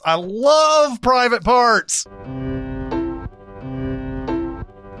I love Private Parts.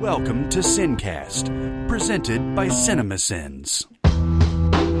 Welcome to Sincast, presented by CinemaSins.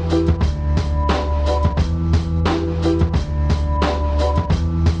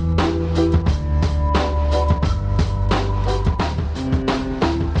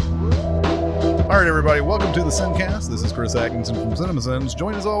 All right, everybody, welcome to the Sincast. This is Chris Atkinson from CinemaSins,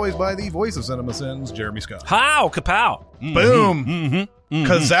 joined as always by the voice of CinemaSins, Jeremy Scott. How, kapow. Boom.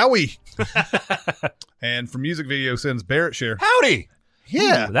 Kazowie. And from Music Video Sins, Barrett Share. Howdy.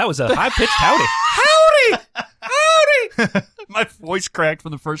 Yeah. Ooh, that was a high-pitched howdy. Howdy! My voice cracked for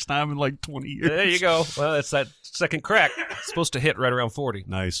the first time in like 20 years. There you go. Well, that's that second crack. It's supposed to hit right around 40.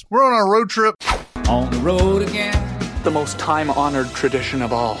 Nice. We're on our road trip. On the road again. The most time-honored tradition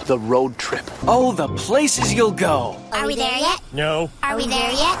of all, the road trip. Oh, the places you'll go. Are we there yet? No. Are we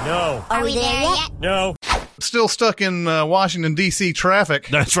there yet? No. Are we there yet? No. Still stuck in Washington, D.C. traffic.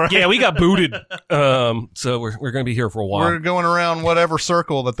 That's right. Yeah, we got booted. So we're going to be here for a while. We're going around whatever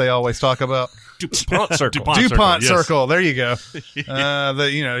circle that they always talk about. DuPont Circle. DuPont yes. Circle. There you go.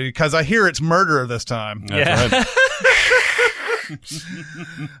 Because I hear it's murder this time. That's right.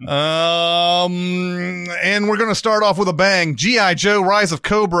 And we're going to start off with a bang. G.I. Joe, Rise of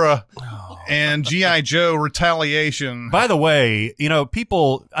Cobra, and G.I. Joe, Retaliation. By the way,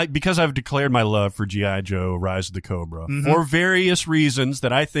 people, because I've declared my love for G.I. Joe, Rise of the Cobra, for various reasons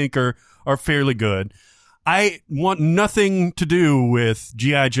that I think are fairly good, I want nothing to do with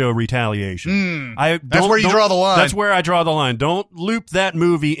G.I. Joe, Retaliation. That's where you draw the line. That's where I draw the line. Don't loop that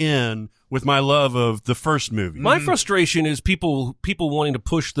movie in with my love of the first movie. My frustration is people wanting to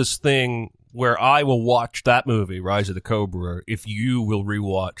push this thing where I will watch that movie, Rise of the Cobra, if you will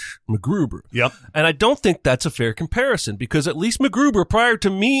rewatch MacGruber. Yep. And I don't think that's a fair comparison, because at least MacGruber, prior to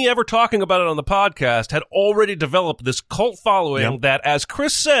me ever talking about it on the podcast, had already developed this cult following that, as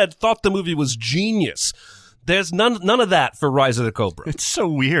Chris said, thought the movie was genius. There's none of that for Rise of the Cobra. It's so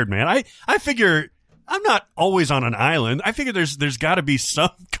weird, man. I figure I'm not always on an island. I figure there's got to be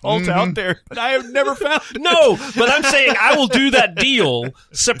some cult out there that I have never found. No, but I'm saying I will do that deal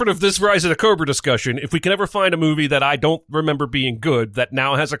separate of this Rise of the Cobra discussion if we can ever find a movie that I don't remember being good that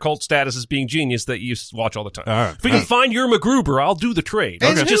now has a cult status as being genius that you watch all the time. All right. If we can find your MacGruber, I'll do the trade.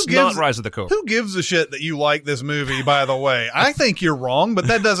 And It's just not Rise of the Cobra. Who gives a shit that you like this movie, by the way? I think you're wrong, but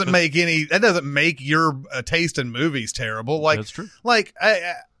that doesn't make your taste in movies terrible. Like, That's true. Like,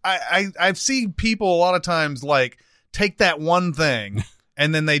 I've seen people a lot of times like take that one thing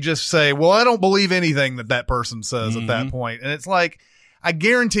and then they just say, well, I don't believe anything that person says at that point. And it's like, I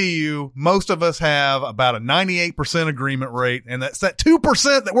guarantee you most of us have about a 98% agreement rate, and that's that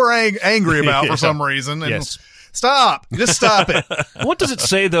 2% that we're angry about for some reason. And Yes. Stop. Just stop it. What does it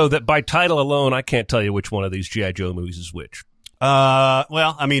say, though, that by title alone, I can't tell you which one of these G.I. Joe movies is which?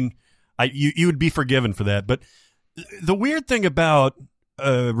 Well, I mean, you would be forgiven for that. But the weird thing about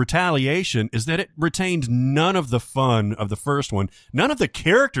Retaliation is that it retained none of the fun of the first one, none of the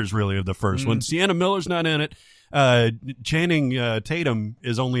characters really of the first one. Sienna Miller's not in it. Channing Tatum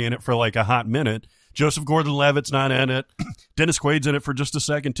is only in it for like a hot minute. Joseph Gordon-Levitt's not in it. Dennis Quaid's in it for just a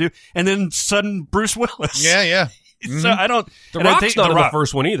second too, and then sudden Bruce Willis. Yeah. So I don't. The and I Rock's think not The in the Rock-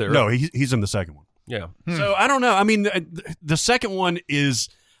 first one either. No, he's in the second one. Yeah. So I don't know. I mean, the second one is.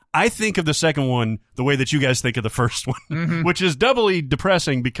 I think of the second one the way that you guys think of the first one, which is doubly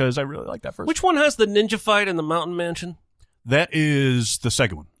depressing because I really like that first Which one has the ninja fight in the Mountain Mansion? That is the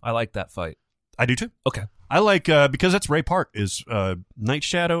second one. I like that fight. I do too. Okay. I like, because that's Ray Park, is Night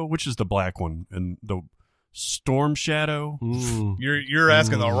Shadow, which is the black one, and the Storm Shadow. Ooh. You're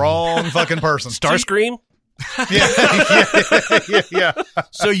asking the wrong fucking person. Starscream? Yeah.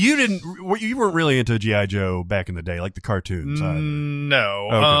 So you weren't really into G.I. Joe back in the day, like the cartoons. No.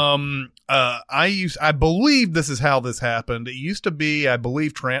 Okay. I believe this is how this happened. It used to be, I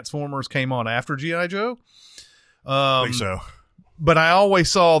believe Transformers came on after G.I. Joe. I think so. But I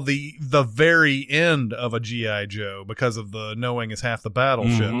always saw the very end of a G.I. Joe because of the knowing is half the battle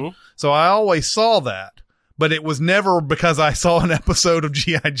shit. So I always saw that. But it was never because I saw an episode of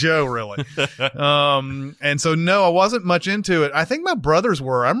G.I. Joe, really. And so, no, I wasn't much into it. I think my brothers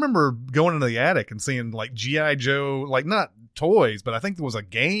were. I remember going into the attic and seeing, like, G.I. Joe, like, not toys, but I think there was a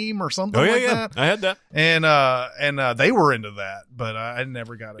game or something that. I had that. And they were into that, but I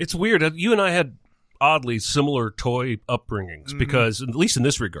never got it. It's weird. You and I had oddly similar toy upbringings because, at least in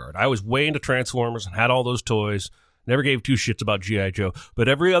this regard, I was way into Transformers and had all those toys. Never gave two shits about G.I. Joe, but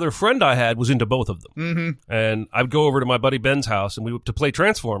every other friend I had was into both of them. And I'd go over to my buddy Ben's house and we would to play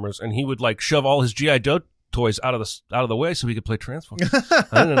Transformers, and he would like shove all his G.I. Joe toys out of the way so we could play Transformers.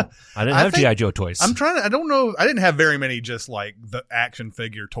 I didn't have G.I. Joe toys. I don't know. I didn't have very many just like the action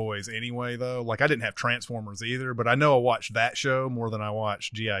figure toys anyway, though. Like I didn't have Transformers either, but I know I watched that show more than I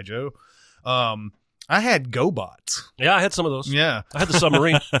watched G.I. Joe. I had GoBots. Yeah, I had some of those. Yeah. I had the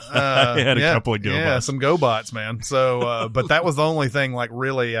submarine. I had a couple of GoBots. Yeah, some GoBots, man. So, but that was the only thing, like,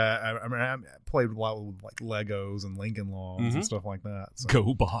 really, I mean, I played a lot with, like, Legos and Lincoln Logs and stuff like that. So.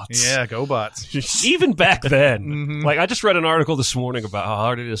 GoBots. Yeah, GoBots. Even back then, like, I just read an article this morning about how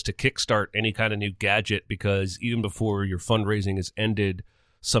hard it is to kickstart any kind of new gadget because even before your fundraising is ended,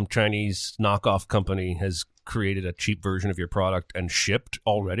 some Chinese knockoff company has created a cheap version of your product and shipped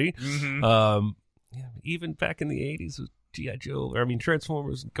already. Yeah, even back in the 80s with G.I. Joe, I mean,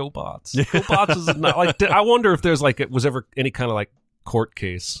 Transformers and GoBots. GoBots is not like, I wonder if there's like, was ever any kind of like court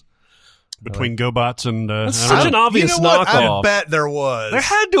case between GoBots and that's such an obvious knockoff. I bet there was. There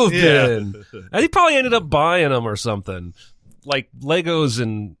had to have been. And he probably ended up buying them or something. Like Legos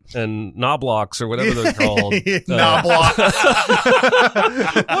and Knobblocks or whatever they're called. Knoblock.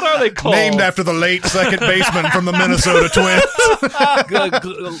 What are they called? Named after the late second baseman from the Minnesota Twins.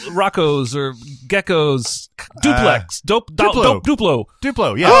 Roccos or Geckos. Duplex. Duplo.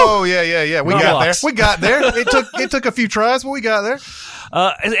 Duplo, yeah. Oh, yeah. We Knobblocks. got there. It took a few tries, but we got there.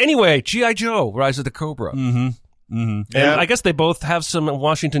 Anyway, G.I. Joe, Rise of the Cobra. And I guess they both have some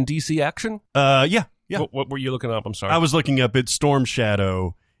Washington, D.C. action? Yeah. Yeah. What were you looking up? I'm sorry. I was looking up it. Storm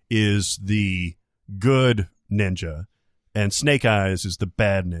Shadow is the good ninja, and Snake Eyes is the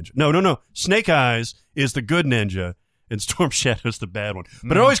bad ninja. No. Snake Eyes is the good ninja, and Storm Shadow is the bad one.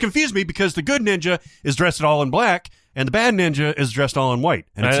 But it always confused me because the good ninja is dressed all in black, and the bad ninja is dressed all in white,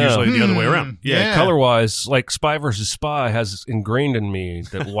 and it's usually the other way around. Yeah, color-wise, like Spy vs. Spy has ingrained in me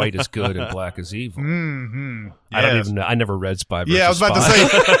that white is good and black is evil. I don't even know. I never read Spy vs. Spy. Yeah, I was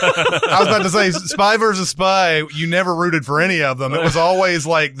about to say, Spy vs. Spy, you never rooted for any of them. It was always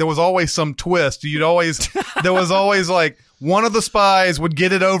like, there was always some twist. There was always like, one of the spies would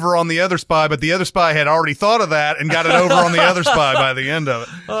get it over on the other spy, but the other spy had already thought of that and got it over on the other spy by the end of it.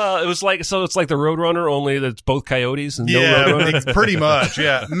 It was like, so it's like the Roadrunner, only that it's both coyotes and no Roadrunner. Pretty much,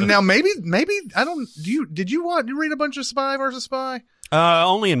 yeah. Now maybe I don't. Did you read a bunch of Spy versus Spy?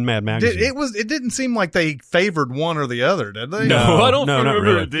 Only in Mad Magazine. It didn't seem like they favored one or the other, did they? No, I don't remember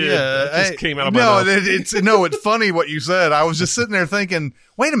really. it did. Yeah, it just came out of my mouth. It's funny what you said. I was just sitting there thinking,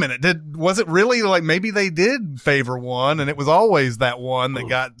 wait a minute, was it really like maybe they did favor one, and it was always that one that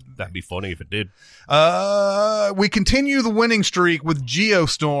got. That'd be funny if it did. We continue the winning streak with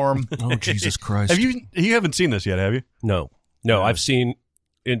Geostorm. Oh Jesus Christ! You haven't seen this yet, have you? No. I've seen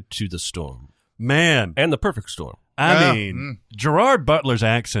Into the Storm, man, and The Perfect Storm. I mean, Gerard Butler's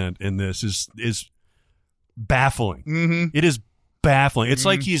accent in this is baffling. Mm-hmm. It is baffling. It's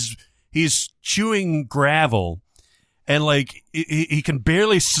like he's chewing gravel, and like he can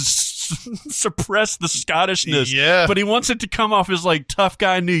barely suppress the Scottishness. Yeah, but he wants it to come off as like tough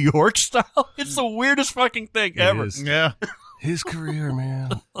guy New York style. It's the weirdest fucking thing ever. Yeah. His career,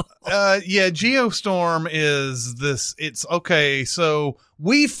 man. Geostorm is this. It's okay. So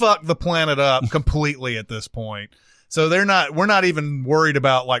we fucked the planet up completely at this point. So we're not even worried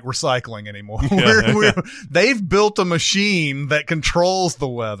about like recycling anymore. They've built a machine that controls the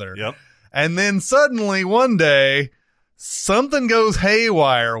weather. Yep. And then suddenly one day something goes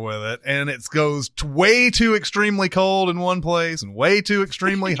haywire with it, and it goes way too extremely cold in one place and way too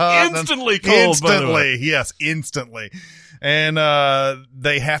extremely hot. Instantly cold. Instantly. Yes, instantly. And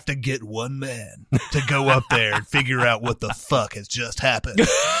they have to get one man to go up there and figure out what the fuck has just happened.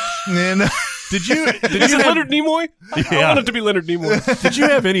 And Did you Is it Leonard Nimoy? I want it to be Leonard Nimoy. Did you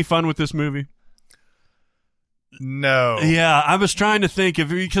have any fun with this movie? No. Yeah, I was trying to think of,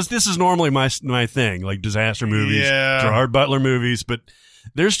 because this is normally my thing, like disaster movies, Gerard Butler movies, but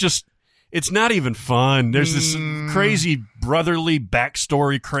there's just, it's not even fun. There's this crazy brotherly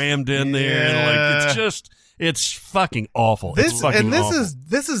backstory crammed in there, and like it's fucking awful.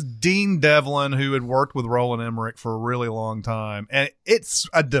 This is Dean Devlin, who had worked with Roland Emmerich for a really long time, and it's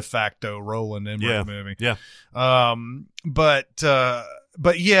a de facto Roland Emmerich movie. Yeah.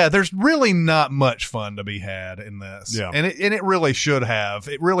 But yeah, there's really not much fun to be had in this. Yeah. And it really should have.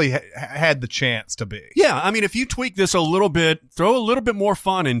 It really had the chance to be. Yeah, I mean, if you tweak this a little bit, throw a little bit more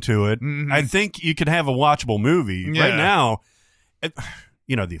fun into it, I think you could have a watchable movie. Yeah. Right now,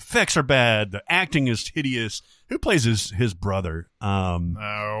 the effects are bad. The acting is hideous. Who plays his brother?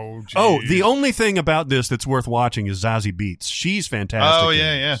 The only thing about this that's worth watching is Zazie Beetz. She's fantastic. Oh,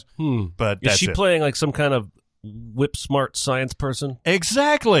 yeah. But is that's she it. playing like some kind of whip smart science person?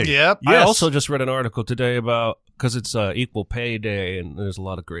 Exactly. Yep. I also just read an article today about, because it's Equal Pay Day, and there's a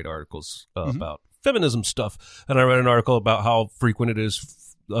lot of great articles about feminism stuff. And I read an article about how frequent it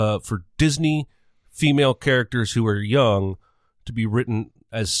is for Disney female characters who are young to be written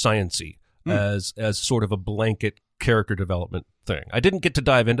as science-y, as sort of a blanket character development thing. I didn't get to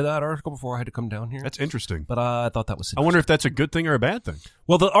dive into that article before I had to come down here. That's interesting. But I thought that was interesting. I wonder if that's a good thing or a bad thing.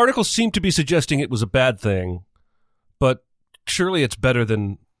 Well, the article seemed to be suggesting it was a bad thing, but surely it's better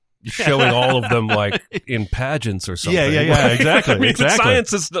than showing all of them like in pageants or something. Yeah, exactly. I mean,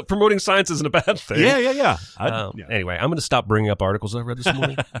 exactly. promoting science isn't a bad thing. Yeah. Anyway, I'm going to stop bringing up articles I read this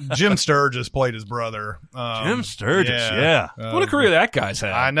morning. Jim Sturgis played his brother. Jim Sturgis, yeah. What a career that guy's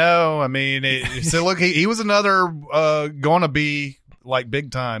had. I know. I mean, so look, he was another going to be like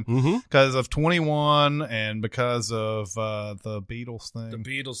big time because of 21 and because of the Beatles thing. The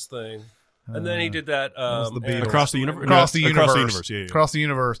Beatles thing. And then he did that Across the Universe. Across the universe. Yeah. Across the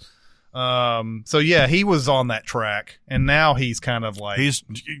universe. So yeah, he was on that track, and now he's kind of like he's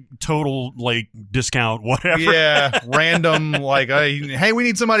total like discount whatever. Yeah, random like hey, we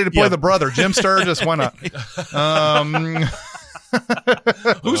need somebody to play the brother. Jim Sturgis, why not?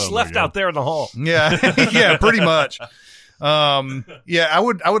 Who's left out there in the hall? Yeah, pretty much. Yeah, I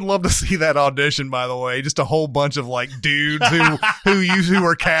would love to see that audition, by the way. Just a whole bunch of like dudes who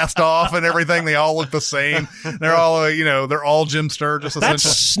were cast off and everything. They all look the same. They're all, they're all Jim Sturgis.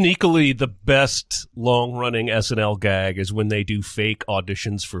 That's sneakily the best long-running SNL gag is when they do fake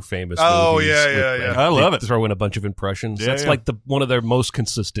auditions for famous movies. Oh, yeah. I love it. Throw in a bunch of impressions. That's like one of their most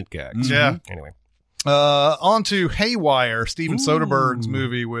consistent gags. Yeah. Anyway. On to Haywire, Steven Soderbergh's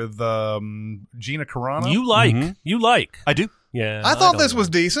movie with Gina Carano. You like. I do. Yeah. I thought this was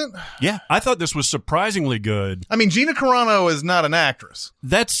decent. Yeah, I thought this was surprisingly good. I mean, Gina Carano is not an actress.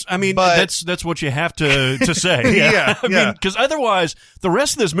 That's what you have to say. I mean, because otherwise, the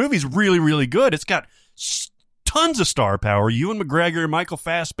rest of this movie is really, really good. It's got tons of star power. Ewan McGregor, Michael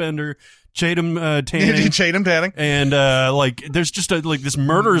Fassbender, Chatham Tanning, and there's just this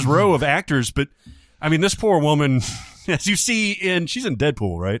murderer's row of actors. But I mean, this poor woman, as you see she's in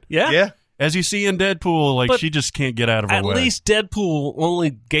Deadpool, right? Yeah. As you see in Deadpool, but she just can't get out of her way. At least Deadpool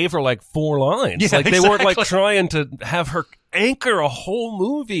only gave her 4 lines. Yeah, they weren't trying to have her anchor a whole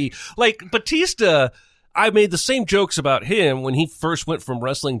movie. Like Batista, I made the same jokes about him when he first went from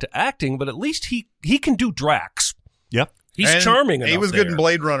wrestling to acting, but at least he can do Drax. Yep. He's charming enough. He was good in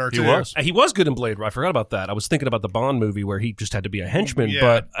Blade Runner, too. He was good in Blade Runner. I forgot about that. I was thinking about the Bond movie where he just had to be a henchman,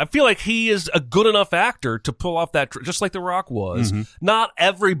 but I feel like he is a good enough actor to pull off that, just like The Rock was. Not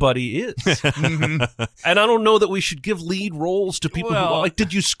everybody is. And I don't know that we should give lead roles to people who,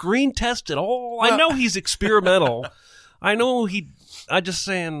 did you screen test at all? I know he's experimental. I'm just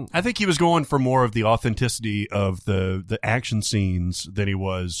saying. I think he was going for more of the authenticity of the action scenes than he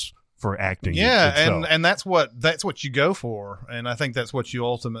was for acting. Yeah, and that's what you go for, and I think that's what you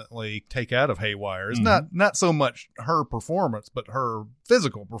ultimately take out of Haywire. It's not so much her performance, but her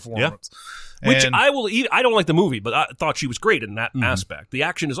physical performance. Yeah. Which I will eat. I don't like the movie, but I thought she was great in that aspect. The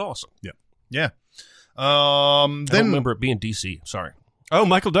action is awesome. Yeah. I don't remember it being DC. Sorry. Oh,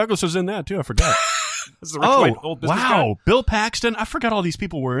 Michael Douglas was in that too. I forgot. Old business guy. Bill Paxton. I forgot all these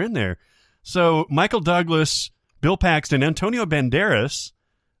people were in there. So Michael Douglas, Bill Paxton, Antonio Banderas.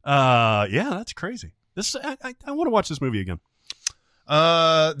 That's crazy. I want to watch this movie again.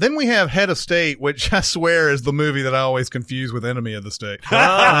 Then we have Head of State, which I swear is the movie that I always confuse with Enemy of the State.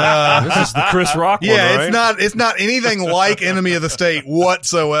 This is the Chris Rock one, right? It's not anything like Enemy of the State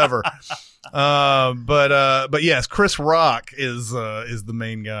whatsoever. But yes, Chris Rock is the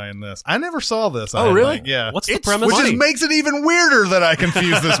main guy in this. I never saw this. Oh, really? Think. Yeah. What's the premise? Which just makes it even weirder that I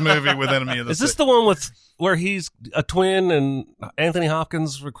confuse this movie with Enemy of the State. Is this the one where he's a twin and Anthony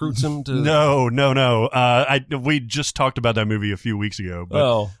Hopkins recruits him to? No. We just talked about that movie a few weeks ago,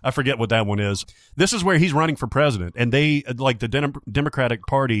 but I forget what that one is. This is where he's running for president, and they the Democratic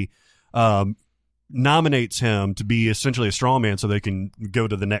Party nominates him to be essentially a straw man so they can go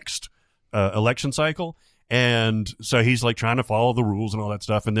to the next election cycle. And so he's trying to follow the rules and all that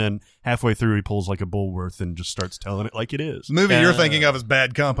stuff. And then halfway through, he pulls a Bullworth and just starts telling it like it is. The movie you're thinking of is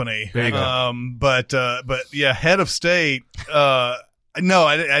Bad Company. There you go. But yeah, Head of State. Chris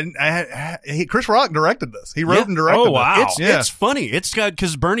Rock directed this. He wrote and directed. Oh, wow. It's funny. It's got,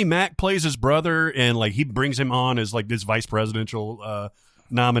 because Bernie Mac plays his brother, and he brings him on as his vice presidential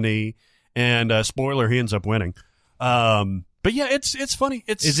nominee. And spoiler, he ends up winning. But yeah, it's funny.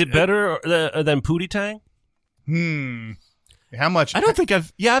 Is it better than Pootie Tang? How much? I don't think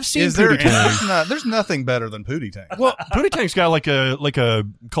I've seen Pootie Tang. There's nothing better than Pootie Tang. Well, Pootie Tang's got a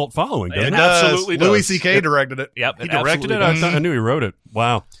cult following. It does. Absolutely does. Louis C.K. directed it. Yep, he directed it. I knew he wrote it.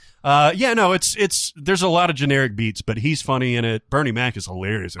 Wow. there's a lot of generic beats, but he's funny in it. Bernie Mac is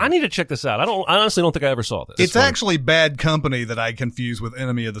hilarious. I need to check this out. I honestly don't think I ever saw this. It's actually Bad Company that I confuse with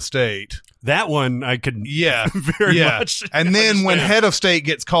Enemy of the State. That one I could very much. And then when understand. Head of State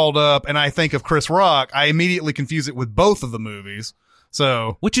gets called up and I think of Chris Rock, I immediately confuse it with both of the movies.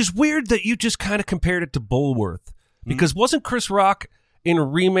 So, which is weird that you just kind of compared it to Bulworth, because wasn't Chris Rock in a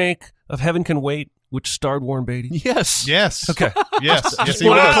remake of Heaven Can Wait, which starred Warren Beatty? Yes. Okay. Yes. Just he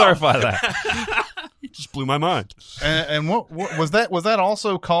wanted to was. clarify that. He just blew my mind. And what was that? Was that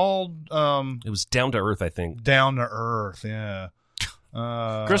also called It was Down to Earth, I think. Down to Earth? Yeah.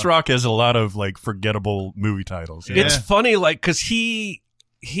 Chris Rock has a lot of like forgettable movie titles. Yeah. It's funny, like, because he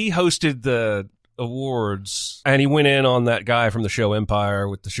hosted the awards and he went in on that guy from the show Empire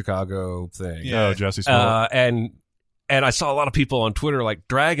with the Chicago thing. Yeah. Oh, Jesse Smollett. And I saw a lot of people on Twitter like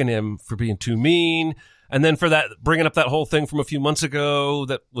dragging him for being too mean. And then for that, bringing up that whole thing from a few months ago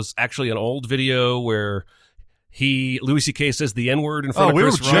that was actually an old video where Louis C.K. says the N-word in front of we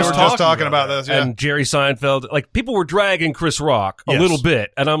Chris were Rock. just talking about this. Yeah. And Jerry Seinfeld. Like, people were dragging Chris Rock a Yes. little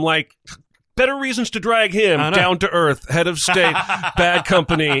bit. And I'm like, better reasons to drag him. I know. Down to Earth, Head of State, Bad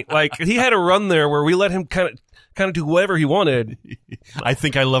Company. Like, he had a run there where we let him kind of do whatever he wanted. I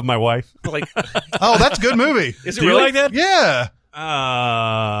Think I Love My Wife. Like, Oh, that's a good movie. is it Do you really like that? Yeah.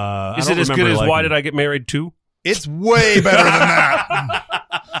 Is it as good as Why Did I Get Married Too? It's way better than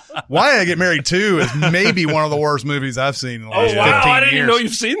that. Why I Get Married Too is maybe one of the worst movies I've seen in the last 15 I didn't years. even know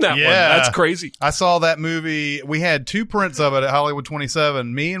you've seen that one. Yeah. That's crazy. I saw that movie. We had 2 prints of it at Hollywood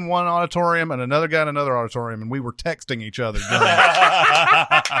 27, me in one auditorium and another guy in another auditorium, and we were texting each other. during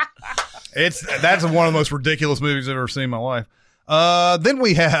it. That's one of the most ridiculous movies I've ever seen in my life. Then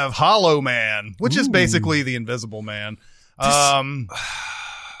we have Hollow Man, which is basically The Invisible Man.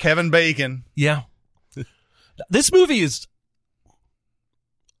 Kevin Bacon. Yeah. This movie is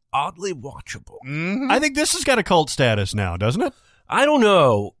oddly watchable. Mhm. I think this has got a cult status now, doesn't it? I don't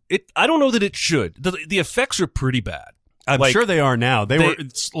know. I don't know that it should. The effects are pretty bad. I'm Like, sure they are now. They were,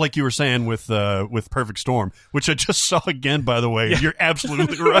 it's like you were saying with Perfect Storm, which I just saw again, by the way. You're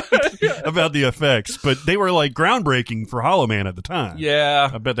absolutely right about the effects, but they were like groundbreaking for Hollow Man at the time.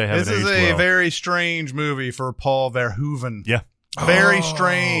 Yeah. I bet they haven't This is aged a well. very strange movie for Paul Verhoeven. Yeah. Very I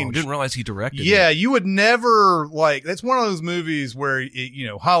strange. didn't realize he directed Yeah, it. you would never like. That's one of those movies where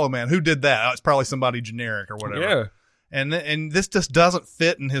Hollow Man. Who did that? Oh, it's probably somebody generic or whatever. Yeah. And this just doesn't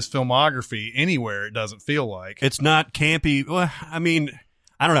fit in his filmography anywhere. It doesn't feel like. It's not campy. Well, I mean,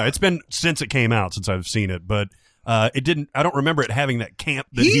 I don't know. It's been since it came out since I've seen it, but it didn't. I don't remember it having that camp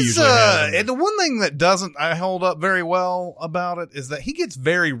that he usually has. And the one thing that doesn't hold up very well about it is that he gets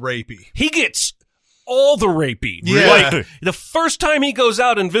very rapey. He gets all the rapey. Yeah. Like, the first time he goes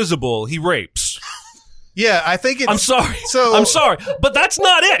out invisible, he rapes. Yeah, I think it's. I'm sorry. So I'm sorry. But that's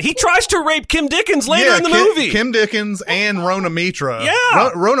not it. He tries to rape Kim Dickens later in the movie. Kim Dickens and Rona Mitra.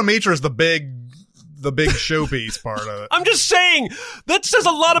 Yeah. Rona Mitra is the big showpiece part of it. I'm just saying, that says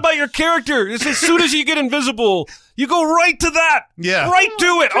a lot about your character. It's as soon as you get invisible, you go right to that. Yeah. Right to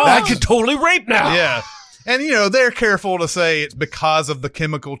it. Oh, I could totally rape now. Yeah. And, they're careful to say it's because of the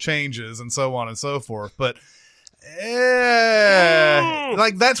chemical changes and so on and so forth. But,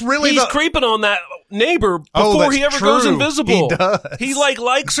 like, that's really He's creeping on that neighbor before that's he ever goes true. invisible. He does. He,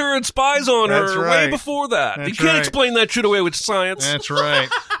 likes her and spies on That's her right. way before that. That's You can't right. explain that shit away with science. That's right.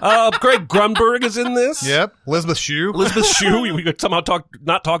 Greg Grunberg is in this. Yep. Elizabeth Shue. Elizabeth Shue. We could somehow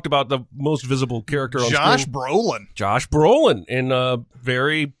not talked about the most visible character on Josh screen. Brolin. Josh Brolin in a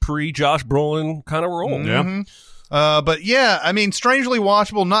very pre-Josh Brolin kind of role. Mm-hmm. But yeah, I mean, strangely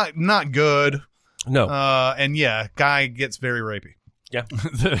watchable, not good. No. And yeah, guy gets very rapey. Yeah.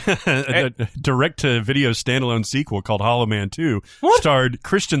 The direct-to-video standalone sequel called Hollow Man 2 What? starred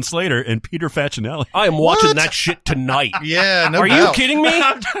Christian Slater and Peter Facinelli. I am watching What? that shit tonight. Yeah, no Are you doubt. kidding me?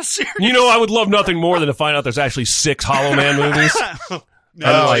 I would love nothing more than to find out there's actually 6 Hollow Man movies. Oh,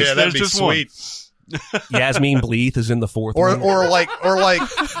 like, yeah, that'd there's be just one. sweet. Yasmin Bleeth is in the 4th Or one. like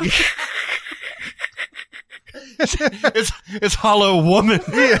It's Hollow Woman.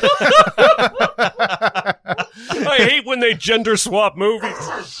 I hate when they gender swap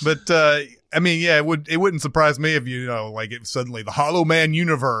movies. But I mean, yeah, it wouldn't surprise me if it suddenly the Hollow Man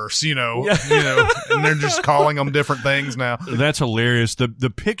universe, and they're just calling them different things now. That's hilarious.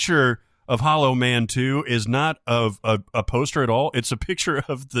 The picture of Hollow Man 2 is not of a poster at all. It's a picture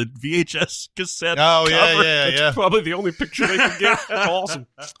of the VHS cassette. Oh, yeah, cover. yeah, yeah. Probably the only picture they can get. That's awesome.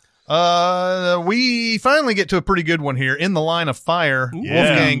 We finally get to a pretty good one here. In the Line of Fire, Yeah.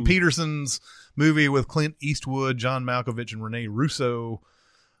 Wolfgang Petersen's movie with Clint Eastwood, John Malkovich, and Rene Russo.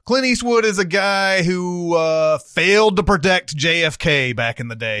 Clint Eastwood is a guy who failed to protect JFK back in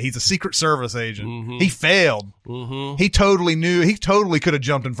the day. He's a Secret Service agent. Mm-hmm. He failed. Mm-hmm. He totally could have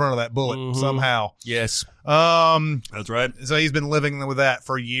jumped in front of that bullet somehow. Yes. That's right. So he's been living with that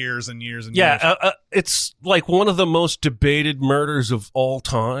for years and years and years. Yeah, it's like one of the most debated murders of all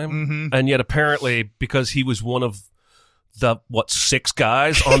time, and yet apparently because he was one of the 6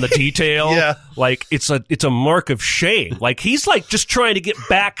 guys on the detail, Yeah. like it's a mark of shame. Like he's like just trying to get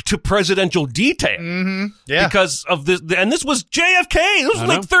back to presidential detail, Yeah. because of this. And this was JFK. This was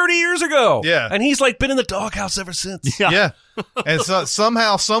like 30 years ago. Yeah. and he's like been in the doghouse ever since. Yeah. And so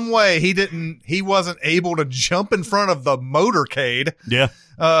somehow, some way, he wasn't able to jump in front of the motorcade Yeah.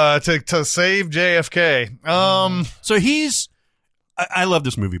 to save JFK. So I love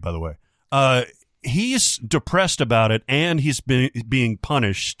this movie, by the way. He's depressed about it, and he's being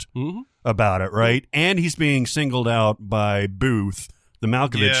punished about it, right? And he's being singled out by Booth, the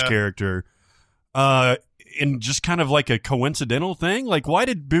Malkovich character, in just kind of like a coincidental thing. Like, why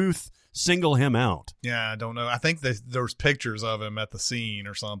did Booth single him out? Yeah, I don't know. I think there was pictures of him at the scene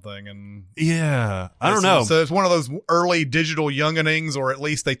or something, and Yeah, I don't know. So it's one of those early digital youngenings, or at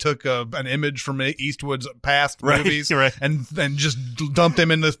least they took an image from Eastwood's past movies, right. and just dumped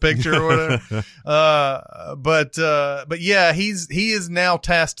him in this picture or whatever. But yeah, he is now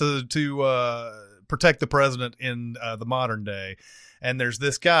tasked to protect the president in the modern day, and there's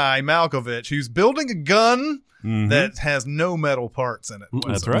this guy Malkovich who's building a gun that has no metal parts in it.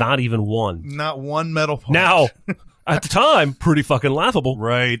 That's right. Not even one. Not one metal part. Now, at the time, pretty fucking laughable.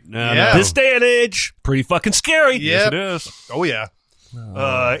 Right. Yeah. This day and age, pretty fucking scary. Yes, Yep. it is. Oh yeah.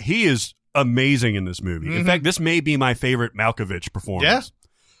 He is amazing in this movie. In fact, this may be my favorite Malkovich performance.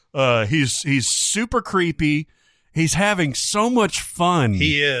 He's super creepy. He's having so much fun.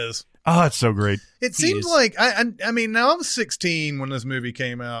 He is. Oh, it's so great. It seems like I mean, now I was 16 when this movie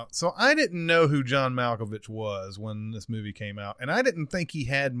came out, so I didn't know who John Malkovich was when this movie came out, and I didn't think he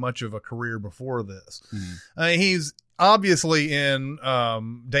had much of a career before this. He's obviously in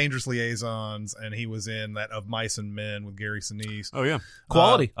Dangerous Liaisons, and he was in that Of Mice and Men with Gary Sinise. Oh yeah.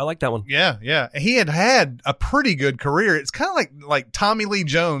 Quality. I like that one. Yeah. He had a pretty good career. It's kind of like Tommy Lee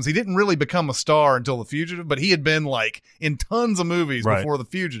Jones. He didn't really become a star until The Fugitive, but he had been like in tons of movies Right. before The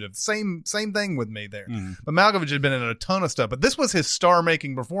Fugitive. Same thing with me there. But Malkovich had been in a ton of stuff. But this was his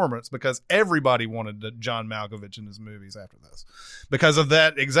star-making performance because everybody wanted John Malkovich in his movies after this. Because of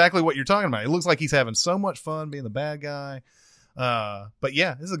that, exactly what you're talking about. It looks like he's having so much fun being the bad guy. But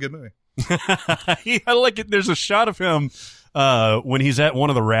yeah, this is a good movie. I like it. There's a shot of him when he's at one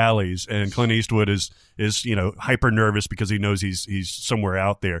of the rallies, and Clint Eastwood is hyper nervous because he knows he's somewhere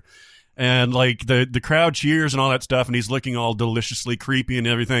out there, and like the crowd cheers and all that stuff, and he's looking all deliciously creepy and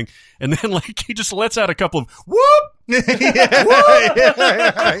everything, and then like he just lets out a couple of whoop.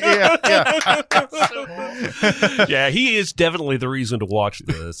 Yeah, he is definitely the reason to watch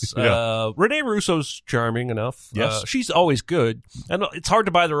this. Rene Russo's charming enough. Yes. She's always good. And it's hard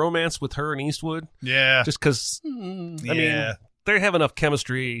to buy the romance with her and Eastwood. Yeah. Just because, I mean, they have enough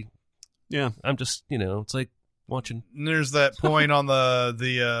chemistry. Yeah. I'm just, it's like watching. And there's that point on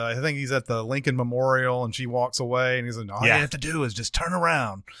the I think he's at the Lincoln Memorial, and she walks away, and he's like, all you have to do is just turn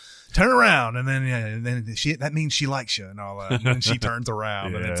around, and then that means she likes you and all that. And then she turns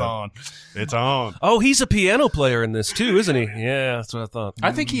around, and it's on. It's on. Oh, he's a piano player in this too, isn't he? Yeah, that's what I thought.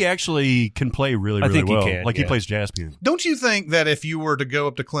 I think he actually can play really, I really think he well. can, Like he yeah. plays jazz piano. Don't you think that if you were to go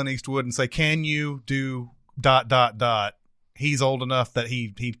up to Clint Eastwood and say, "Can you do ... he's old enough that he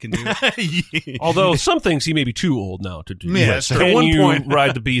can do it? Although some things he may be too old now to do. Yeah, Yes, Can at one you point.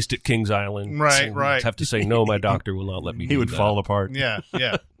 ride the beast at Kings Island? Right, So right. Have to say no. My doctor will not let me. He do would that. fall apart. Yeah.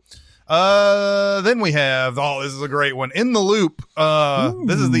 Then we have, this is a great one, In the Loop.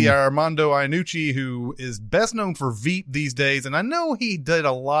 This is the Armando Iannucci, who is best known for Veep these days, and I know he did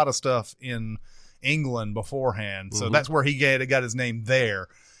a lot of stuff in England beforehand, so that's where he got his name there.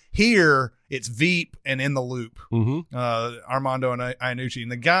 Here, it's Veep and In the Loop. Armando Iannucci,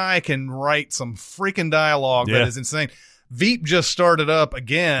 and the guy can write some freaking dialogue that is insane. Veep just started up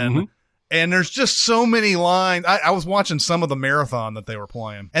again. And there's just so many lines. I was watching some of the marathon that they were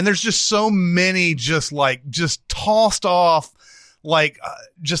playing, and there's just so many just tossed off,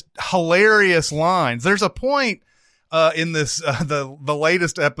 just hilarious lines. There's a point in this the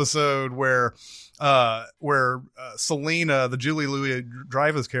latest episode where Selena, the Julie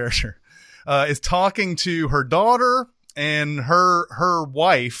Louis-Dreyfus character, is talking to her daughter and her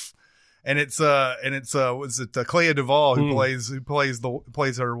wife. And it's Clea Duvall who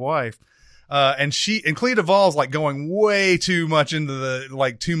plays her wife. And Clea Duvall's like going way too much into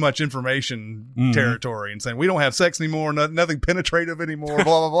the too much information territory and saying we don't have sex anymore, nothing penetrative anymore, blah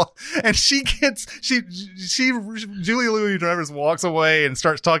blah blah. And Julia Louis-Dreyfus walks away and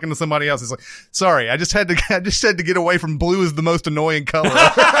starts talking to somebody else. It's like, sorry, I just had to get away from blue is the most annoying color.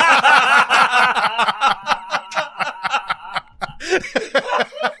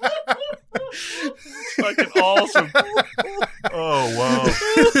 Fucking awesome. Oh, wow.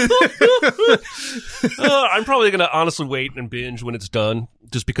 I'm probably going to honestly wait and binge when it's done,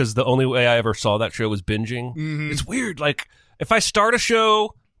 just because the only way I ever saw that show was binging. Mm-hmm. It's weird. Like, if I start a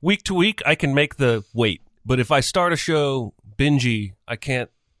show week to week, I can make the wait. But if I start a show bingey, I can't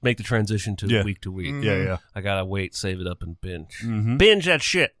make the transition to week to week. Yeah. I got to wait, save it up, and binge. Binge that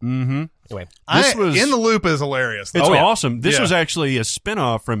shit. Mm-hmm. Anyway. In the Loop is hilarious. It's Oh, yeah. awesome. This Yeah. was actually a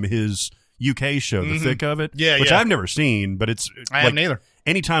spinoff from his UK show, The Thick of It. Yeah, which yeah. I've never seen, but it's I haven't either.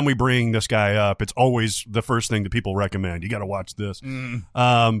 Anytime we bring this guy up, it's always the first thing that people recommend. You got to watch this.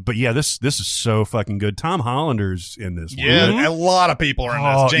 But yeah, this is so fucking good. Tom Hollander's in this one. Yeah, a lot of people are in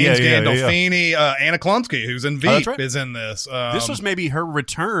this. Oh, James yeah. Gandolfini, Anna Klumsky, who's in Veep, that's right. is in this. This was maybe her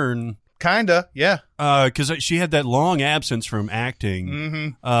return kinda, yeah. because she had that long absence from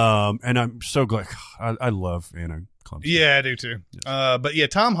acting. And I'm so glad. I love Anna Klumsky. Yeah, I do too. But yeah,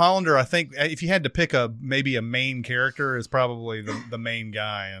 Tom Hollander, I think if you had to pick maybe a main character, is probably the main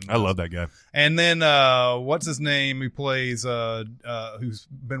guy. And I love that guy. And then what's his name? Who plays who's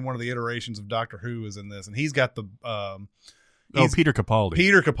been one of the iterations of Doctor Who is in this, and he's got the Peter Capaldi.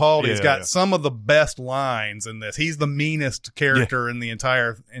 Peter Capaldi's Yeah, got yeah. some of the best lines in this. He's the meanest character in the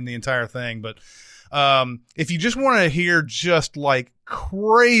entire thing. But if you just want to hear just like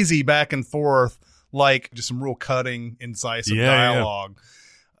crazy back and forth, like just some real cutting, incisive dialogue,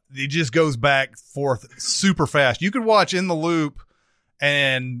 it just goes back forth super fast. You could watch In the Loop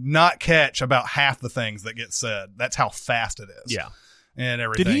and not catch about half the things that get said. That's how fast it is. Yeah. And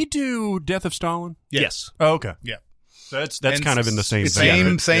everything. Did he do Death of Stalin? Yes. Oh, okay. Yeah. So that's And kind of in the same it's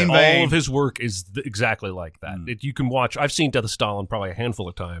vein. same All vein. of his work is exactly like that. You can watch. I've seen Death of Stalin probably a handful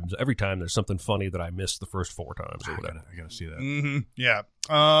of times. Every time there's something funny that I missed the first 4 times or whatever. I gotta see that. Yeah.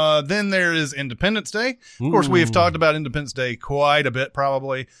 Then there is Independence Day. Of course, we have talked about Independence Day quite a bit,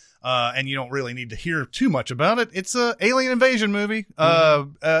 probably. And you don't really need to hear too much about it. It's a alien invasion movie.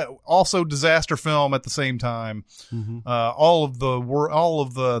 Also disaster film at the same time. All of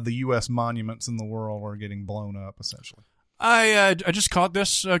the U.S. monuments in the world are getting blown up, essentially. I just caught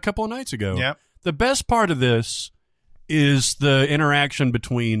this a couple of nights ago. Yeah. The best part of this is the interaction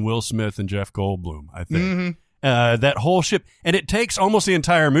between Will Smith and Jeff Goldblum, I think. That whole ship. And it takes almost the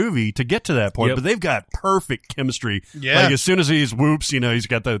entire movie to get to that point, but they've got perfect chemistry. Yeah. Like as soon as he's whoops, he's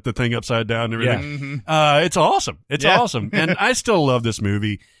got the thing upside down and everything. It's awesome. It's awesome. And I still love this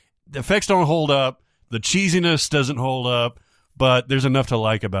movie. The effects don't hold up. The cheesiness doesn't hold up. But there's enough to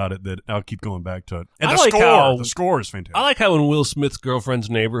like about it that I'll keep going back to it. And I the like how- the score is fantastic. I like how in Will Smith's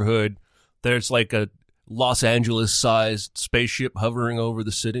girlfriend's neighborhood, there's like a Los Angeles-sized spaceship hovering over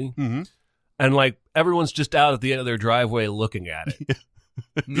the city. And like everyone's just out at the end of their driveway looking at it.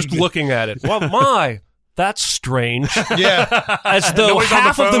 Just looking at it. Well, my, that's strange. Yeah. As though Nobody's on the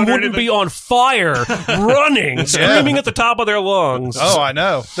half of them phone or wouldn't be on fire, running, screaming at the top of their lungs. Oh, I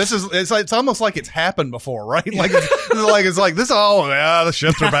know. It's almost like it's happened before, right? Like it's like this. Oh, yeah, the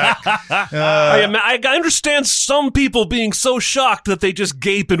ships are back. I understand some people being so shocked that they just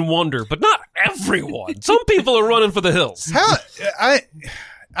gape in wonder, but not everyone. Some people are running for the hills. How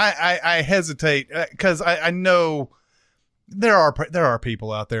I hesitate because I know there are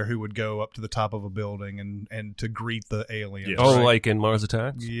people out there who would go up to the top of a building and to greet the aliens. Oh, right? like in Mars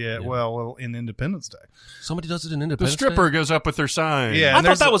Attacks? Yeah, well, in Independence Day. Somebody does it in The Independence stripper Day? goes up with her sign. Yeah, I and thought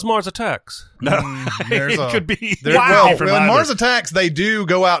there's that a- was Mars Attacks. There's it could be. Well, from in either. Mars Attacks, they do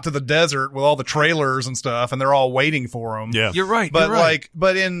go out to the desert with all the trailers and stuff, and they're all waiting for them. Yeah. You're right. But you're right.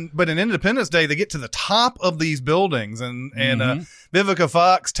 but in Independence Day, they get to the top of these buildings, and Vivica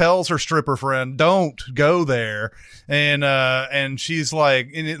Fox tells her stripper friend, "Don't go there," and she's like,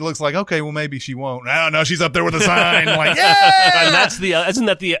 and it looks like, okay, well maybe she won't. No, she's up there with a sign, like, yeah, And that's isn't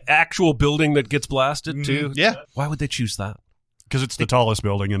that the actual building that gets blasted too? yeah. Why would they choose that? Because it's the tallest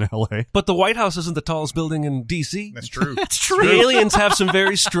building in L.A. But the White House isn't the tallest building in D.C. That's true. That's true. The aliens have some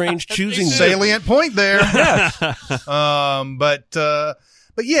very strange choosing. Salient point there.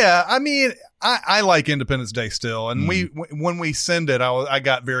 But yeah, I mean, I like Independence Day still, and when we send it, I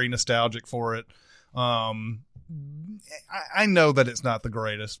got very nostalgic for it. I know that it's not the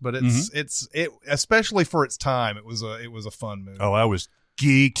greatest, but it's especially for its time, it was a fun movie. Oh, I was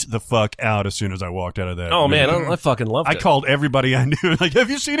geeked the fuck out as soon as I walked out of that. Oh, man, movie. I fucking loved I it. called everybody I knew. Like,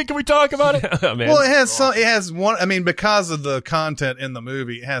 have you seen it? Can we talk about it? Man. Well, it has one. I mean, because of the content in the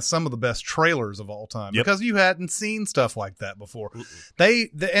movie, it has some of the best trailers of all time. Yep. Because you hadn't seen stuff like that before.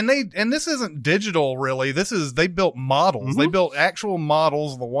 And this isn't digital really. They built models. They built actual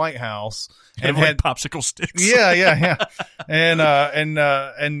models of the White House And had popsicle sticks. yeah,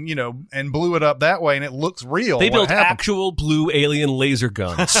 and you know, and blew it up that way, and it looks real. They what built happened. actual blue alien laser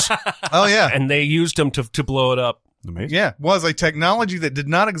guns, Oh yeah, and they used them to blow it up. Amazing. yeah, was a technology that did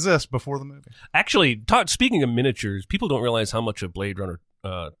not exist before the movie. Actually, speaking of miniatures, people don't realize how much of Blade Runner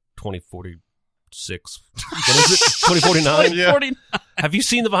 2046. What is it? 2049? Yeah. Have you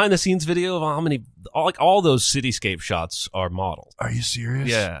seen the behind the scenes video of how many, all those cityscape shots are modeled? Are you serious?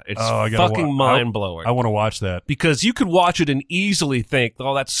 Yeah, it's I gotta fucking mind blowing. I want to watch that. Because you could watch it and easily think,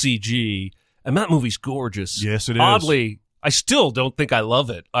 oh, that's CG. And that movie's gorgeous. Yes, it is. Oddly, I still don't think I love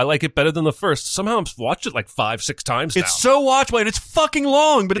it. I like it better than the first. Somehow I've watched it like 5-6 times now. It's so watchable, and it's fucking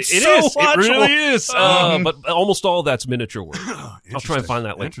long, but it's It so is. watchable. It really is. But almost all that's miniature work. I'll try and find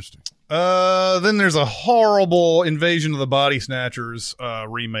that later. Interesting. Then there's a horrible Invasion of the Body Snatchers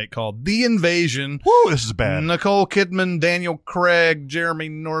remake called The Invasion. Woo, this is bad. Nicole Kidman, Daniel Craig, Jeremy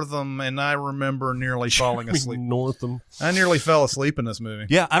Northam, and I remember nearly falling asleep. Northam. I nearly fell asleep in this movie.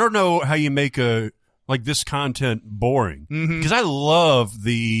 Yeah, I don't know how you make this content boring. Because I love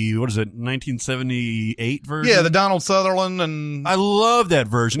the, 1978 version? Yeah, the Donald Sutherland and I love that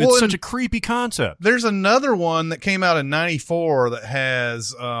version. Well, It's such and- a creepy concept. there's another one that came out in 94 that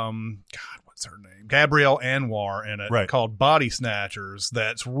has what's her name? Gabrielle Anwar in it, Right. called Body Snatchers.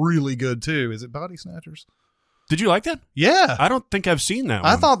 That's really good too. Is it Body Snatchers? Did you like that? Yeah. I don't think I've seen that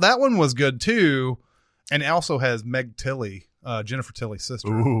one. I thought that one was good too. And it also has Meg Tilly, Jennifer Tilly's sister.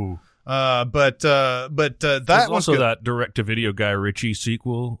 Ooh. But that There's one's also good. that direct-to-video Guy Ritchie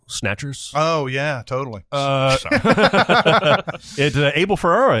sequel, Snatchers. Oh yeah, totally. Abel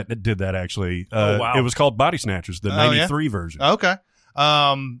Ferrara did that actually. Wow. It was called Body Snatchers, the Oh, yeah? 93 version. Okay.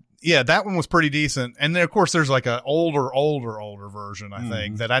 Yeah, that one was pretty decent. And then of course there's like a older version, I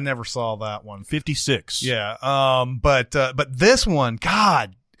think, that I never saw that one. 56. Yeah. But this one,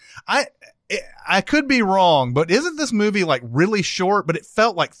 God, I could be wrong, but isn't this movie like really short? But it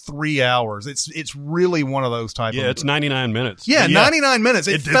felt like 3 hours. It's really one of those type. Yeah, of it's 99 minutes. Yeah, 99 minutes.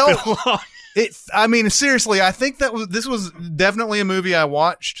 It did felt feel long. I mean, seriously, I think this was definitely a movie I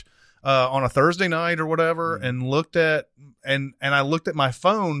watched on a Thursday night or whatever, and looked at and I looked at my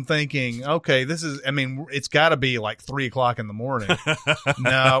phone thinking, okay, it's got to be like 3 o'clock in the morning.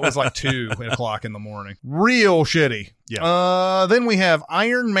 No, it was like 2 o'clock in the morning. Real shitty. Yeah. Then we have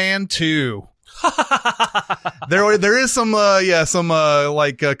Iron Man 2. There is some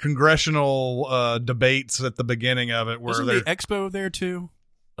congressional debates at the beginning of it where Isn't the expo there too?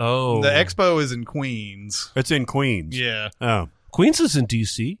 Oh. the expo is in Queens. It's in Queens. Yeah. Oh. Queens is in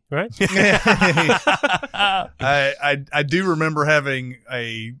D.C., right? I do remember having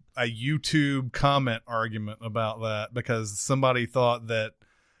a YouTube comment argument about that because somebody thought that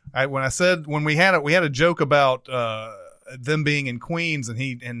when we had a joke about them being in Queens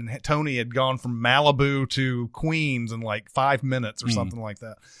and Tony had gone from Malibu to Queens in like 5 minutes or something like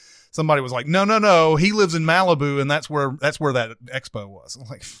that. Somebody was like, no, he lives in Malibu and that's where that expo was. I'm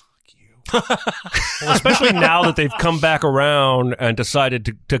like, fuck you. Well, especially now that they've come back around and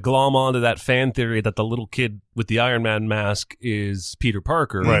decided to glom onto that fan theory that the little kid with the Iron Man mask is Peter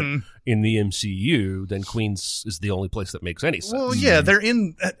Parker in the MCU, then Queens is the only place that makes any sense. Well, yeah, they're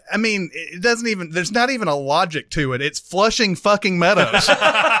in. I mean, it doesn't even. There's not even a logic to it. It's Flushing fucking Meadows.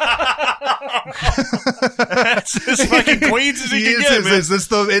 It's as fucking Queens as you can get, man.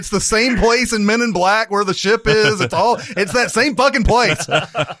 It's the same place in Men in Black where the ship is. It's that same fucking place.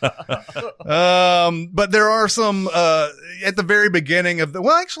 But there are some at the very beginning of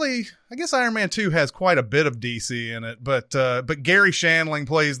actually, I guess Iron Man 2 has quite a bit of DC in it, but Gary Shandling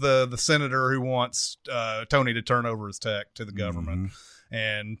plays the senator who wants Tony to turn over his tech to the government.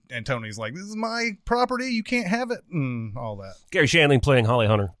 And Tony's like, this is my property, you can't have it, and all that. Gary Shandling playing Holly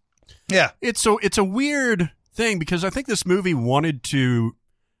Hunter. Yeah. It's a weird thing because I think this movie wanted to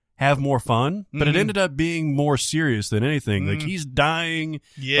have more fun, but it ended up being more serious than anything. Like he's dying,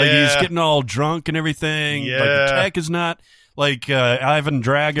 Yeah. like he's getting all drunk and everything. Yeah. Like the tech is not like Ivan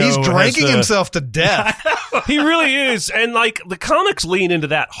Drago. He's drinking has himself to death. He really is. And like the comics lean into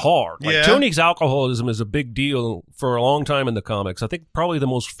that hard. Like Yeah. Tony's alcoholism is a big deal for a long time in the comics. I think probably the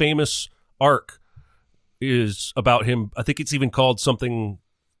most famous arc is about him. I think it's even called something,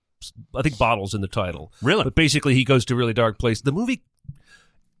 I think Bottles in the title. Really? But basically he goes to a really dark place. The movie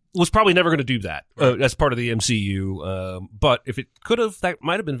was probably never going to do that as part of the MCU. But if it could have, that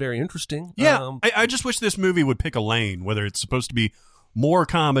might have been very interesting. Yeah, I just wish this movie would pick a lane, whether it's supposed to be more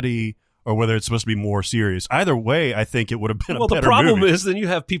comedy or whether it's supposed to be more serious. Either way, I think it would have been a better movie. Well, the problem is then you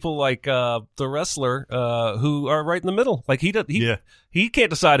have people like the wrestler who are right in the middle. Like he can't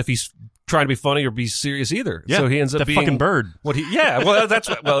decide if he's trying to be funny or be serious either. Yeah, so he ends up that being fucking bird.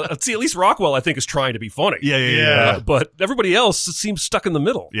 See, at least Rockwell I think is trying to be funny. Yeah. But everybody else seems stuck in the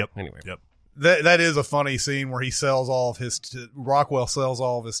middle. Yep. Anyway. Yep. That is a funny scene where he sells all of his Rockwell sells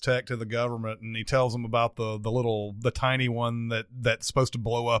all of his tech to the government, and he tells them about the tiny one that's supposed to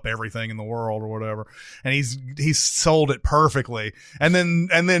blow up everything in the world or whatever, and he's sold it perfectly, and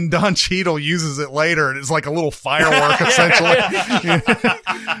then Don Cheadle uses it later, and it's like a little firework essentially.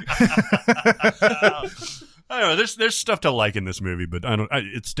 I don't know. There's stuff to like in this movie, but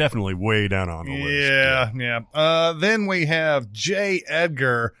it's definitely way down on the list. Yeah. Then we have J.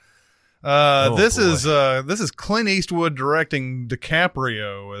 Edgar. This is Clint Eastwood directing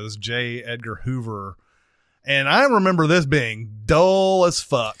DiCaprio as J. Edgar Hoover, and I remember this being dull as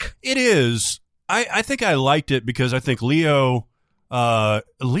fuck. It is. I think I liked it because I think Leo's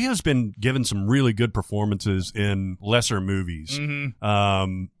been given some really good performances in lesser movies.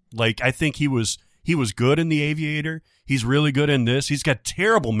 Mm-hmm. Like I think he was good in The Aviator. He's really good in this. He's got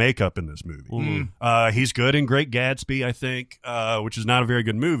terrible makeup in this movie. Mm-hmm. He's good in Great Gatsby, I think, which is not a very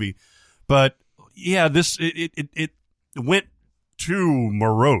good movie. But yeah, it went too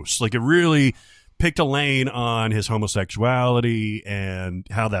morose. Like it really picked a lane on his homosexuality and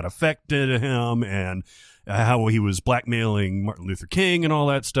how that affected him and how he was blackmailing Martin Luther King and all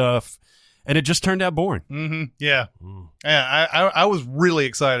that stuff. And it just turned out boring. Mm-hmm. Yeah. Yeah. I was really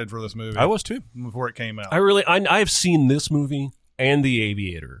excited for this movie. I was too. Before it came out. I've seen this movie and The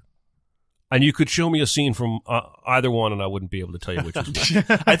Aviator. And you could show me a scene from either one, and I wouldn't be able to tell you which is which.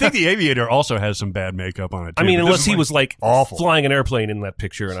 I think The Aviator also has some bad makeup on it, too. I mean, unless he was like awful. flying an airplane in that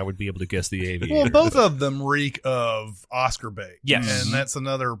picture, and I would be able to guess The Aviator. Well, both of them reek of Oscar bait. Yes. And that's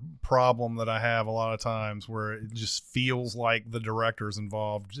another problem that I have a lot of times where it just feels like the directors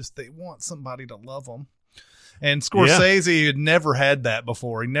involved, they want somebody to love them. And Scorsese had never had that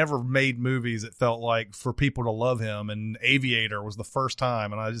before. He never made movies that felt like for people to love him. And Aviator was the first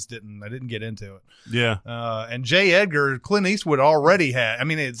time, and I didn't get into it. Yeah. And J. Edgar, Clint Eastwood already had. I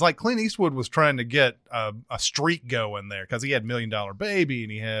mean, it's like Clint Eastwood was trying to get a streak going there because he had $1 Million Baby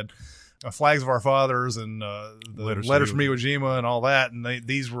and he had Flags of Our Fathers and the Letters from Iwo Jima and all that. And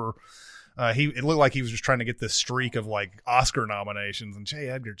these were. It looked like he was just trying to get this streak of like Oscar nominations, and J.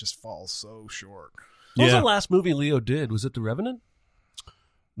 Edgar just falls so short. What was the last movie Leo did? Was it The Revenant?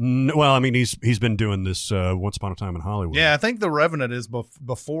 Well, I mean, he's been doing this Once Upon a Time in Hollywood. Yeah, I think The Revenant is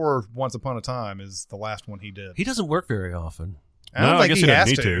before Once Upon a Time is the last one he did. He doesn't work very often. I guess he doesn't has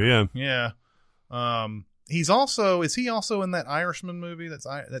need to. Yeah. Is he also in that Irishman movie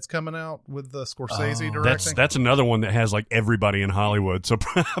that's coming out with the Scorsese directing? That's another one that has like everybody in Hollywood, so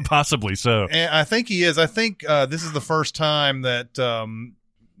possibly so. And I think he is. I think this is the first time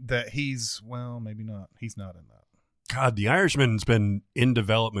that he's, well, maybe not. He's not in that. God, The Irishman's been in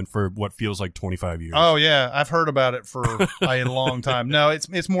development for what feels like 25 years. Oh yeah, I've heard about it for a long time. No,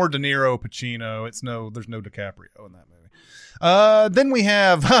 it's more De Niro, Pacino. There's no DiCaprio in that movie. Then we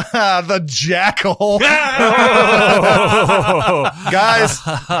have The Jackal. Guys,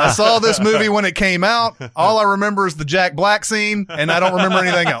 I saw this movie when it came out. All I remember is the Jack Black scene, and I don't remember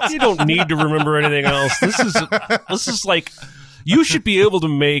anything else. You don't need to remember anything else. This is like, you should be able to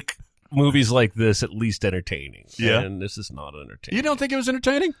make movies like this at least entertaining. Yeah. And this is not entertaining. You don't think it was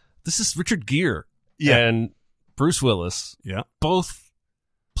entertaining? This is Richard Gere Yeah. and Bruce Willis. Yeah. Both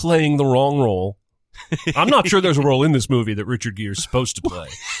playing the wrong role. I'm not sure there's a role in this movie that Richard Gere is supposed to play,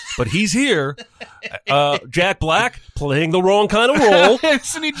 but he's here. Jack Black playing the wrong kind of role.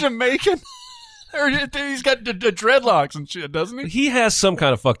 Isn't he Jamaican? Or he's got dreadlocks and shit, doesn't he? He has some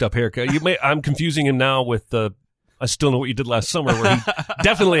kind of fucked up haircut. I'm confusing him now with I Still Know What You Did Last Summer, where he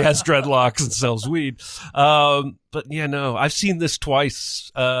definitely has dreadlocks and sells weed. But yeah, no, I've seen this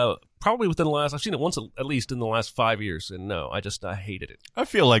twice. Probably I've seen it once at least in the last 5 years, and no, I hated it. I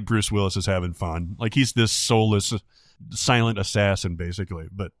feel like Bruce Willis is having fun. Like he's this soulless, silent assassin, basically.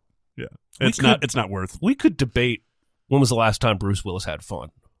 But yeah, it's not worth. We could debate when was the last time Bruce Willis had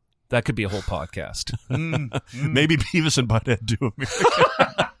fun. That could be a whole podcast. Maybe Beavis and Butthead do it.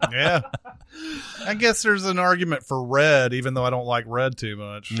 Yeah. I guess there's an argument for Red, even though I don't like Red too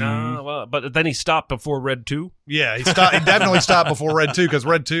much. Well, but then he stopped before Red 2. Yeah, he definitely stopped before Red 2 because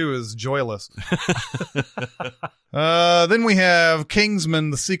Red 2 is joyless. Then we have Kingsman,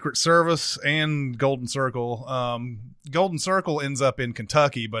 The Secret Service, and Golden Circle. Golden Circle ends up in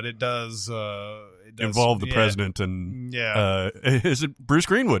Kentucky, but it does involve the president and Yeah. Is it Bruce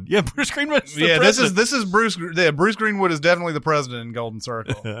Greenwood? Yeah, Bruce Greenwood. This is Bruce. Yeah, Bruce Greenwood is definitely the president in Golden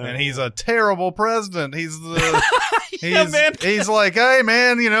Circle, and he's a terrible president. He's the man. He's like, hey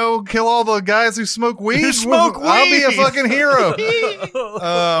man, kill all the guys who smoke weed. I'll be a fucking hero.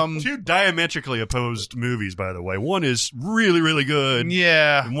 Two diametrically opposed movies, by the way. One is really, really good.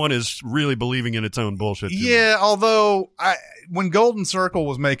 Yeah. And one is really believing in its own bullshit. Yeah, although when Golden Circle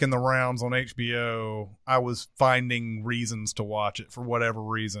was making the rounds on HBO, I was finding reasons to watch it for whatever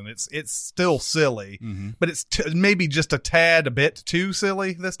reason. It's still silly, but it's maybe just a bit too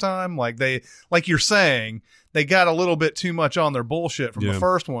silly this time. Like you're saying, they got a little bit too much on their bullshit from the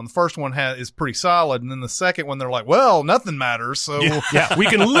first one. The first one is pretty solid, and then the second one, they're like, well, nothing matters. So yeah, we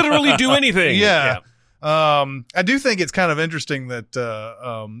can literally do anything. Yeah. I do think it's kind of interesting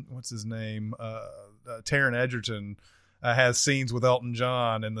that what's his name, Taron Egerton, has scenes with Elton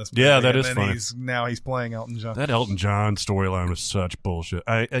John in this movie. Yeah, that is funny. He's playing Elton John. That Elton John storyline was such bullshit.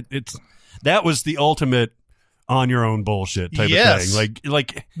 That was the ultimate on your own bullshit type of thing.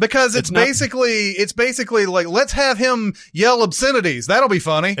 Like because it's basically like, let's have him yell obscenities. That'll be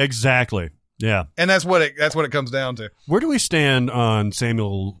funny. Exactly. Yeah. And that's what it comes down to. Where do we stand on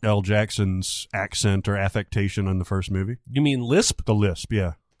Samuel L. Jackson's accent or affectation on the first movie? You mean lisp? The lisp,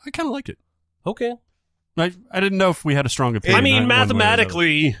 yeah. I kind of liked it. Okay. I didn't know if we had a strong opinion. I mean, one way or another.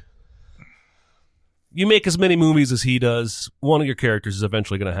 mathematically, you make as many movies as he does, one of your characters is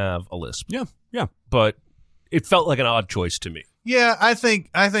eventually going to have a lisp. Yeah, yeah. But it felt like an odd choice to me. Yeah, I think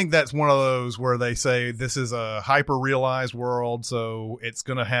that's one of those where they say this is a hyper realized world, so it's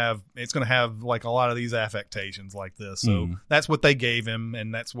gonna have like a lot of these affectations like this. So that's what they gave him,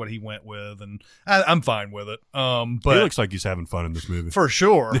 and that's what he went with, and I'm fine with it. But he looks like he's having fun in this movie for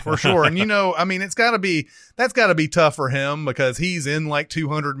sure. And I mean, that's got to be tough for him because he's in like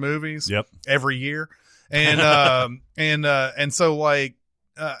 200 movies every year, and so like.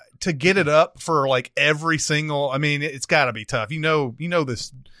 To get it up for like every single, I mean, it's got to be tough.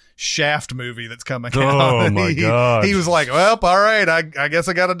 This Shaft movie that's coming out. Oh my god! He was like, well, all right, I guess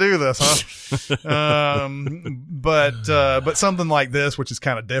I got to do this, huh? But something like this, which is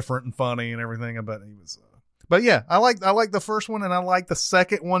kind of different and funny and everything. But he was. But yeah, I like the first one, and I like the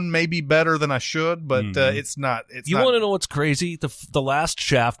second one maybe better than I should. But it's not. You want to know what's crazy? The last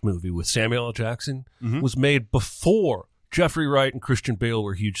Shaft movie with Samuel L. Jackson was made before Jeffrey Wright and Christian Bale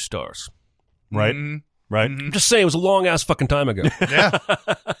were huge stars. Right? Right? I'm just saying, it was a long-ass fucking time ago. Yeah.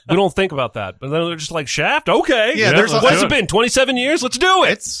 We don't think about that. But then they're just like, Shaft? Okay. Yeah, what's it been, 27 years? Let's do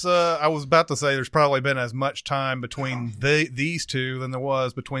it. It's. I was about to say there's probably been as much time between these two than there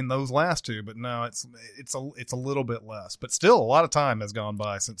was between those last two. But no, it's a little bit less. But still, a lot of time has gone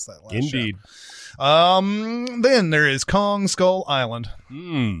by since that last Indeed. show. Then there is Kong Skull Island.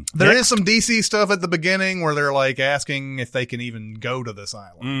 There is some DC stuff at the beginning where they're like asking if they can even go to this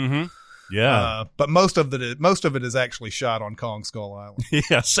island. Yeah, but most of it is actually shot on Kong Skull Island.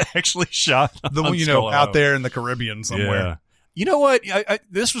 Yes, actually shot on Skull out Island. there in the Caribbean somewhere. Yeah. You know what?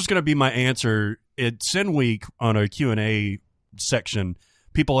 This was going to be my answer at Sin Week on a Q&A section.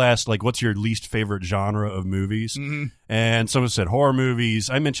 People asked, like, what's your least favorite genre of movies? And someone said horror movies.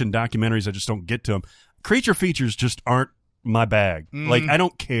 I mentioned documentaries. I just don't get to them. Creature features just aren't my bag. Like, I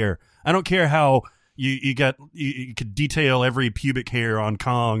don't care. I don't care how you could detail every pubic hair on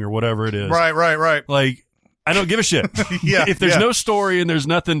Kong or whatever it is. Right. Like, I don't give a shit. If there's no story and there's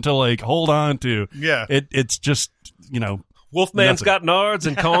nothing to, like, hold on to, it's just, Wolfman's got nards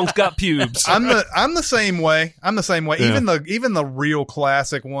and Kong's got pubes. I'm the same way. Yeah. Even the real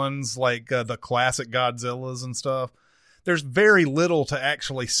classic ones, like the classic Godzillas and stuff, there's very little to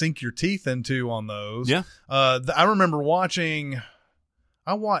actually sink your teeth into on those. Yeah. I remember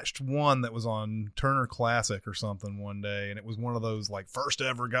I watched one that was on Turner Classic or something one day, and it was one of those like first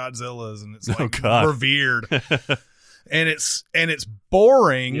ever Godzillas, and it's like revered, and it's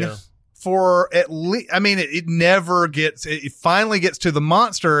boring. Yeah. For at least, I mean, it never gets. It finally gets to the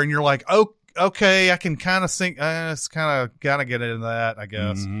monster, and you're like, oh, okay, I can kind of sink. It's kind of gotta get into that, I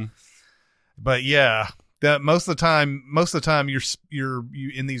guess. But yeah. Most of the time, you're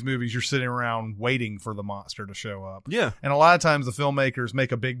in these movies, you're sitting around waiting for the monster to show up. Yeah, and a lot of times the filmmakers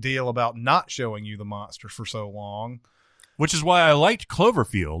make a big deal about not showing you the monster for so long, which is why I liked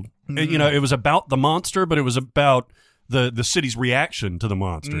Cloverfield. It was about the monster, but it was about the city's reaction to the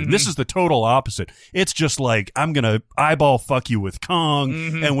monster. And this is the total opposite. It's just like, I'm going to eyeball fuck you with Kong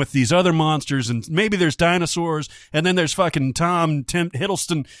and with these other monsters, and maybe there's dinosaurs, and then there's fucking Tim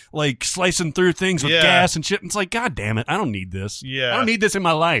Hiddleston like slicing through things with gas and shit. And it's like, God damn it, I don't need this. Yeah. I don't need this in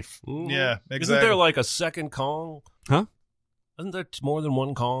my life. Yeah, exactly. Isn't there like a second Kong? Huh? Isn't there more than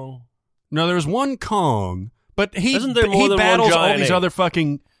one Kong? No, there's one Kong, but Isn't there more he than one battles all giant these ape? other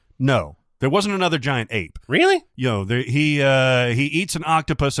fucking... No. There wasn't another giant ape. Really? He eats an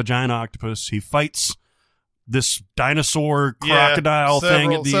octopus, a giant octopus. He fights this dinosaur crocodile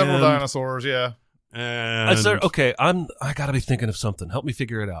thing at the several end. dinosaurs, yeah. And Okay, I gotta be thinking of something. Help me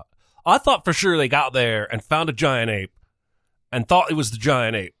figure it out. I thought for sure they got there and found a giant ape and thought it was the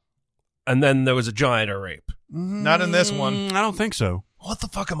giant ape. And then there was a gianter ape. Not in this one. I don't think so. What the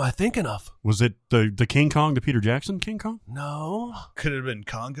fuck am I thinking of? Was it the King Kong, the Peter Jackson King Kong? No. Could it have been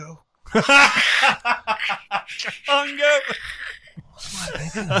Congo? All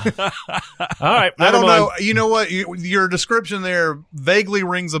right, I don't never mind. know. You know what? Your description there vaguely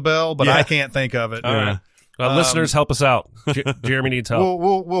rings a bell, but Yeah. I can't think of it. All right. Listeners, help us out. Jeremy needs help.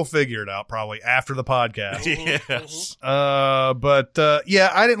 We'll figure it out probably after the podcast. Yes.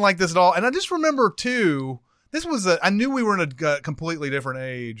 Yeah, I didn't like this at all, and I just remember too. This was I knew we were in a completely different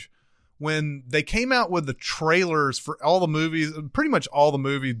age when they came out with the trailers for all the movies, pretty much all the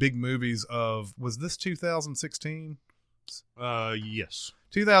movies, big movies of. Was this 2016? Yes.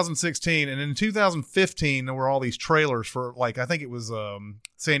 2016, and in 2015 there were all these trailers for, like, I think it was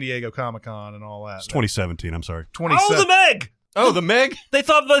San Diego Comic-Con and all that. It's 2017, I'm sorry. 27. Oh, the Meg! Oh, the Meg? They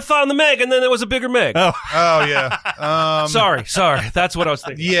thought they found the Meg, and then there was a bigger Meg. Oh. Oh yeah. Sorry. That's what I was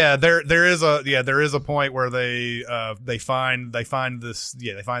thinking. Yeah, there is a point where they find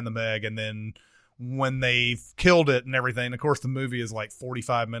the Meg, and then when they've killed it and everything, of course the movie is like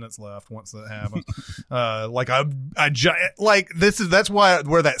 45 minutes left once that happens. That's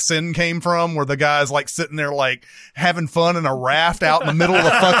where that sin came from, where the guy's like sitting there like having fun in a raft out in the middle of the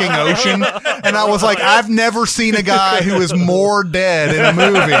fucking ocean, and I was like, I've never seen a guy who is more dead in a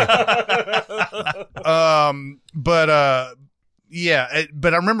movie.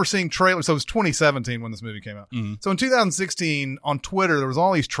 But I remember seeing trailers. So it was 2017 when this movie came out. Mm-hmm. So in 2016 on Twitter, there was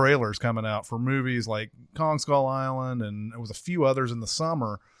all these trailers coming out for movies like Kong Skull Island, and there was a few others in the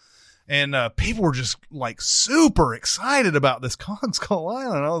summer. And people were just like super excited about this Kong Skull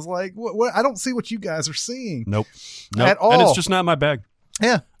Island. I was like, what? I don't see what you guys are seeing. Nope. At all. And it's just not my bag.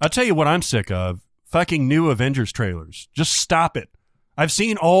 Yeah. I'll tell you what I'm sick of. Fucking new Avengers trailers. Just stop it. I've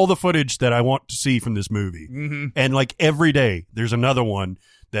seen all the footage that I want to see from this movie. Mm-hmm. And like every day, there's another one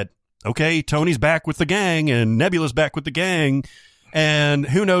that, okay, Tony's back with the gang and Nebula's back with the gang. And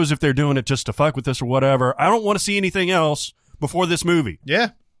who knows if they're doing it just to fuck with us or whatever. I don't want to see anything else before this movie.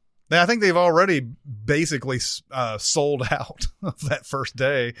 Yeah. I think they've already basically sold out of that first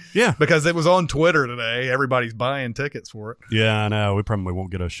day. Yeah. Because it was on Twitter today. Everybody's buying tickets for it. Yeah, I know. We probably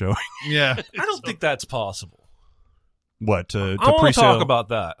won't get a showing. Yeah. I don't think that's possible. What? To I want to pre-sale? talk about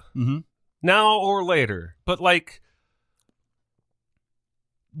that Mm-hmm. now or later. But like,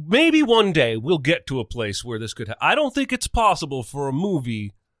 maybe one day we'll get to a place where this could happen. I don't think it's possible for a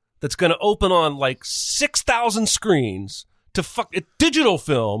movie that's going to open on like 6,000 screens to digital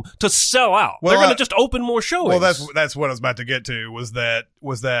film to sell out. Well, they're going to just open more showings. Well, that's what I was about to get to, was that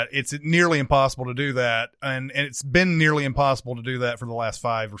it's nearly impossible to do that, and it's been nearly impossible to do that for the last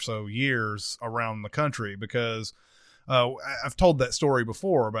 5 or so years around the country, because I've told that story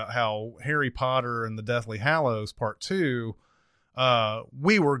before about how Harry Potter and the Deathly Hallows Part 2,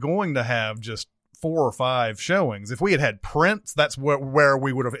 we were going to have just 4 or 5 showings. If we had had prints, that's where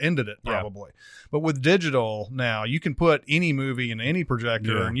we would have ended it probably. Yeah. But with digital now, you can put any movie in any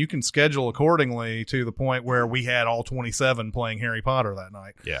projector, and you can schedule accordingly to the point where we had all 27 playing Harry Potter that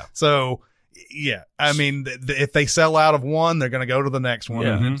night. Yeah. So, yeah, I mean, if they sell out of one, they're going to go to the next one,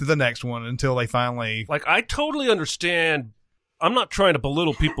 and to the next one until they finally... Like, I totally understand. I'm not trying to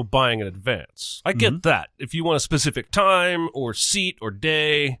belittle people buying in advance. I get that. If you want a specific time or seat or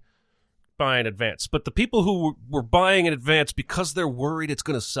day, buy in advance. But the people who were buying in advance because they're worried it's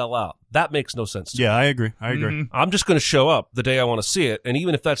going to sell out, that makes no sense to me. Yeah, I agree. I'm just going to show up the day I want to see it, and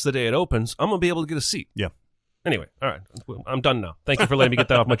even if that's the day it opens, I'm going to be able to get a seat. Yeah. Anyway, all right. I'm done now. Thank you for letting me get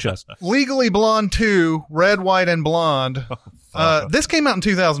that off my chest. Legally Blonde 2, Red, White, and Blonde. This came out in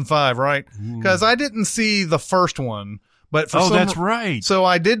 2005, right? Because I didn't see the first one. But that's right. So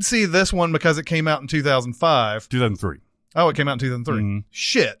I did see this one because it came out in 2005. 2003. Oh, it came out in 2003.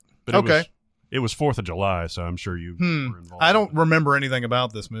 Shit. But okay. It was 4th of July, so I'm sure you were involved. I don't remember anything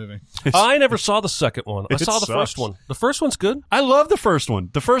about this movie. I never saw the second one. I saw the sucks. first one. The first one's good. I love the first one.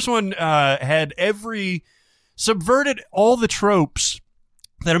 The first one had every subverted all the tropes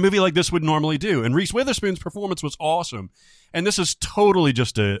that a movie like this would normally do. And Reese Witherspoon's performance was awesome. And this is totally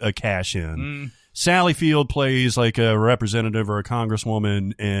just a cash in. Sally Field plays like a representative or a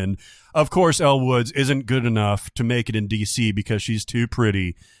congresswoman. And of course, Elle Woods isn't good enough to make it in DC because she's too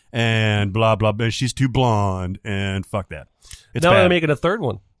pretty and blah, blah, blah. She's too blonde and fuck that. It's now bad. they're making a third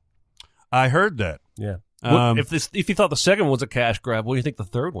one. I heard that. Yeah. If you thought the second one was a cash grab, what do you think the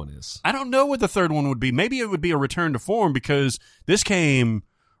third one is? I don't know what the third one would be. Maybe it would be a return to form because this came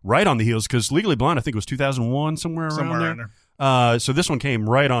right on the heels because Legally Blonde, I think, was 2001, somewhere around there. So this one came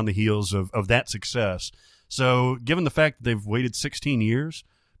right on the heels of that success. So given the fact that they've waited 16 years,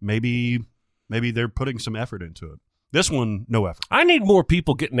 maybe they're putting some effort into it. This one, no effort. I need more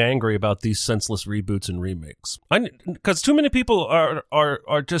people getting angry about these senseless reboots and remakes. Because too many people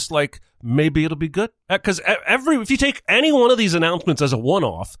are just like, maybe it'll be good. Because if you take any one of these announcements as a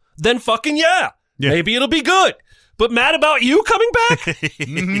one-off, then fucking maybe it'll be good. But mad about you coming back?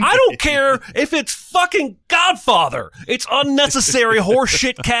 I don't care if it's fucking Godfather. It's unnecessary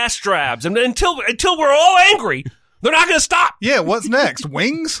horseshit cash grabs. And until we're all angry, they're not going to stop. Yeah, what's next?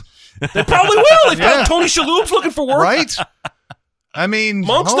 Wings? They probably will. If Tony Shalhoub's looking for work. Right? I mean...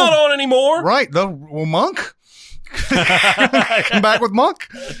 Monk's not on anymore. Right. Well, Monk? Come back with Monk?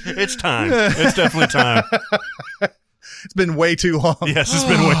 It's time. It's definitely time. It's been way too long. Yes, it's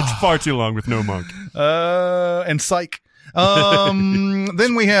been far too long with no Monk. And Psych.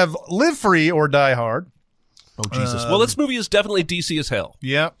 Then we have Live Free or Die Hard. Oh, Jesus. Well, this movie is definitely DC as hell.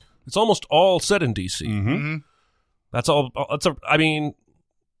 Yeah. It's almost all set in DC. Mm-hmm. That's all. I mean,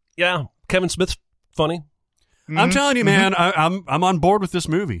 yeah, Kevin Smith's funny. I'm telling you, man, I'm on board with this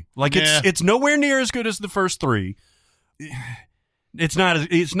movie. Like it's nowhere near as good as the first three. It's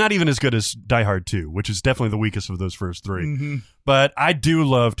not even as good as Die Hard 2, which is definitely the weakest of those first three. But I do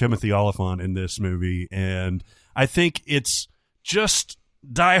love Timothy Olyphant in this movie, and I think it's just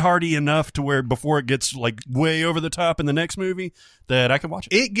Die Hardy enough to where before it gets like way over the top in the next movie that I can watch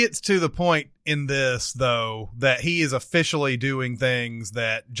it. It gets to the point in this though that he is officially doing things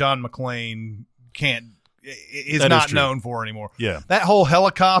that John McClane is not known for anymore. Yeah. That whole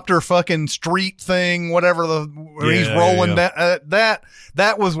helicopter fucking street thing, whatever where he's rolling down,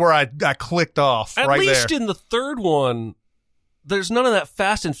 that was where I clicked off. At right least there. in the third one, there's none of that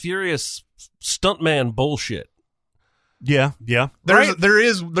Fast and Furious stuntman bullshit. Yeah.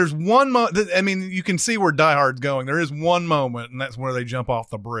 There's one I mean, you can see where Die Hard's going. There is one moment, and that's where they jump off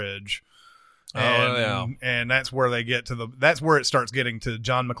the bridge. And that's where they get to that's where it starts getting to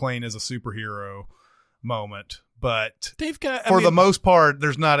John McClane as a superhero moment. But they've got the most part,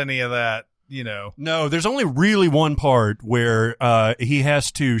 there's not any of that, you know. No, there's only really one part where he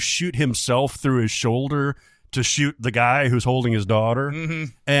has to shoot himself through his shoulder to shoot the guy who's holding his daughter.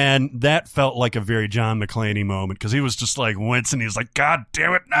 And that felt like a very John McClane moment because he was just like wincing. He was like, God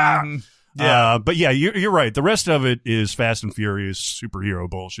damn it, nah. Yeah. But yeah, you're right. The rest of it is Fast and Furious superhero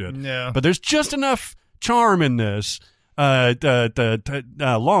bullshit. Yeah. But there's just enough charm in this. Justin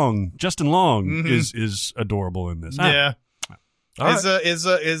Long is adorable in this. Yeah.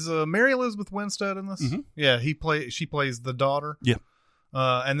 Is Mary Elizabeth Winstead in this? Yeah, she plays the daughter. Yeah.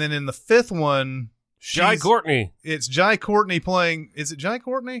 And then in the fifth one, Jai Courtney. It's Jai Courtney playing. Is it Jai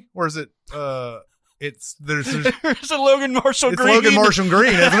Courtney or is it? It's there's a Logan Marshall Green. It's Logan Marshall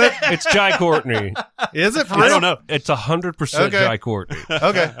Green, isn't it? It's Jai Courtney. Is it? For real? I don't know. It's 100% Jai Courtney.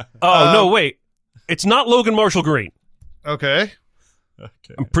 Okay. No, wait. It's not Logan Marshall Green. Okay.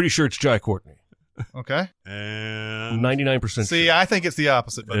 I'm pretty sure it's Jai Courtney. Okay. And 99%. See, sure. I think it's the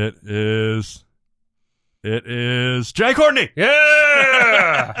opposite. But It is Jai Courtney.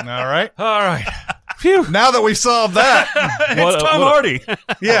 Yeah. All right. Phew. Now that we've solved that, It's Tom Hardy.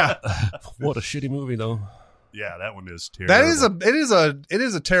 yeah, What a shitty movie, though. Yeah, that one is terrible. it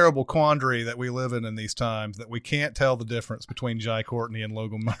is a terrible quandary that we live in these times that we can't tell the difference between Jai Courtney and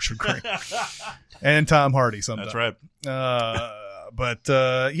Logan Marshall Green and Tom Hardy sometimes. That's right.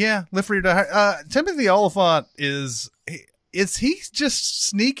 But yeah, Live Free or Die Hard. Timothy Olyphant is he just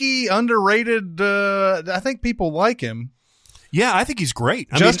sneaky underrated? I think people like him. Yeah, I think he's great.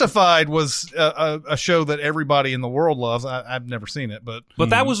 Justified was a show that everybody in the world loves. I've never seen it, but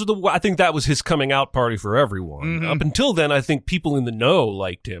that was I think that was his coming out party for everyone. Up until then, I think people in the know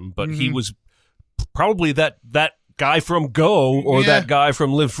liked him, but he was probably that guy from Go or that guy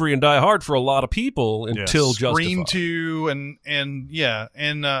from Live Free and Die Hard for a lot of people until Scream Justified. 2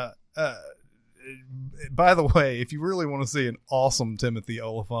 and by the way, if you really want to see an awesome Timothy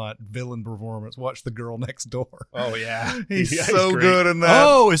Olyphant villain performance, watch The Girl Next Door. Oh yeah, he's so good in that.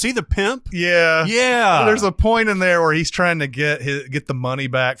 Oh, is he the pimp? Yeah. Yeah. There's a point in there where he's trying to get the money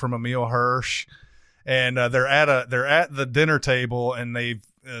back from Emile Hirsch, and they're at the dinner table, and they've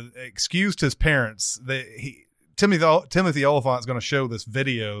excused his parents. Timothy Olyphant's going to show this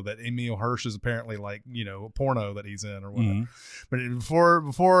video that Emil Hirsch is apparently like, a porno that he's in or whatever. But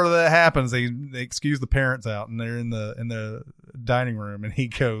before that happens, they excuse the parents out, and they're in the dining room, and he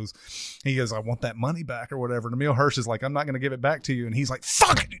goes, I want that money back or whatever. And Emil Hirsch is like, I'm not going to give it back to you. And he's like,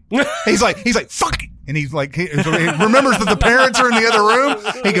 fuck it. He's like, fuck it. And he's like, he remembers that the parents are in the other room.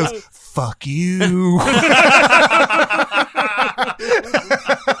 He goes, fuck you.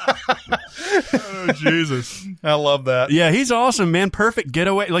 Oh, Jesus. I love that. Yeah, he's awesome, man. Perfect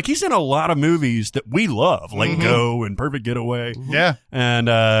Getaway. Like, he's in a lot of movies that we love, like Go and Perfect Getaway. Yeah. And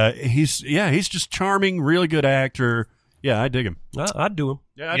he's just charming, really good actor. Yeah, I dig him. I'd do him.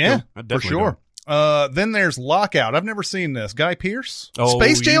 Yeah, I'd do him. I'd for definitely sure. do him. Then there's Lockout. I've never seen this. Guy Pearce? Oh,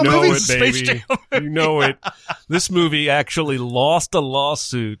 Space Jam you know movies? it, baby. Space Jam. You know it. This movie actually lost a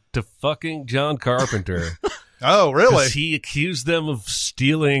lawsuit to fucking John Carpenter. Oh, really? Because he accused them of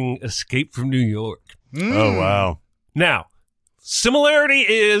stealing Escape from New York. Oh, wow. Now, similarity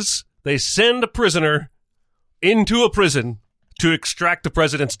is they send a prisoner into a prison to extract the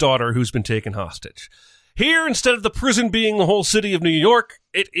president's daughter who's been taken hostage. Here, instead of the prison being the whole city of New York,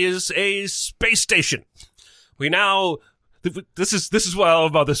 it is a space station. We now... This is what I love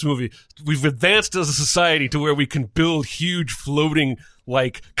about this movie. We've advanced as a society to where we can build huge floating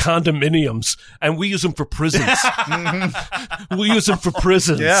like condominiums, and we use them for prisons. We use them for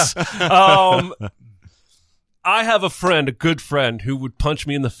prisons. Yeah. I have a good friend, who would punch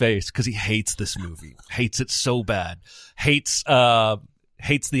me in the face because he hates this movie. Hates it so bad. Hates the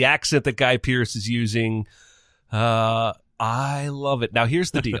accent that Guy Pearce is using. I love it. Now,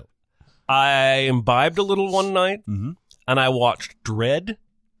 here's the deal. I imbibed a little one night, and I watched Dread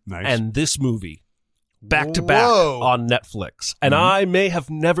and this movie back to back on Netflix. And I may have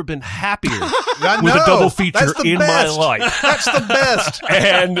never been happier with a double feature in my life. That's the best.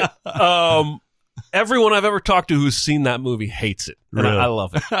 And everyone I've ever talked to who's seen that movie hates it. And Really? I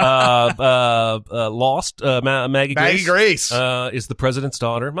love it. Lost, Maggie Grace is the president's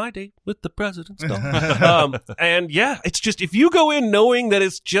daughter. My date with the president's daughter. And yeah, it's just, if you go in knowing that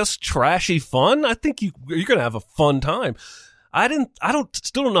it's just trashy fun, I think you're going to have a fun time.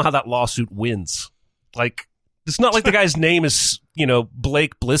 Still don't know how that lawsuit wins. Like, it's not like the guy's name is,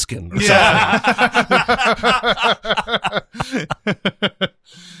 Blake Bliskin or something.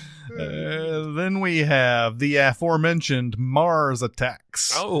 Then we have the aforementioned Mars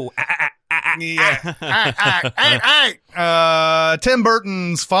Attacks. Oh, Tim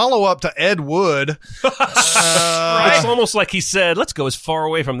Burton's follow-up to Ed Wood. It's almost like he said, let's go as far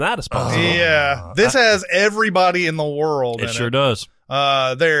away from that as possible. Yeah. This has everybody in the world. It sure does.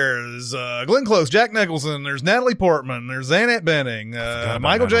 There's Glenn Close, Jack Nicholson, there's Natalie Portman, there's Annette Bening,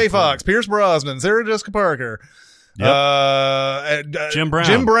 Michael J. Fox, Pierce Brosnan, Sarah Jessica Parker. Yep. Jim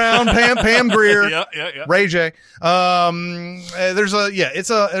Brown, Pam Grier, yeah. Ray J. There's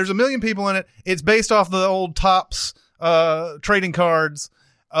a million people in it. It's based off the old Topps trading cards.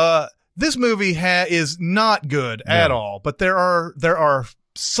 This movie is not good at all, but there are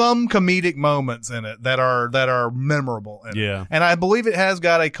some comedic moments in it that are memorable in it. And I believe it has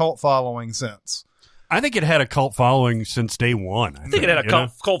got a cult following since. I think it had a cult following since day one. I think it had a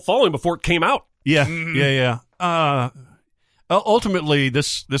cult following before it came out. Yeah. Ultimately,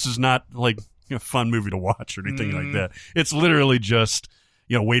 this is not like a fun movie to watch or anything like that. It's literally just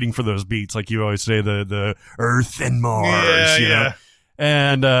waiting for those beats, like you always say, the Earth and Mars. You know?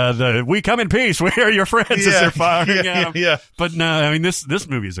 And the we come in peace, we are your friends as they're firing at them. But no, I mean this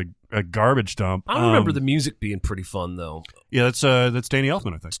movie is a garbage dump. I remember the music being pretty fun though. Yeah, that's Danny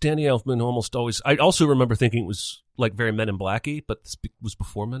Elfman, I think. It's Danny Elfman almost always. I also remember thinking it was like very Men in Black-y, but this was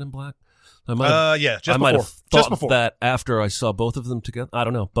before Men in Black. I might have thought that after I saw both of them together. I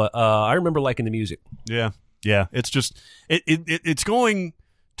don't know, but I remember liking the music. Yeah. It's just it's going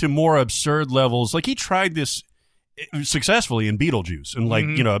to more absurd levels. Like he tried this successfully in Beetlejuice and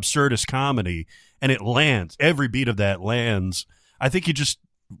absurdist comedy, and it lands. Every beat of that lands. I think he just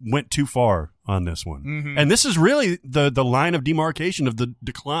went too far on this one, and this is really the line of demarcation of the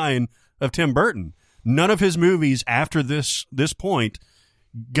decline of Tim Burton. None of his movies after this point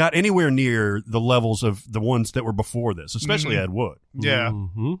got anywhere near the levels of the ones that were before this, especially Ed Wood. Yeah.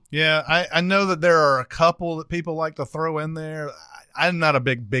 I know that there are a couple that people like to throw in there. I'm not a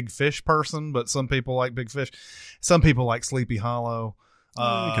big fish person, but some people like Big Fish. Some people like Sleepy Hollow.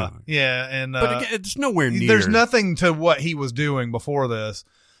 But again, it's nowhere near. There's nothing to what he was doing before this.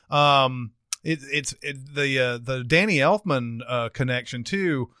 The Danny Elfman connection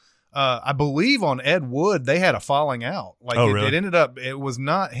too. I believe on Ed Wood they had a falling out. Like really? it ended up it was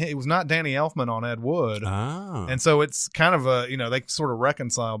not Danny Elfman on Ed Wood. Oh. And so it's kind of they sort of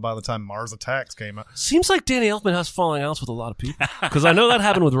reconciled by the time Mars Attacks came out. Seems like Danny Elfman has falling outs with a lot of people. Because I know that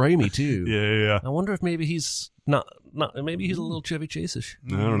happened with Raimi, too. Yeah. I wonder if maybe he's not maybe he's a little Chevy Chase-ish.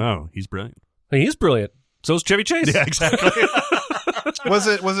 I don't know. He's brilliant. I mean, he's brilliant. So's Chevy Chase. Yeah, exactly. Was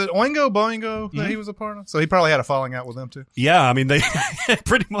it Oingo Boingo that he was a part of? So he probably had a falling out with them too. Yeah, I mean, they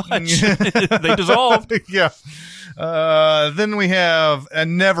pretty much. They dissolved. Yeah. Then we have, I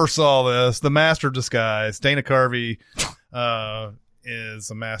never saw this, the Master of Disguise. Dana Carvey is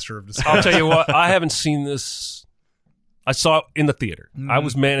a master of disguise. I'll tell you what, I haven't seen this. I saw it in the theater. I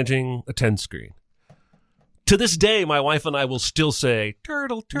was managing a 10 screen. To this day, my wife and I will still say,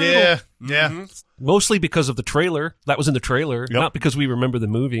 turtle, turtle. Yeah. Mostly because of the trailer. That was in the trailer, not because we remember the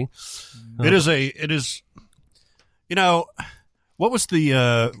movie. It is, what was the,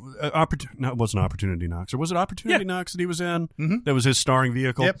 no, it wasn't Opportunity Knocks, or was it Opportunity Knocks that he was in? Mm-hmm. That was his starring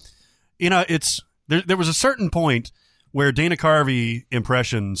vehicle. Yep. There was a certain point where Dana Carvey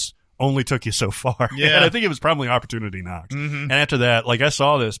impressions only took you so far. Yeah. And I think it was probably Opportunity Knocks. Mm-hmm. And after that, I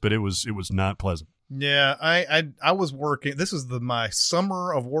saw this, but it was not pleasant. Yeah, I was working. This was my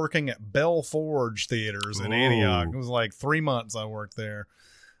summer of working at Bell Forge Theaters in Antioch. It was like 3 months I worked there,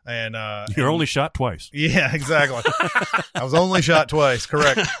 and you're only shot twice. Yeah, exactly. I was only shot twice.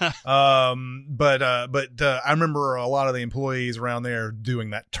 Correct. But I remember a lot of the employees around there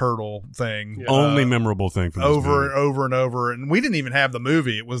doing that turtle thing. Only memorable thing from this over movie. and over and over. And we didn't even have the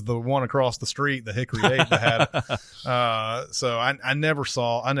movie. It was the one across the street, the Hickory 8 that had it. So I never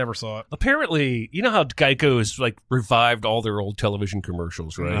saw it. Apparently, you know how Geico has revived all their old television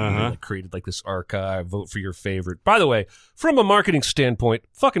commercials, right? And they created this archive, vote for your favorite. By the way, from a marketing standpoint,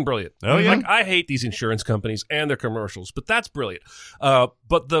 fucking brilliant. Oh, yeah? I hate these insurance companies and their commercials, but that's brilliant.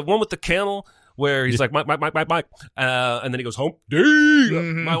 But the one with the camel where he's like, Mike, and then he goes, home.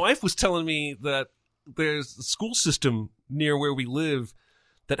 Mm-hmm. My wife was telling me that there's a school system near where we live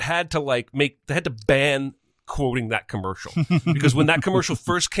that had to they had to ban quoting that commercial because when that commercial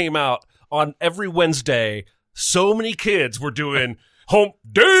first came out on every Wednesday, so many kids were doing home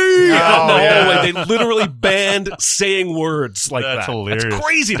day out in the hallway. They literally banned saying words like That's that. hilarious. That's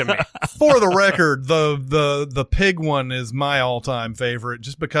crazy to me. For the record, the pig one is my all-time favorite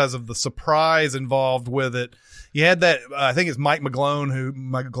just because of the surprise involved with it. You had that, I think it's Mike Maglone,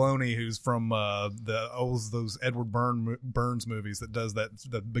 who's from those Edward Burns movies that does that.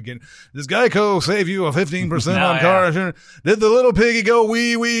 The beginning. Does Geico save you a 15% on car insurance? Did the little piggy go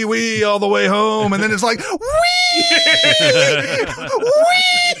wee wee wee all the way home? And then it's like wee wee.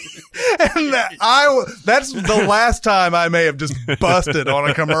 And that's the last time I may have just busted on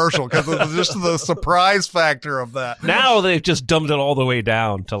a commercial because it was just the surprise factor of that. Now they've just dumbed it all the way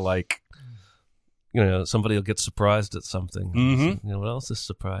down to somebody will get surprised at something. Mm-hmm. What else is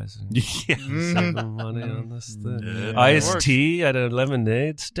surprising? Yeah. Saving money on this thing. Iced tea at a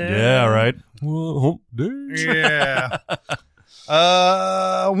lemonade stand. Yeah, right. Yeah.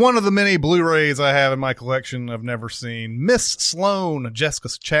 One of the many Blu-rays I have in my collection I've never seen. Miss Sloane, Jessica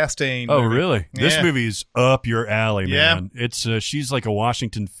Chastain. Oh, movie. really? Yeah. This movie's up your alley, Yeah. man. It's she's like a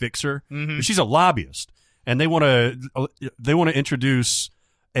Washington fixer. Mm-hmm. She's a lobbyist, and they want to introduce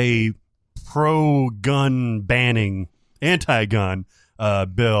a pro-gun banning, anti-gun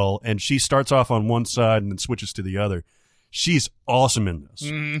bill, and she starts off on one side and then switches to the other. She's awesome in this.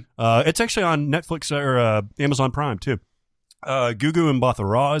 Mm-hmm. It's actually on Netflix or Amazon Prime too. Gugu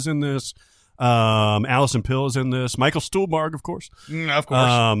Mbatha-Raw is in this. Alison Pill is in this. Michael Stuhlbarg, of course. Of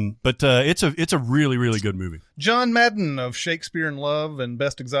course. But it's a really, really good movie. John Madden of Shakespeare in Love and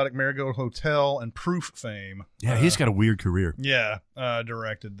Best Exotic Marigold Hotel and Proof fame. Yeah, he's got a weird career. Yeah,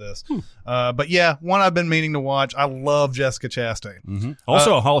 directed this. But yeah, one I've been meaning to watch. I love Jessica Chastain. Mm-hmm.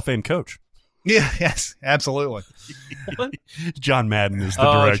 Also a Hall of Fame coach. Yeah, yes, absolutely. John Madden is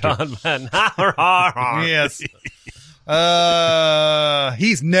the director. John Madden. Yes.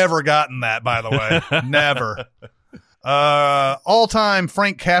 He's never gotten that, by the way. Never. All-time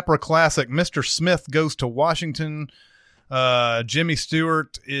Frank Capra classic, Mr. Smith Goes to Washington. Jimmy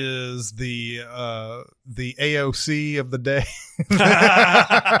Stewart is the AOC of the day.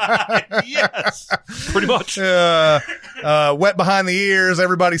 Yes, pretty much. Wet behind the ears.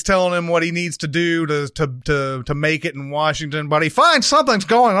 Everybody's telling him what he needs to do to make it in Washington, but he finds something's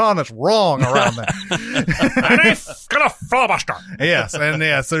going on that's wrong around there. And he's gonna filibuster. Yes, and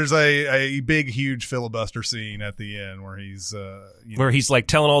yes, there's a big, huge filibuster scene at the end where he's where he's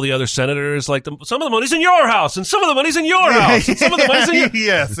telling all the other senators, some of the money's in your house and some of the money's in your your house. Some of the ways in your...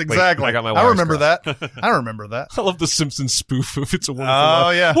 Yes, exactly. I got my I wires remember that. I remember that. I love the Simpsons spoof of It's a Wonderful Oh,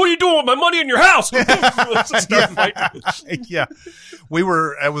 Life. yeah. What are you doing with my money in your house? Start fighting. Yeah.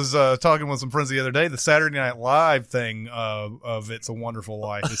 I was talking with some friends the other day. The Saturday Night Live thing of It's a Wonderful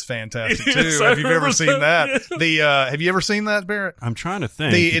Life is fantastic too. Yes, I Have you ever remember seen that. that? Have you ever seen that, Barrett? I'm trying to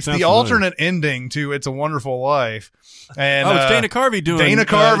think. It's the alternate ending to It's a Wonderful Life. And it's Dana Carvey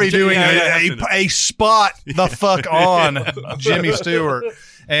doing a spot the fuck on Jimmy Stewart.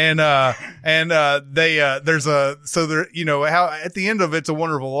 And there's how at the end of It's a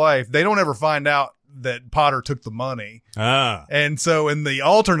Wonderful Life, they don't ever find out that Potter took the money. And so in the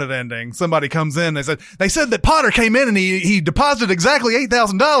alternate ending, somebody comes in, they said that Potter came in and he deposited exactly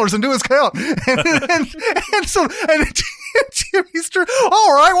 $8,000 into his account. And Jimmy Stewart,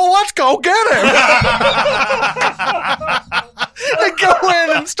 all right, well, let's go get him. They go in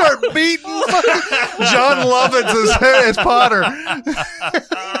and start beating John Lovitz as Potter.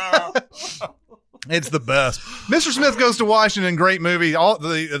 It's the best. Mr. Smith Goes to Washington, great movie.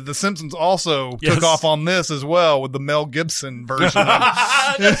 The Simpsons also took off on this as well with the Mel Gibson version of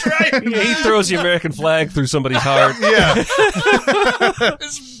it. That's right. He throws the American flag through somebody's heart. Yeah.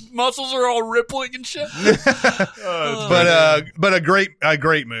 His muscles are all rippling and shit. But a great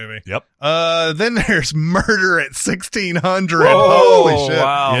movie. Yep. Then there's Murder at 1600. Oh, Holy shit.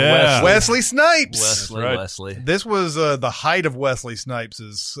 wow. Yeah. Wesley Snipes. Wesley. This was the height of Wesley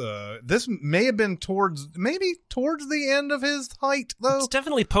Snipes'. This may have been towards the end of his height, though. It's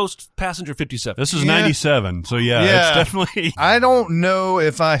definitely post Passenger 57. This is 97, so it's definitely... I don't know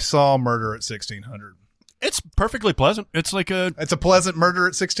if I saw Murder at 1600. It's perfectly pleasant. It's like It's a pleasant Murder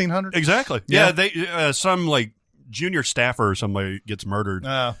at 1600? Exactly. Yeah. They some like junior staffer or somebody gets murdered.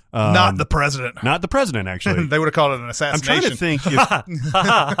 Not the president. Not the president, actually. They would have called it an I'm assassination. trying to think if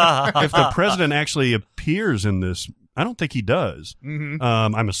the president actually appears in this. I don't think he does. Mm-hmm.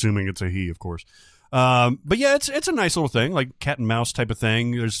 I'm assuming it's a he, of course. But yeah, it's a nice little thing, like cat and mouse type of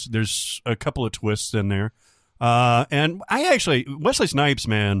thing. There's a couple of twists in there. And Wesley Snipes,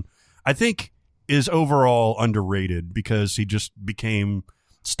 man, I think is overall underrated because he just became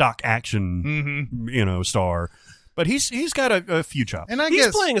stock action, star. But he's got a few chops. And He's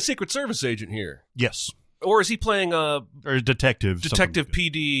playing a Secret Service agent here. Yes. Or is he playing or a detective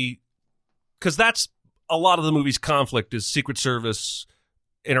PD? Because that's a lot of the movie's conflict is Secret Service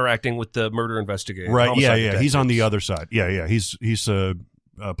interacting with the murder investigator. Right, yeah. He's on the other side. Yeah. He's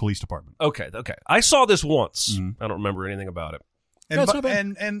police department. Okay. I saw this once. I don't remember anything about it.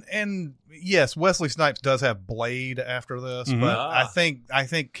 And yes, Wesley Snipes does have Blade after this, but I think I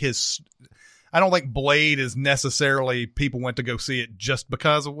don't think Blade is necessarily people went to go see it just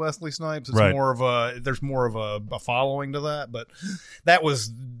because of Wesley Snipes. It's there's more of a following to that, but that was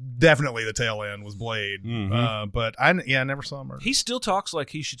definitely the tail end was Blade. But I never saw Murder. He still talks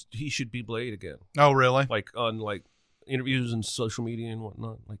like he should be Blade again. Oh, really? Like on like interviews and social media and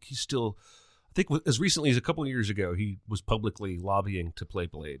whatnot. Like he's still. I think as recently as a couple of years ago, he was publicly lobbying to play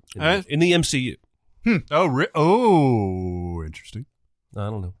Blade in the MCU. Oh, interesting. I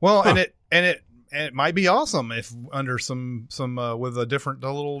don't know. Well, and it might be awesome if under some with a different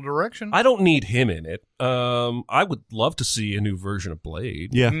little direction. I don't need him in it. I would love to see a new version of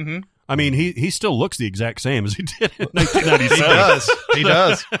Blade. Yeah. Mm-hmm. I mean, he still looks the exact same as he did in 1997. He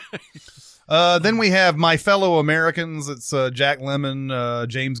does. Then we have My Fellow Americans. It's Jack Lemmon,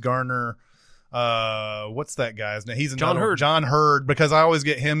 James Garner. What's that guy's name? He's John Hurt. John Hurt, because I always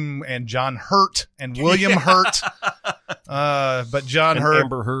get him and John Hurt and William Hurt. But John Hurt.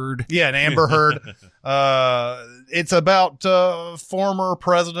 Amber Heard. Yeah, and Amber Heard. It's about former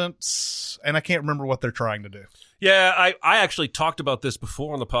presidents, and I can't remember what they're trying to do. Yeah, I actually talked about this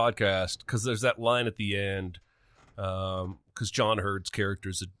before on the podcast because there's that line at the end because John Hurt's character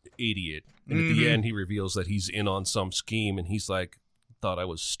is an idiot. And at the end, he reveals that he's in on some scheme, and he's like, thought I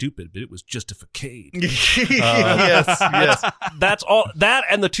was stupid, but it was justificade. Yes. That's all. That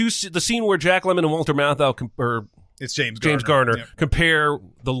and the scene where Jack Lemmon and Walter Matthau it's James Garner compare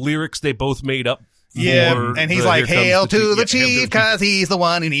the lyrics they both made up. Yeah, and he's like, "Hail to the chief, because he's the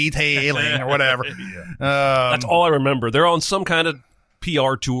one who needs hailing," or whatever. That's all I remember. They're on some kind of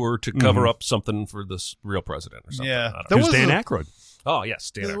PR tour to cover up something for this real president or something. Yeah, there was Dan Aykroyd. Oh yes,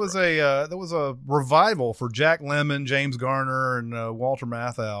 Dan Aykroyd. There was a revival for Jack Lemmon, James Garner, and Walter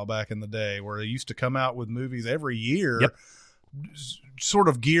Matthau back in the day, where they used to come out with movies every year, sort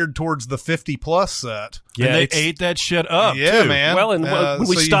of geared towards the 50+ set. Yeah, and they ate that shit up. Yeah, too. man. Well, and when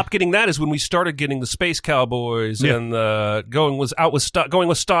we stopped getting that is when we started getting the Space Cowboys and going with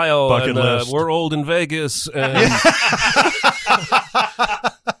style. Bucket list. We're old in Vegas. And,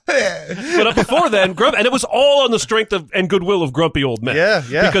 but But before then, and it was all on the strength of and goodwill of grumpy old men. Yeah,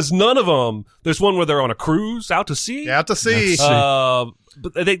 yeah. Because none of them. There's one where they're on a cruise out to sea. Out to sea.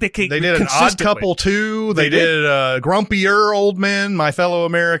 But they did an Odd Couple 2. They did Grumpier Old Men, My Fellow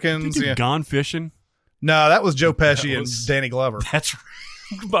Americans. They did Gone Fishing. No, that was Joe Pesci and Danny Glover. That's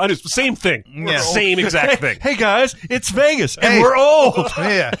But it's the same thing. Yeah. Same exact thing. Hey guys, it's Vegas, and Hey. we're old.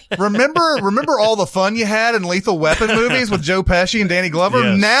 Yeah. Remember all the fun you had in Lethal Weapon movies with Joe Pesci and Danny Glover?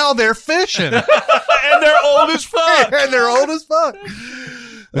 Yes. Now they're fishing. And they're old as fuck. And they're old as fuck.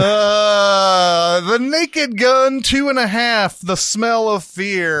 The Naked Gun 2.5, The Smell of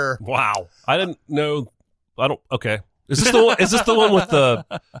Fear. Wow. I didn't know. Okay. Is this the one with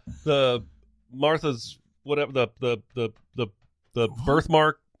the Martha's whatever the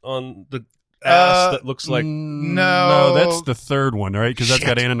birthmark on the ass that looks like No, that's the third one, right? Because that's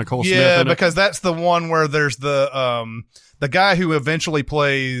got Anna Nicole Smith yeah, in it. because that's the one where there's the guy who eventually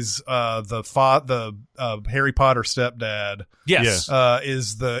plays the Harry Potter stepdad. yes.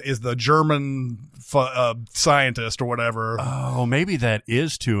 Is the German scientist or whatever. Oh, maybe that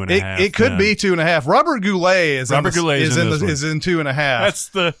is 2.5. It could be 2.5. Robert Goulet is in 2.5. That's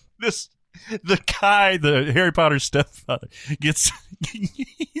the guy, the Harry Potter stepfather,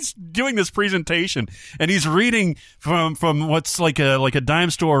 he's doing this presentation and he's reading from what's like a dime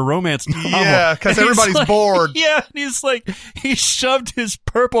store romance novel. Yeah, because And he's everybody's like- bored. Yeah, and he's like, he shoved his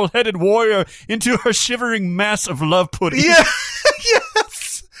purple-headed warrior into a shivering mass of love pudding. Yeah,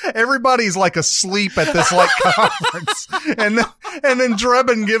 yes. Everybody's like asleep at this like conference, and then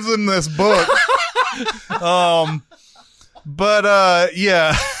Drebin gives him this book. But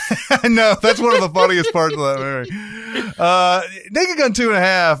yeah, no, that's one of the funniest parts of that movie. Naked Gun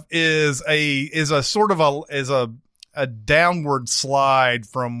 2.5 is a sort of a downward slide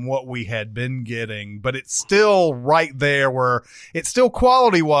from what we had been getting, but it's still right there where it's still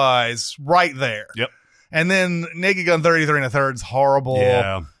quality wise right there. Yep. And then Naked Gun 33 1/3 is horrible.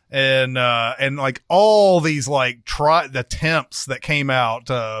 Yeah. And like all these like attempts that came out,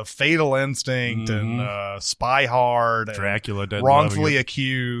 Fatal Instinct and Spy Hard, and Dracula, Dead Wrongfully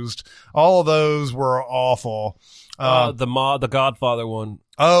Accused, all of those were awful. The Godfather one.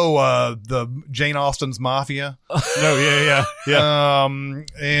 The Jane Austen's Mafia. No, yeah.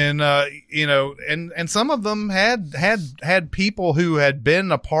 And some of them had people who had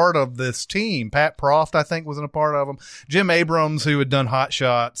been a part of this team. Pat Proft, I think, wasn't a part of them. Jim Abrams, who had done Hot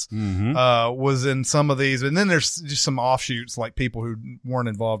Shots, was in some of these. And then there's just some offshoots, like people who weren't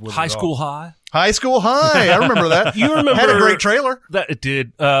involved with High it at School all. High. High School High. I remember that. You remember had a great trailer. That it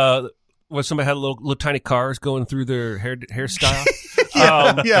did. Where somebody had little tiny cars going through their hairstyle.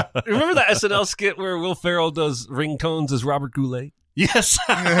 Yeah. Remember that SNL skit where Will Ferrell does ringtones as Robert Goulet? Yes.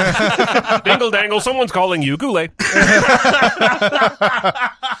 Dingle dangle, someone's calling you, Goulet.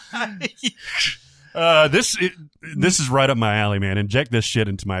 This is right up my alley, man. Inject this shit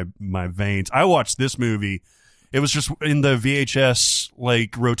into my veins. I watched this movie. It was just in the VHS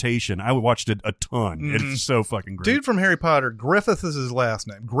like rotation. I watched it a ton. It's so fucking great. Dude from Harry Potter, Griffith is his last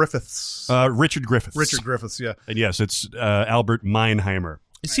name. Griffiths. Richard Griffiths. Richard Griffiths, yeah. And yes, it's Albert Meinheimer.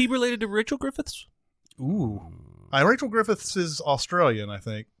 Is he related to Rachel Griffiths? Ooh. Rachel Griffiths is Australian, I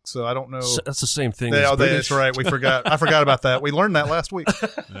think. So I don't know. That's the same thing. Yeah, as British. that's right. I forgot about that. We learned that last week.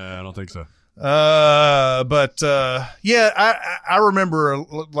 I don't think so. I remember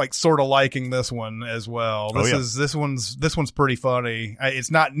like sort of liking this one as well. This one's pretty funny.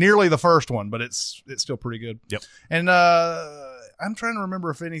 It's not nearly the first one, but it's still pretty good. Yep. And I'm trying to remember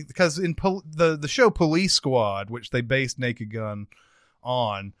if any, because in the show Police Squad, which they based Naked Gun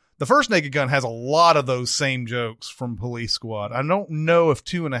on, the first Naked Gun has a lot of those same jokes from Police Squad. I don't know if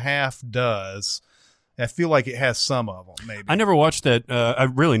 2.5 does. I feel like it has some of them, maybe. I never watched that. I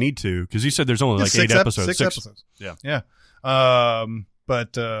really need to, because you said there's only like 8 episodes. Six episodes. Yeah. Yeah.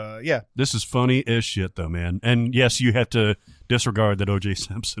 Yeah. This is funny as shit, though, man. And yes, you have to disregard that O.J.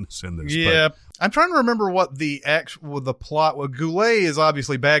 Simpson is in this. Yeah. I'm trying to remember what the plot. Well, Goulet is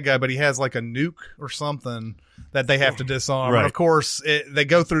obviously bad guy, but he has like a nuke or something that they have to disarm. Right. And of course, they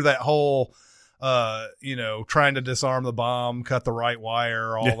go through that whole, trying to disarm the bomb, cut the right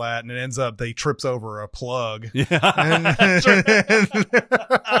wire, all that, and it ends up they trips over a plug. Yeah.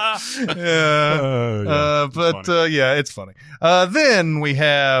 Yeah, it's funny. Then we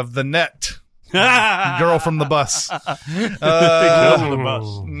have The Net. Girl from the Bus.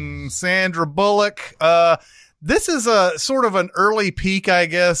 Sandra Bullock. This is a sort of an early peek, I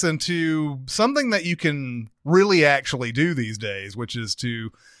guess, into something that you can really actually do these days, which is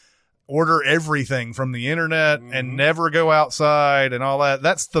to order everything from the internet and never go outside and all that.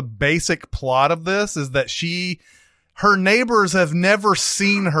 That's the basic plot of this, is that her neighbors have never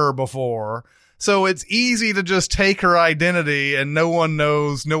seen her before. So it's easy to just take her identity and no one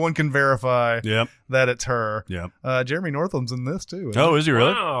knows, no one can verify Yep. that it's her. Yep. Jeremy Northam's in this too. isn't Oh, is he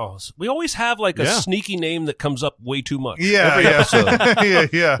really? Wow. We always have like a Yeah. sneaky name that comes up way too much. he? Yeah, Every yeah. episode.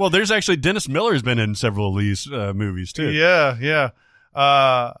 yeah. Well, there's actually Dennis Miller's been in several of these movies too. Yeah.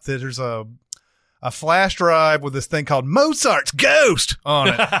 There's a flash drive with this thing called Mozart's Ghost on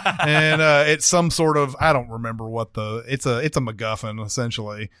it. And it's some sort of, I don't remember what it's a MacGuffin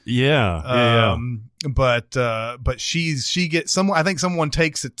essentially. Yeah. But she gets someone, I think someone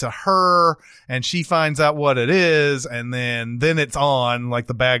takes it to her and she finds out what it is. And then it's on, like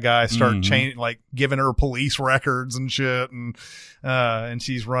the bad guys start changing, like giving her police records and shit. And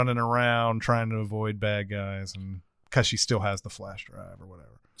she's running around trying to avoid bad guys and cause she still has the flash drive or whatever.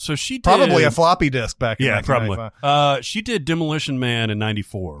 So she did, Probably a floppy disk back in Yeah, probably. 1995. She did Demolition Man in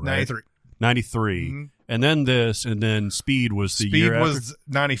 94, right? 93. 93. Mhm. And then this, and then Speed was the Speed year after. was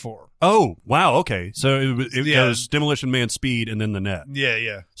 94. Oh, wow. Okay. So it Yeah. was Demolition Man, Speed, and then The Net.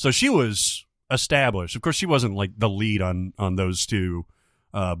 Yeah. So she was established. Of course, she wasn't like the lead on those two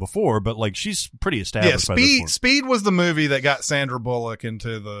before, but like she's pretty Yeah, established by this point. Speed was the movie that got Sandra Bullock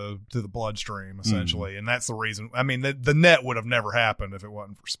into the bloodstream essentially, and that's the reason. I mean, the Net would have never happened if it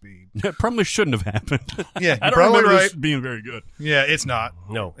wasn't for Speed. It probably shouldn't have happened. Yeah, I you're don't probably remember right. this being very good. Yeah, it's not.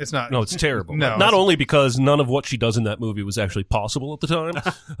 No, It's not. No, it's terrible. No, Not it's- only because none of what she does in that movie was actually possible at the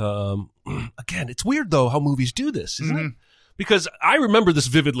time. Again, it's weird though how movies do this, isn't it? Because I remember this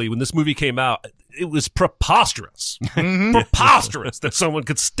vividly when this movie came out. It was preposterous. Preposterous that someone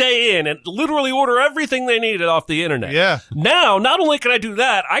could stay in and literally order everything they needed off the internet. Yeah. Now, not only can I do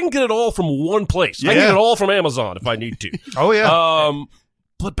that, I can get it all from one place. I can Yeah. get it all from Amazon if I need to. Oh yeah.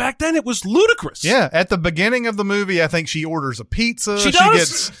 But back then it was ludicrous. Yeah, at the beginning of the movie, I think she orders a pizza. She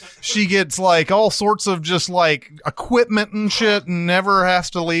does? She gets like all sorts of just like equipment and shit, and never has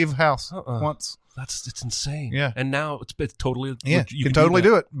to leave house once. It's insane. Yeah. And now it's totally, Yeah, you can totally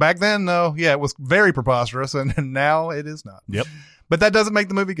do it. Back then, though, yeah, it was very preposterous, and now it is not. Yep. But that doesn't make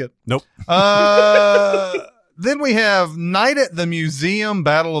the movie good. Nope. Then we have Night at the Museum,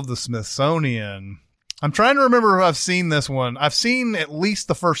 Battle of the Smithsonian. I'm trying to remember if I've seen this one. I've seen at least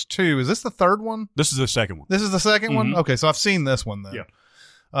the first two. Is this the third one? This is the second one. This is the 2nd one? Okay, so I've seen this one then.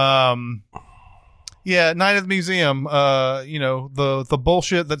 Yeah, Night at the Museum, the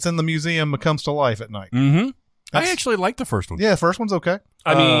bullshit that's in the museum comes to life at night. Mm-hmm. I That's- actually like the first one. Yeah, the first one's okay.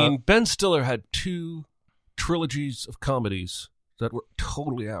 I mean, Ben Stiller had 2 trilogies of comedies that were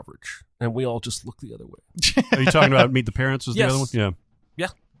totally average, and we all just looked the other way. Are you talking about Meet the Parents? Was Yes. the other one? Yeah.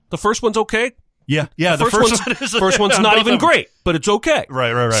 Yeah. The first one's okay. Yeah. Yeah. The first one is first one's not both even of them. great, but it's okay.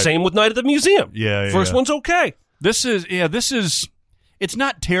 Right. Same with Night at the Museum. Yeah. First one's okay. This is it's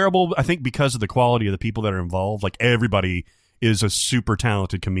not terrible, I think, because of the quality of the people that are involved. Like everybody is a super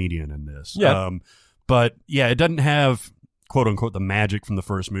talented comedian in this. Yeah. But yeah, it doesn't have quote unquote the magic from the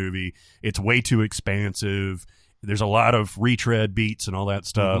first movie. It's way too expansive. There's a lot of retread beats and all that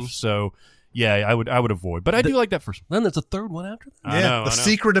stuff. So yeah, I would avoid. But I do like that first one. Then there's a third one after that. I know, The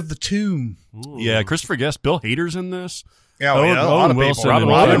Secret of the Tomb. Yeah, Christopher Guest, Bill Hader's in this. Yeah, Owen- a lot Owen of Wilson people. and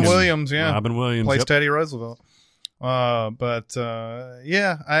Robin Williams. Williams, yeah. Robin Williams Plays yep. Teddy Roosevelt. Yeah,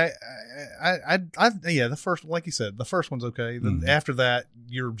 the first, like you said, the first one's okay. Then after that,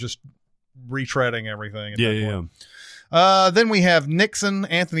 you're just retreading everything. At that Yeah. point. Then we have Nixon,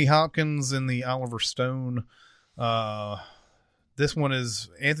 Anthony Hopkins in the Oliver Stone. This one is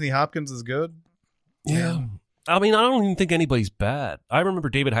Anthony Hopkins is good. Yeah. I mean, I don't even think anybody's bad. I remember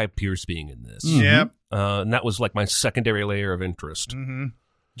David Hyde Pierce being in this. Yeah. And that was like my secondary layer of interest. Mm-hmm.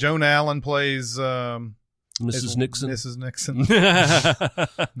 Joan Allen plays Mrs. Nixon. Mrs. Nixon.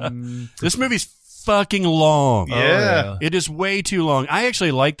 This movie's fucking long. Yeah. It is way too long. I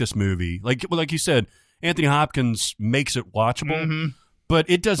actually like this movie. Like you said, Anthony Hopkins makes it watchable, but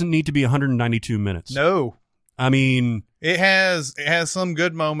it doesn't need to be 192 minutes. No. I mean, It has some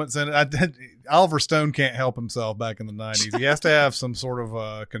good moments in it. Oliver Stone can't help himself back in the 90s. He has to have some sort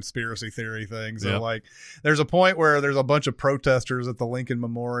of conspiracy theory things. Yeah. So like there's a point where there's a bunch of protesters at the Lincoln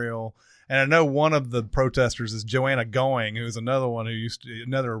Memorial. And I know one of the protesters is Joanna Going, who's another one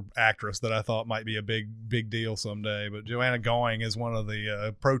another actress that I thought might be a big deal someday. But Joanna Going is one of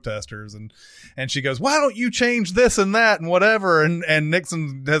the protesters, and she goes, "Why don't you change this and that and whatever?" And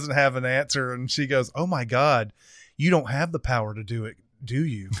Nixon doesn't have an answer, and she goes, "Oh my God, you don't have the power to do it, do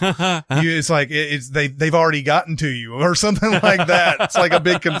you?" It's like they've already gotten to you or something like that. It's like a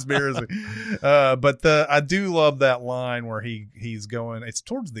big conspiracy. But I do love that line where he's going. It's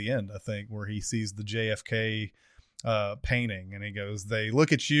towards the end, I think, where he sees the JFK painting, and he goes, they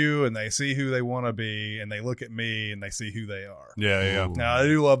look at you and they see who they want to be, and they look at me and they see who they are. Yeah. Now I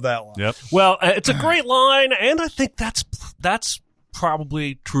do love that line. Yep. Well, it's a great line, and I think that's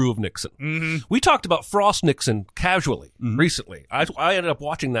probably true of Nixon. Mm-hmm. We talked about Frost Nixon casually recently. I ended up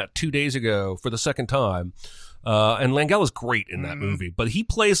watching that 2 days ago for the second time. And Langella's great in that movie, but he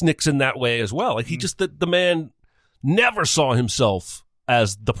plays Nixon that way as well. Like he just, the man never saw himself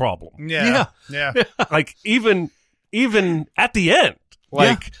as the problem. Yeah. Like even at the end,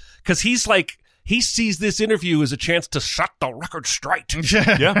 like, cause he's like, he sees this interview as a chance to set the record straight.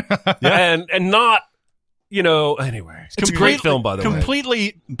 Yeah. And not, anyway, it's a great film, by the way.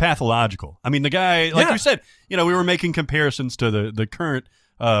 Completely pathological. I mean, the guy, like you said, we were making comparisons to the current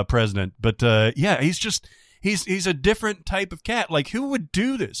president, but he's a different type of cat. Like, who would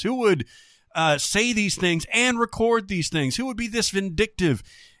do this? Who would say these things and record these things? Who would be this vindictive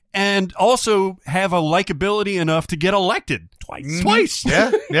and also have a likability enough to get elected twice?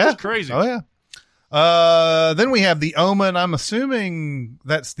 Yeah. It's crazy. Oh, yeah. Then we have The Omen. I'm assuming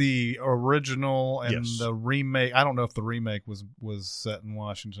that's the original, and the remake. I don't know if the remake was set in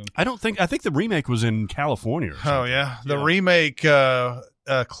Washington. I think the remake was in California. Or something. Oh yeah, the remake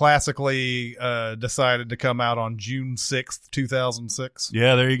classically decided to come out on June 6th, 2006.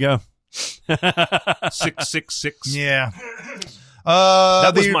 Yeah, there you go. 666. Yeah.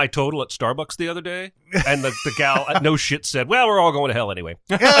 That was my total at Starbucks the other day, and the gal no shit said, "Well, we're all going to hell anyway."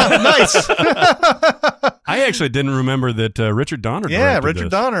 Yeah, nice. I actually didn't remember that Richard Donner. Yeah, directed Richard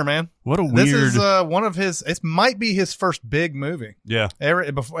this. Donner, man. What a weird. This is one of his. It might be his first big movie. Yeah.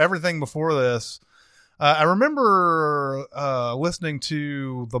 Everything before this. I remember listening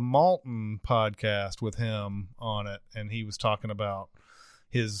to the Malton podcast with him on it, and he was talking about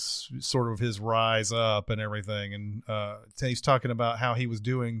his rise up and everything, and he's talking about how he was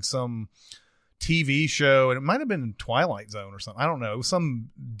doing some TV show, and it might have been Twilight Zone or something. I don't know. It was some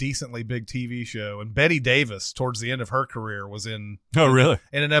decently big TV show, and Betty Davis, towards the end of her career, was in really?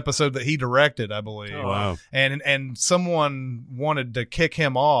 In an episode that he directed, I believe. Oh, wow. And someone wanted to kick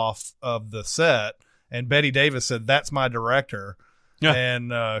him off of the set, and Betty Davis said, "That's my director,"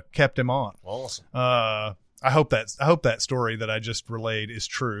 and kept him on. Awesome. I hope that story that I just relayed is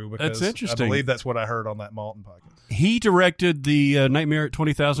true, because That's interesting. I believe that's what I heard on that Malton podcast. He directed the Nightmare at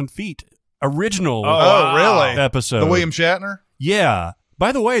 20,000 Feet original really? episode. The William Shatner? Yeah.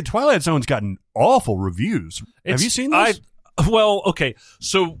 By the way, Twilight Zone's gotten awful reviews. Have you seen this? Well, okay.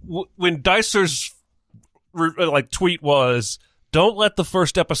 So when Dicer's tweet was, "Don't let the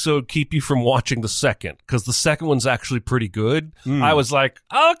first episode keep you from watching the second, because the second one's actually pretty good," I was like,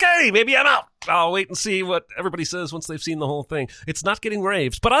 okay, maybe I'm out. I'll wait and see what everybody says once they've seen the whole thing. It's not getting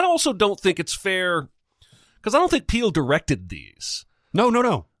raves, but I also don't think it's fair, because I don't think Peele directed these. No.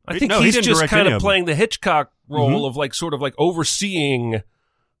 I think he he's didn't just direct kind any of of them. playing the Hitchcock role of overseeing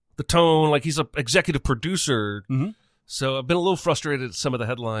the tone, like he's an executive producer. So I've been a little frustrated at some of the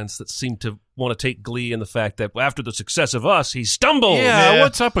headlines that seem to want to take glee in the fact that after the success of Us, he stumbled. Yeah,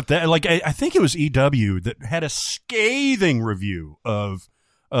 what's up with that? Like, I think it was EW that had a scathing review of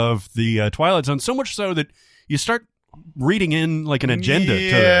the Twilight Zone, so much so that you start reading in like an agenda to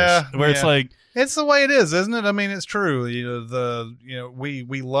this, where it's like, it's the way it is, isn't it? I mean, it's true.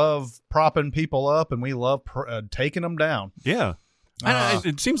 We love propping people up, and we love taking them down. Yeah.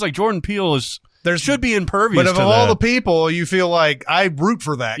 It seems like Jordan Peele should be impervious. But of all the people, you feel like I root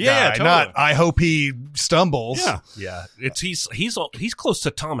for that guy, totally. not I hope he stumbles. Yeah. He's close to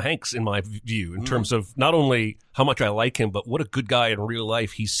Tom Hanks in my view in terms of not only how much I like him, but what a good guy in real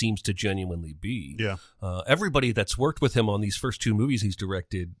life he seems to genuinely be. Yeah. Everybody that's worked with him on these first two movies he's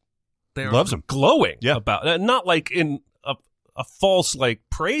directed, loves him, glowing about, not like in a false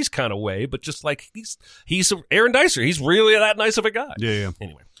praise kind of way, but just like he's Aaron Dicer. He's really that nice of a guy. Yeah.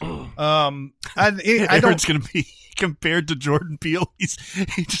 Anyway, Aaron's going to be compared to Jordan Peele. He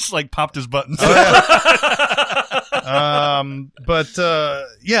just popped his buttons. I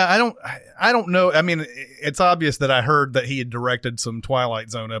don't know. I mean, it's obvious that I heard that he had directed some Twilight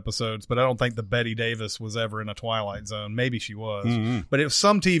Zone episodes, but I don't think that Betty Davis was ever in a Twilight Zone. Maybe she was, but it was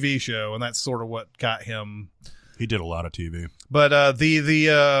some TV show, and that's sort of what got him. He did a lot of TV. But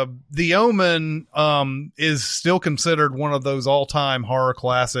the Omen is still considered one of those all-time horror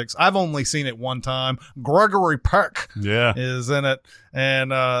classics. I've only seen it one time. Gregory Peck is in it,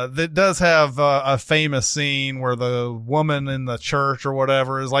 and it does have a famous scene where the woman in the church or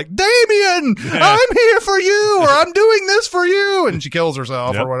whatever is like, "Damien, I'm here for you," or "I'm doing this for you," and she kills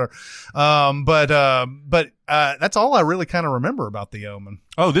herself or whatever. But that's all I really kind of remember about The Omen.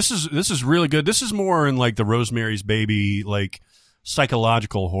 Oh, this is really good. This is more in the Rosemary's Baby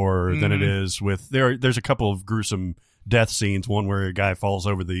psychological horror than it is with there's a couple of gruesome death scenes, one where a guy falls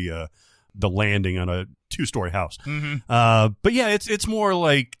over the landing on a 2-story house. But yeah, it's more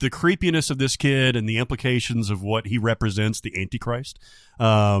like the creepiness of this kid and the implications of what he represents, the Antichrist.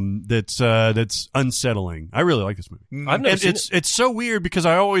 That's unsettling. I really like this movie. I've never seen It's so weird because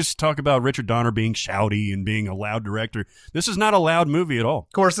I always talk about Richard Donner being shouty and being a loud director. This is not a loud movie at all.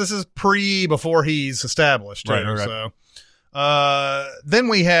 Of course, this is before he's established. Too, Right. So. Then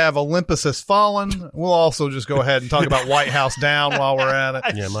we have Olympus Has Fallen. We'll also just go ahead and talk about White House Down while we're at it.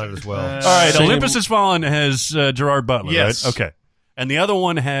 Yeah, might as well. All All right, Same- Olympus Has Fallen has Gerard Butler, Yes. right? Okay. And the other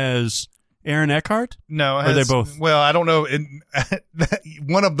one has Aaron Eckhart? No, it Or they has- both? Well, I don't know.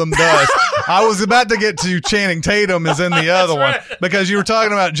 One of them does. I was about to get to Channing Tatum is in the other one because you were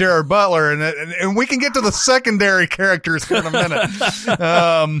talking about Gerard Butler, and we can get to the secondary characters here in a minute.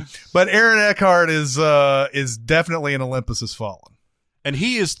 But Aaron Eckhart is definitely in Olympus Has Fallen. And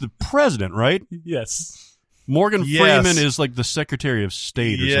he is the president, right? Yes. Morgan Yes. Freeman is like the Secretary of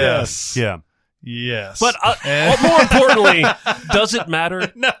State or Yes. something. Yeah. Yes, But more importantly, does it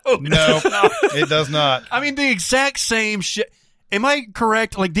matter? no, it does not. I mean, the exact same shit. Am I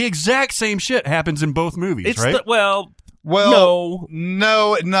correct? Like, the exact same shit happens in both movies, It's right? Well, no,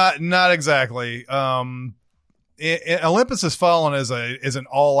 not exactly. Olympus Has Fallen is an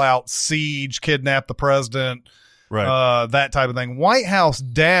all-out siege, kidnap the president, right. that type of thing. White House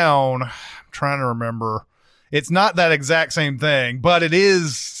Down, I'm trying to remember. It's not that exact same thing, but it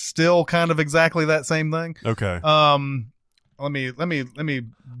is still kind of exactly that same thing. Okay. Let me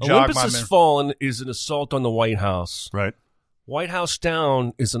jog Olympus my Has memory. Fallen is an assault on the White House. Right. White House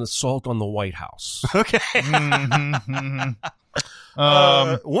Down is an assault on the White House. Okay. One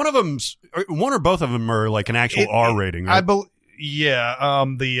or both of them are like an actual R rating, right?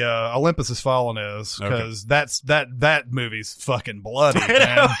 The Olympus Has Fallen is because that movie's fucking bloody,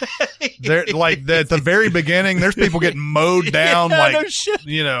 man. They're like at the very beginning, there's people getting mowed down like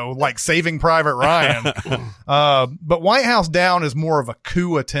Saving Private Ryan. But White House Down is more of a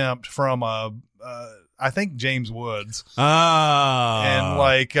coup attempt from I think James Woods. And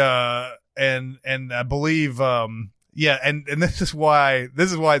I believe and this is why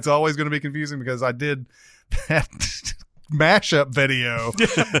it's always going to be confusing because I did that mashup video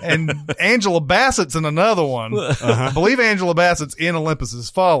and Angela Bassett's in another one. I believe Angela Bassett's in Olympus Has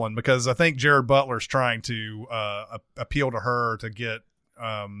Fallen because I think Gerard Butler's trying to appeal to her to get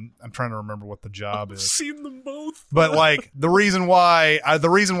I'm trying to remember what the job is. Seen them both. But like the reason why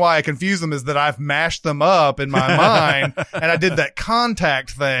I confuse them is that I've mashed them up in my mind and I did that contact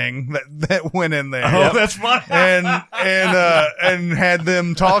thing that went in there. Oh, that's funny. And had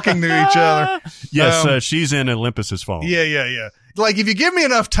them talking to each other. Yes, she's in Olympus Has Fallen. Yeah. Like if you give me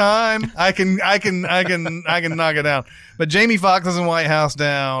enough time, I can knock it down. But Jamie Foxx is in White House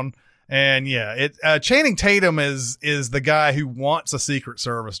Down. And Channing Tatum is the guy who wants a Secret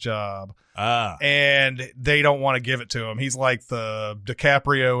Service job. And they don't want to give it to him. He's like the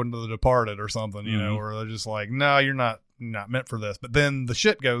DiCaprio into The Departed or something, you know, where they're just like, no, you're not meant for this. But then the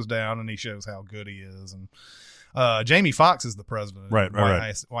shit goes down and he shows how good he is. And Jamie Foxx is the president. Right.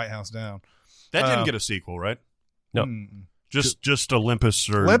 White House Down. That didn't get a sequel, right? No. Just Olympus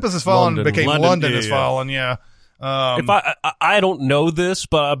or Olympus Has Fallen London. became London Has yeah. Fallen, yeah. If I don't know this,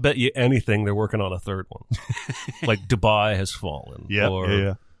 but I bet you anything they're working on a third one, like Dubai Has Fallen.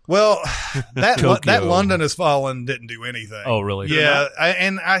 Yeah. Well, that Tokyo. London Has Fallen didn't do anything. Oh, really? Yeah,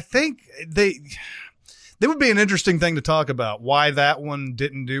 I think there would be an interesting thing to talk about why that one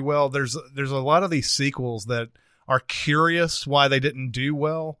didn't do well. There's a lot of these sequels that are curious why they didn't do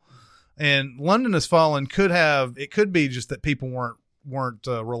well, and London Has Fallen could be just that people weren't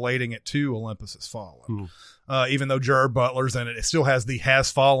relating it to Olympus Has Fallen. Even though Gerard Butler's in it, it still has the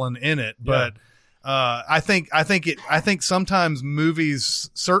Has Fallen in it. But I think sometimes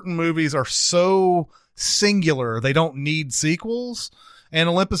certain movies are so singular they don't need sequels, and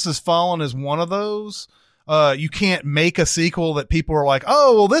Olympus Has Fallen is one of those. You can't make a sequel that people are like,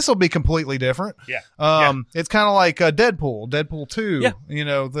 oh, well, this will be completely different. It's kind of like Deadpool 2. Yeah. You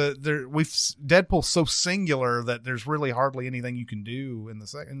know, Deadpool's so singular that there's really hardly anything you can do in the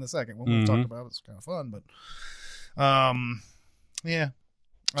second one. We'll talk about it. It's kind of fun, but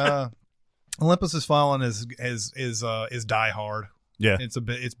Olympus Has Fallen is Die Hard. Yeah.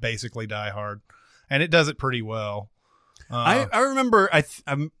 It's basically Die Hard, and it does it pretty well. I remember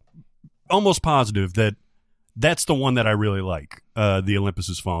I'm almost positive that's the one that I really like, the Olympus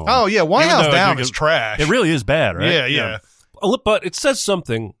Has Fallen. Oh yeah, White Even House though Down is trash. It really is bad, right? Yeah. But it says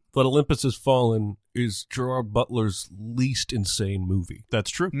something that Olympus Has Fallen is Gerard Butler's least insane movie. That's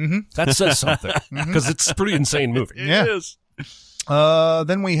true. Mm-hmm. That says something because it's a pretty insane movie. Yeah. It is.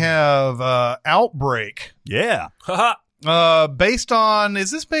 Then we have Outbreak. Yeah. Based on,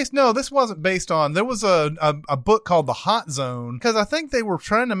 is this based? No, this wasn't based on. There was a book called The Hot Zone, because I think they were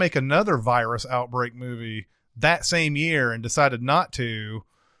trying to make another virus outbreak movie that same year and decided not to.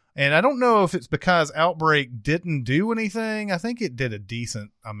 And I don't know if it's because Outbreak didn't do anything. I think it did a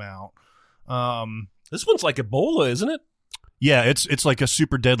decent amount. This one's like Ebola, isn't it? Yeah, it's like a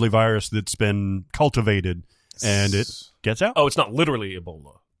super deadly virus that's been cultivated and it gets out. Oh, it's not literally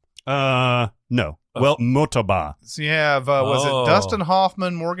Ebola. No. Well, Motaba. So you have, was it Dustin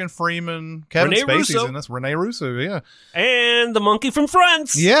Hoffman, Morgan Freeman, Kevin Rene Spacey's Russo. in this, Rene Russo, yeah. And the monkey from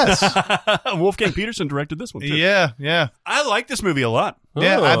Friends. Yes. Wolfgang Peterson directed this one, too. Yeah. I like this movie a lot.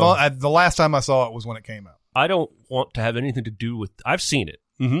 Yeah, Oh. the last time I saw it was when it came out. I don't want to have anything to do with. I've seen it.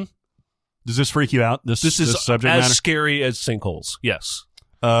 Mm-hmm. Does this freak you out? This is subject as matter? scary as sinkholes. Yes.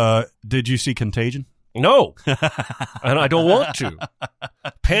 Did you see Contagion? No. And I don't want to.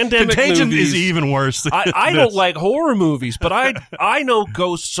 Pandemic Contagion movies, is even worse. Than I this. don't like horror movies, but I know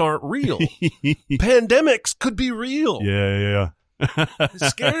ghosts aren't real. Pandemics could be real. Yeah. It's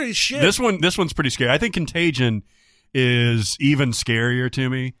scary as shit. This one's pretty scary. I think Contagion is even scarier to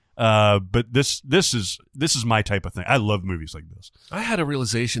me. But this is my type of thing. I love movies like this. I had a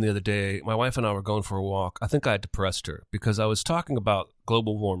realization the other day. My wife and I were going for a walk. I think I depressed her because I was talking about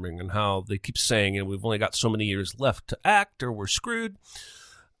global warming and how they keep saying, we've only got so many years left to act or we're screwed.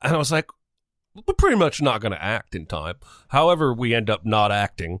 And I was like, we're pretty much not going to act in time. However, we end up not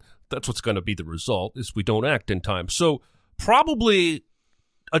acting. That's what's going to be the result, is we don't act in time. So probably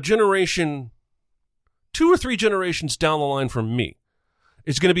a generation, 2 or 3 generations down the line from me,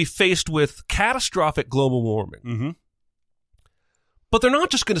 is going to be faced with catastrophic global warming. Mm-hmm. But they're not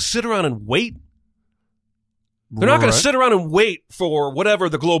just going to sit around and wait. They're not going to sit around and wait for whatever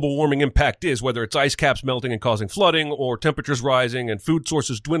the global warming impact is, whether it's ice caps melting and causing flooding or temperatures rising and food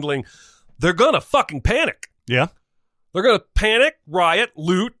sources dwindling. They're going to fucking panic. Yeah. They're going to panic, riot,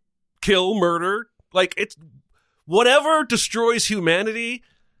 loot, kill, murder. Like, it's whatever destroys humanity.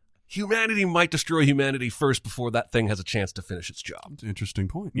 Humanity might destroy humanity first before that thing has a chance to finish its job. That's an interesting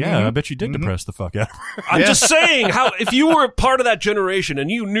point. Yeah, I bet you did depress the fuck out of her. I'm just saying, how if you were a part of that generation and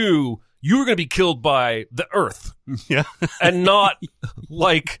you knew you were going to be killed by the Earth, Yeah. and not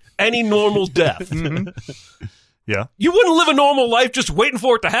like any normal death, Yeah. you wouldn't live a normal life just waiting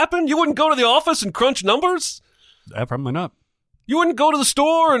for it to happen. You wouldn't go to the office and crunch numbers. Probably not. You wouldn't go to the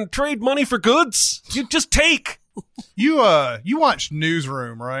store and trade money for goods. You'd just take. You watched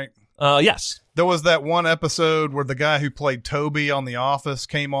Newsroom, right? Yes. There was that one episode where the guy who played Toby on The Office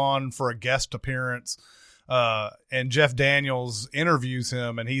came on for a guest appearance, and Jeff Daniels interviews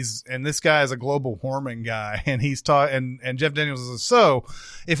him, and this guy is a global warming guy, and he's and Jeff Daniels says, so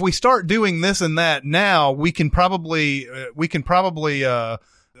if we start doing this and that now, we can probably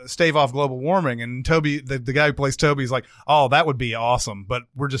stave off global warming. And Toby, the guy who plays Toby, is like, oh, that would be awesome, but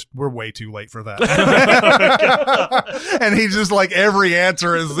we're way too late for that. And he's just like, every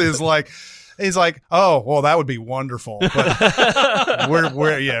answer is like, he's like, oh, well, that would be wonderful, but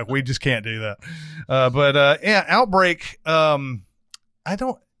we just can't do that. Yeah, Outbreak. I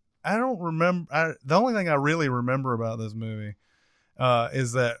don't remember. The only thing I really remember about this movie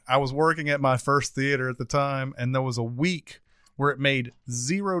is that I was working at my first theater at the time, and there was a week where it made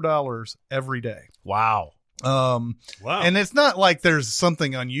 $0 every day. Wow. Wow. And it's not like there's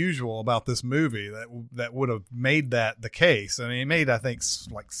something unusual about this movie that would have made that the case. I mean, it made, I think,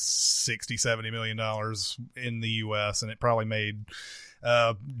 like $60-70 million in the U.S., and it probably made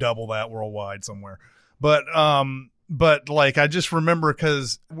double that worldwide somewhere. But like, I just remember,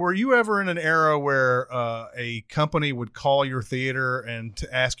 because were you ever in an era where a company would call your theater and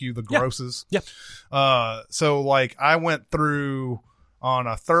to ask you the grosses? Yeah. So like, I went through on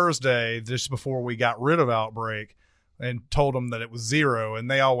a Thursday just before we got rid of Outbreak and told them that it was 0, and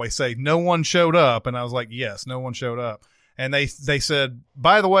they always say no one showed up, and I was like, yes, no one showed up. And they said,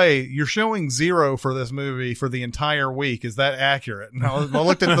 by the way, you're showing 0 for this movie for the entire week. Is that accurate? And I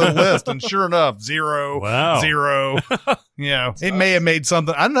looked at the list, and sure enough, 0, Wow. 0. It may have made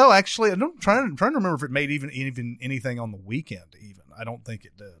something. I don't know. Actually, I'm trying to remember if it made even anything on the weekend. Even I don't think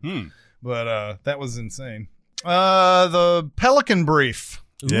it did. But that was insane. The Pelican Brief.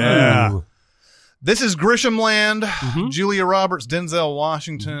 Yeah. Ooh. This is Grisham Land. Julia Roberts, Denzel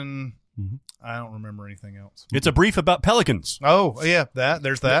Washington. I don't remember anything else. It's a brief about pelicans. Oh, yeah,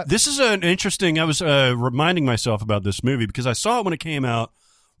 there's that. This is an interesting, I was reminding myself about this movie because I saw it when it came out,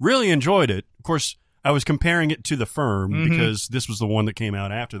 really enjoyed it. Of course, I was comparing it to The Firm because this was the one that came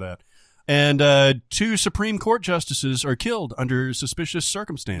out after that. And 2 Supreme Court justices are killed under suspicious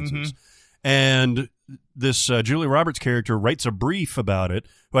circumstances. And this Julia Roberts character writes a brief about it,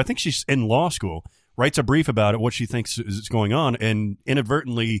 who I think she's in law school, writes a brief about it, what she thinks is going on, and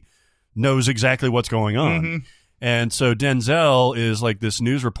inadvertently knows exactly what's going on. Mm-hmm. And so Denzel is like this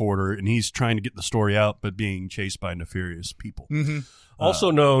news reporter, and he's trying to get the story out, but being chased by nefarious people. Mm-hmm.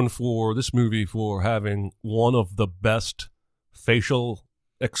 Also known for this movie for having one of the best facial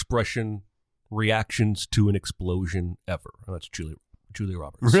expression reactions to an explosion ever. And that's Julia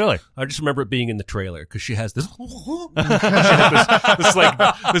Roberts. Really? I just remember it being in the trailer because she has this,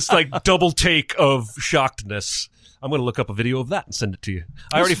 this double take of shockedness. I'm going to look up a video of that and send it to you.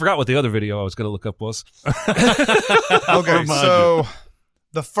 I already forgot what the other video I was going to look up was. Okay, so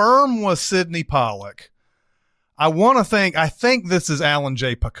The Firm was Sidney Pollack. I think this is Alan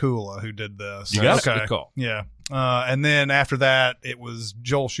J. Pakula who did this. You got it. Good call. Yeah. And then after that, it was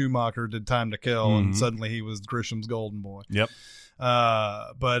Joel Schumacher did Time to Kill, Mm-hmm. and suddenly he was Grisham's golden boy. Yep.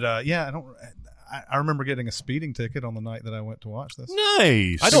 Yeah, I remember getting a speeding ticket on the night that I went to watch this.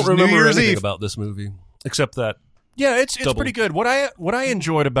 Nice. I don't New remember Year's anything Eve. about this movie except that. Yeah, it's Double. pretty good. What I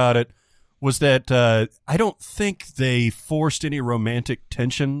enjoyed about it was that I don't think they forced any romantic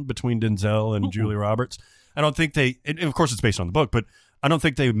tension between Denzel and Julia Roberts. I don't think and of course it's based on the book, but I don't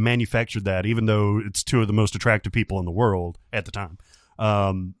think they manufactured that, even though it's two of the most attractive people in the world at the time.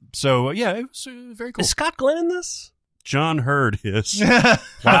 So yeah, it was very cool. Is Scott Glenn in this? John Hurd is.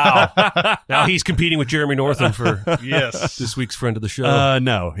 Wow. Now he's competing with Jeremy Northam for Yes. this week's friend of the show.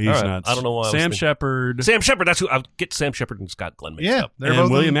 No, he's All right. not. I don't know why I was Sam thinking- Shepard. Sam Shepard. That's who I'll get. Sam Shepard and Scott Glenn mixed Yeah, up. they're And both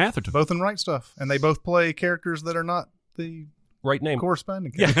William in, Atherton. both in Right Stuff, and they both play characters that are not the Right name.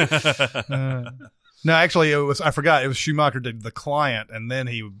 corresponding characters. No, actually, I forgot. It was Schumacher did The Client, and then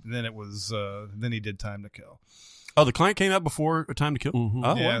he did Time to Kill. Oh, The Client came out before Time to Kill. Mhm.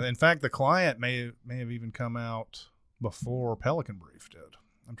 Oh, Yeah, wow. in fact, The Client may have even come out before Pelican Brief did.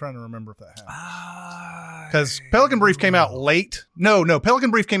 I'm trying to remember if that happened. Because Pelican Brief came out late. No, Pelican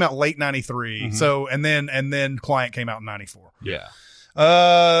Brief came out late '93. Mm-hmm. So and then Client came out in '94. Yeah.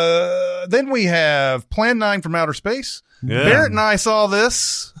 Then we have Plan 9 from Outer Space. Yeah. Barrett and I saw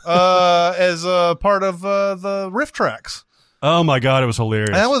this as a part of the riff tracks. Oh my God, it was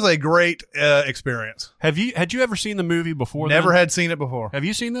hilarious. That was a great experience. Had you ever seen the movie before? Never then? had seen it before. Have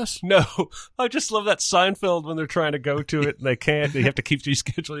you seen this? No, I just love that Seinfeld when they're trying to go to it and they can't. They have to keep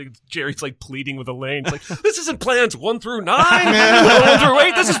rescheduling. Jerry's like pleading with Elaine. It's like, this isn't plans 1 through 9, 1 through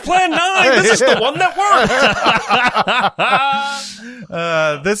 8. This is plan 9. This is the one that worked.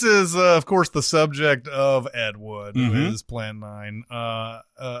 This is, of course, the subject of Ed Wood, who Mhm. is Plan 9.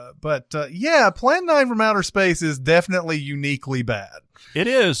 Yeah, Plan 9 from Outer Space is definitely uniquely bad. It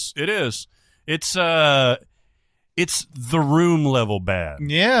is. It's The Room level bad.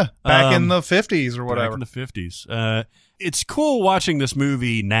 Yeah, back in Um, the 50s or Back whatever. in the 50s. It's cool watching this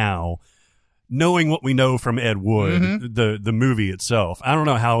movie now, knowing what we know from Ed Wood, Mm-hmm. the movie itself. I don't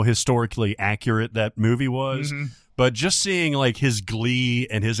know how historically accurate that movie was, Mm-hmm. but just seeing like his glee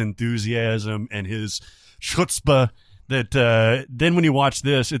and his enthusiasm and his chutzpah, that then when you watch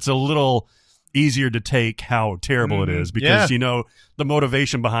this, it's a little easier to take how terrible it is, because Yeah. you know the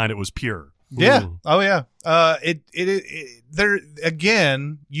motivation behind it was pure. Yeah. Ooh. Oh, yeah. There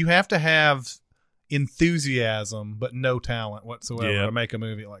again, you have to have enthusiasm, but no talent whatsoever Yep. to make a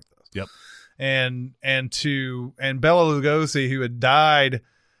movie like this. Yep. And Bela Lugosi, who had died,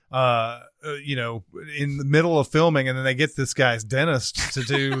 in the middle of filming, and then they get this guy's dentist to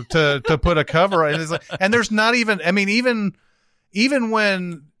do to put a cover on, and it's like, and there's not even. I mean, even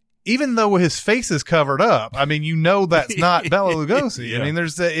though his face is covered up, I mean, that's not Bela Lugosi. Yeah. I mean,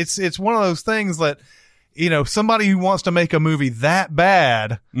 it's one of those things that, somebody who wants to make a movie that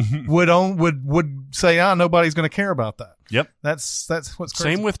bad would say, nobody's going to care about that. Yep. That's what's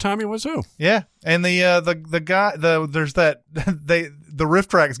crazy. Same with Tommy Wiseau. Yeah, and the guy there's that the Riff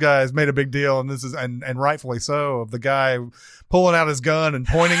Tracks guys made a big deal, and this is and rightfully so, of the guy pulling out his gun and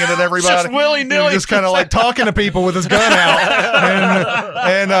pointing it at everybody, Just willy-nilly. just kind of like talking to people with his gun out,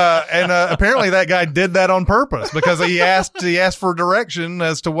 and apparently that guy did that on purpose, because he asked for direction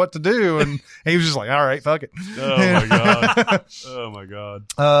as to what to do, and he was just like, all right, fuck it. Oh my god. Oh my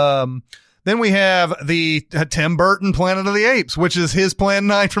god. Then we have the Tim Burton Planet of the Apes, which is his Plan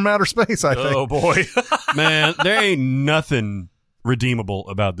 9 from Outer Space, I think. Oh boy. Man, there ain't nothing redeemable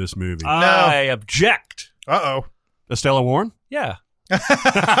about this movie. I object. Uh-oh. Estella Warren? Yeah.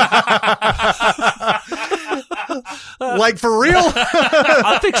 Like, for real?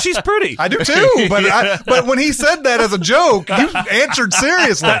 I think she's pretty. I do too, but when he said that as a joke, you answered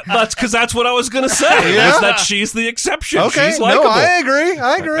seriously. That's because that's what I was going to say. Yeah? Was that she's the exception. Okay, She's likable. no, I agree.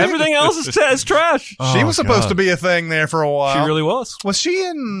 Everything else is trash. She was supposed to be a thing there for a while. She really was. Was she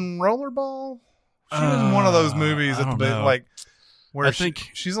in Rollerball? She was in one of those movies at the bit, like where I think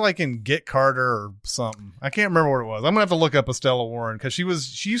she's like in Get Carter or something. I can't remember what it was. I'm gonna have to look up Estella Warren because she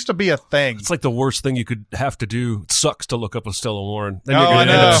used to be a thing. It's like the worst thing you could have to do. It sucks to look up Estella Warren. Then Oh, you're going I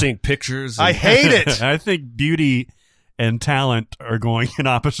to end know. up seeing pictures. I hate it. I think beauty and talent are going in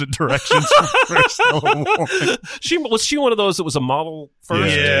opposite directions. For Estella Warren. Was she one of those that was a model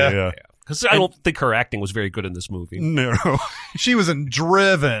first? Yeah. Because I don't think her acting was very good in this movie. No. She was in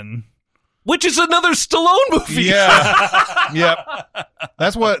Driven. Which is another Stallone movie. Yeah. Yep.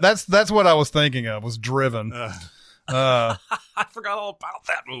 That's what I was thinking of, was Driven. I forgot all about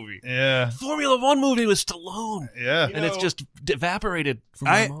that movie. Yeah. Formula One movie with Stallone. Yeah. And it's just evaporated from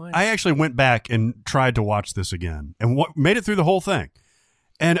my mind. I actually went back and tried to watch this again and made it through the whole thing.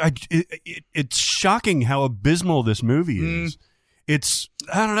 And it's shocking how abysmal this movie is. It's,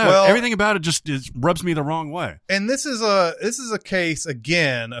 I don't know, Well, everything about it just rubs me the wrong way. And this is a case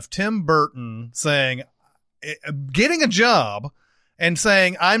again of Tim Burton getting a job and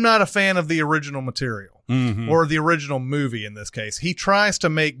saying, I'm not a fan of the original material or the original movie. In this case, he tries to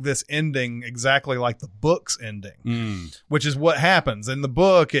make this ending exactly like the book's ending, which is what happens in the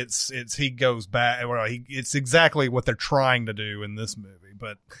book. It's he goes back. Well, it's exactly what they're trying to do in this movie,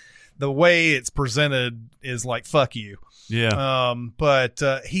 but the way it's presented is like, fuck you. Yeah. But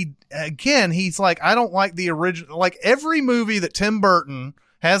he's like, I don't like the original, like every movie that Tim Burton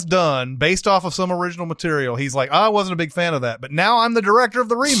has done based off of some original material. He's like, I wasn't a big fan of that, but now I'm the director of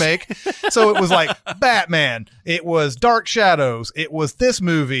the remake. So it was like Batman. It was Dark Shadows. It was this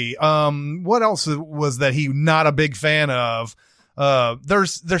movie. What else was that he not a big fan of?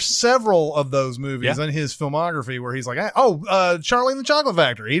 There's several of those movies in his filmography where he's like, Charlie and the Chocolate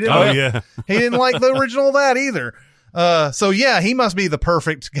Factory. He didn't like the original of that either. So yeah, he must be the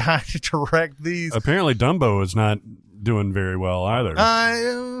perfect guy to direct these. Apparently Dumbo is not doing very well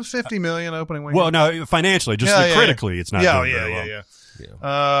either. 50 million opening weekend. Well, no, financially, just critically, it's not doing very well.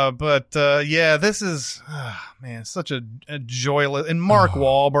 This is, man, such a joyless, and Mark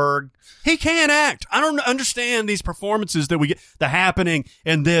Wahlberg. He can't act. I don't understand these performances that we get, The Happening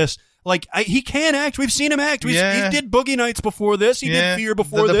and this. Like, he can't act. We've seen him act. He did Boogie Nights before this. He did Fear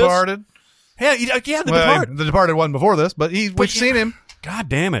before The this. Departed. The Departed. The Departed wasn't before this, but we've seen him. God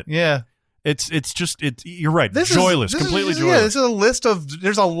damn it. Yeah. It's you're right. Joyless, completely joyless. Yeah, this is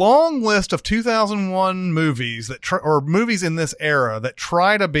there's a long list of 2001 movies or movies in this era that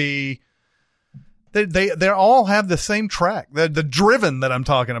try to be, they all have the same track. The Driven that I'm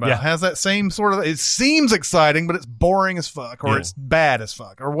talking about has that same sort of, it seems exciting, but it's boring as fuck, or it's bad as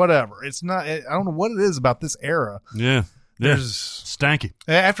fuck, or whatever. It's not, I don't know what it is about this era. Yeah. There's stanky.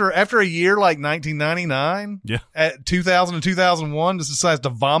 After a year like 1999, at 2000 and 2001, just decides to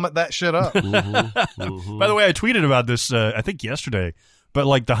vomit that shit up. By the way, I tweeted about this I think yesterday, but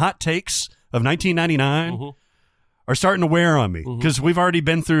like the hot takes of 1999 are starting to wear on me because we've already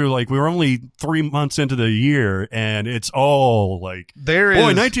been through, like, we were only 3 months into the year and it's all like,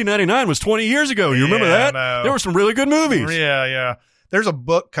 1999 was 20 years ago. You remember that? There were some really good movies. Yeah. There's a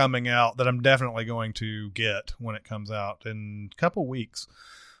book coming out that I'm definitely going to get when it comes out in a couple weeks.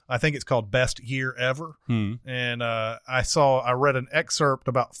 I think it's called Best Year Ever. And I read an excerpt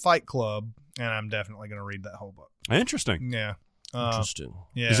about Fight Club, and I'm definitely going to read that whole book. Interesting. Yeah. Interesting.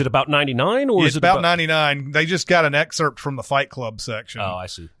 Yeah. Is it about 99 or is it about 99? They just got an excerpt from the Fight Club section. Oh, I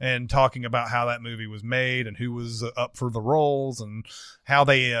see. And talking about how that movie was made and who was up for the roles and how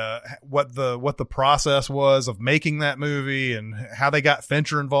they what the process was of making that movie and how they got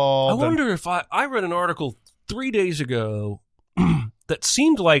Fincher involved. I wonder if I read an article 3 days ago that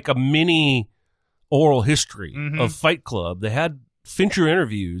seemed like a mini oral history of Fight Club. They had Fincher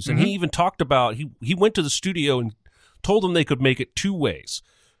interviews, and he even talked about he went to the studio and told them they could make it two ways: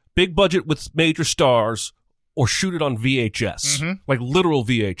 big budget with major stars, or shoot it on VHS, like literal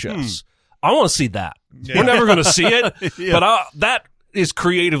VHS. I want to see that. Yeah. We're never going to see it, but that is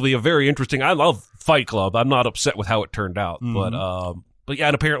creatively a very interesting. I love Fight Club. I'm not upset with how it turned out, but yeah,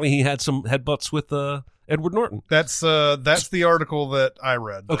 and apparently he had some headbutts with Edward Norton. That's the article that I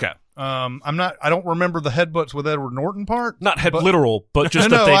read. Okay. I don't remember the headbutts with Edward Norton part. Not literal, but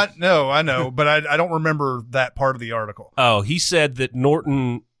just I know, but I don't remember that part of the article. Oh, he said that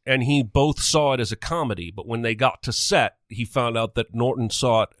Norton and he both saw it as a comedy, but when they got to set, he found out that Norton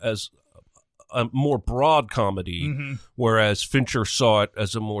saw it as a more broad comedy, whereas Fincher saw it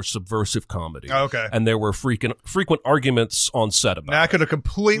as a more subversive comedy. Okay. And there were frequent arguments on set about Now, I it. could have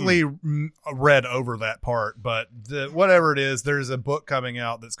completely read over that part, but whatever it is, there's a book coming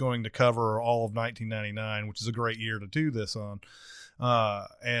out that's going to cover all of 1999, which is a great year to do this on.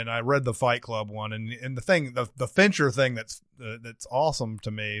 And I read the Fight Club one, and the thing, the Fincher thing that's awesome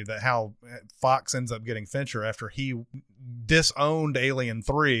to me, that how Fox ends up getting Fincher after he disowned Alien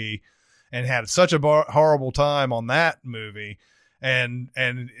 3 and had such a horrible time on that movie, and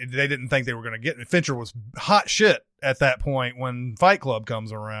they didn't think they were going to get Fincher was hot shit at that point when Fight Club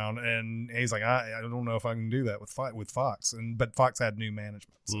comes around, and he's like, I don't know if I can do that with Fox, but Fox had new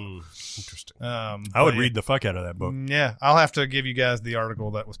management. So. Interesting. I would read the fuck out of that book. Yeah, I'll have to give you guys the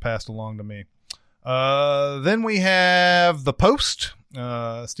article that was passed along to me. Then we have The Post,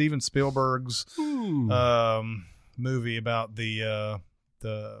 Steven Spielberg's movie about the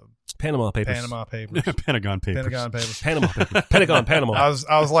Panama Papers. Pentagon Papers. Pentagon Papers. Panama Papers. Panama.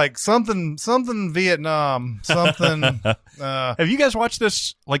 I was like something Vietnam, something. Have you guys watched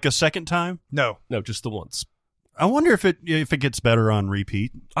this like a second time? No, just the once. I wonder if it gets better on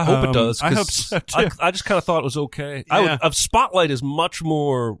repeat. I hope it does. I hope so too. I just kind of thought it was okay. Yeah. Spotlight is much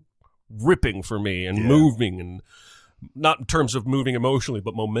more ripping for me and moving, and not in terms of moving emotionally,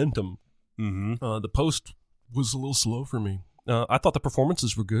 but momentum. The Post was a little slow for me. I thought the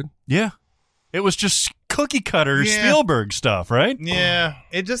performances were good. Yeah. It was just cookie cutter Yeah. Spielberg stuff, right? yeah,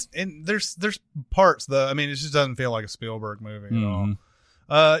 it just there's parts though. I mean, it just doesn't feel like a Spielberg movie at all.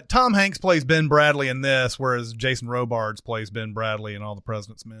 Tom Hanks plays Ben Bradley in this, whereas Jason Robards plays Ben Bradley in All the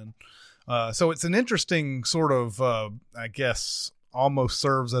President's Men. So it's an interesting sort of, I guess, almost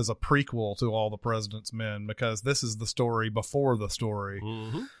serves as a prequel to All the President's Men, because this is the story before the story.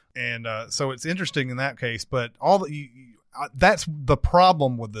 And so it's interesting in that case, but that's the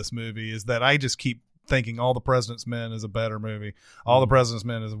problem with this movie, is that I just keep thinking All the President's Men is a better movie. All the President's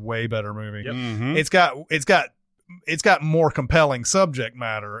Men is a way better movie. It's got more compelling subject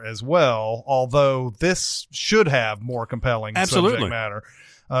matter as well, although this should have more compelling subject matter.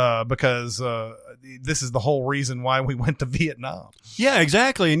 Because this is the whole reason why we went to Vietnam. Yeah,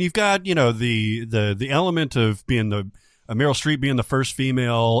 exactly. And you've got, the element of being Meryl Streep being the first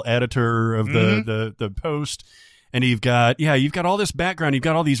female editor of the Post. And you've got all this background. You've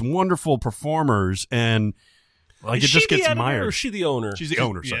got all these wonderful performers, and like, it just gets mired. Or is she the owner? She's the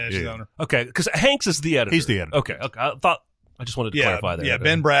owner. Yeah, she's the owner. Okay, because Hanks is the editor. He's the editor. Okay. I just wanted to clarify that. Yeah,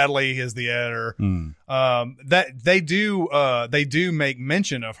 Ben Bradley is the editor. That they do make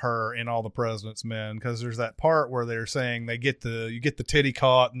mention of her in All the President's Men, because there's that part where they're saying you get the titty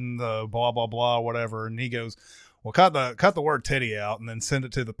caught and the blah blah blah whatever, and he goes, well, cut the word titty out and then send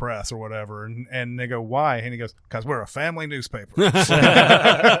it to the press or whatever. And they go, why? And he goes, because we're a family newspaper.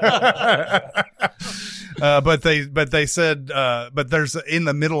 But they said, but there's in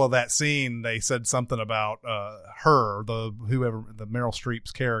the middle of that scene, they said something about her, the Meryl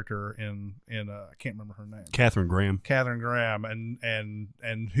Streep's character in I can't remember her name. Catherine Graham,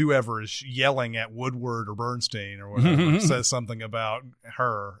 and whoever is yelling at Woodward or Bernstein or whatever says something about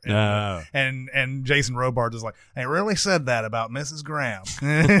her. And Jason Robards is like, I really said that about Mrs. Graham.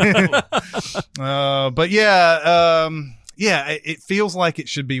 But yeah, it feels like it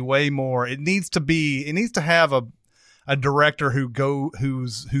should be way more. It needs to have a director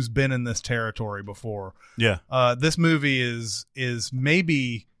who's been in this territory before. Yeah. This movie is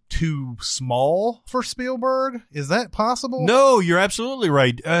maybe too small for Spielberg. Is that possible? No, you're absolutely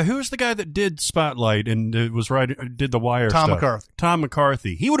right. Who's the guy that did Spotlight and did The Wire Tom stuff? McCarthy. Tom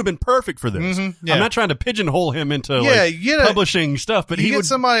McCarthy. He would have been perfect for this. Yeah. I'm not trying to pigeonhole him into publishing stuff, but he would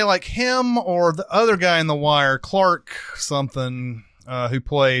somebody like him or the other guy in The Wire, Clark something, who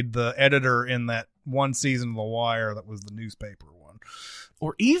played the editor in that one season of The Wire that was the newspaper one.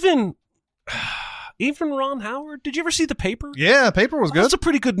 Or even Ron Howard. Did you ever see The Paper? Yeah, Paper was good. That's a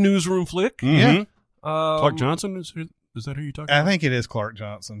pretty good newsroom flick. Yeah. Clark Johnson is that who you're talking about? I think it is Clark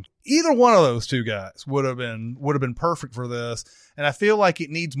Johnson. Either one of those two guys would have been perfect for this, and I feel like it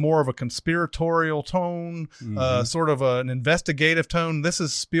needs more of a conspiratorial tone, sort of an investigative tone. This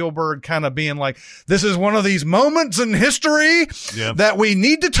is Spielberg kind of being like, this is one of these moments in history that we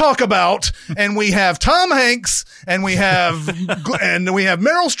need to talk about, and we have Tom Hanks and we have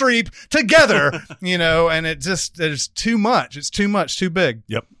Meryl Streep together, and it's too much. It's too much, too big.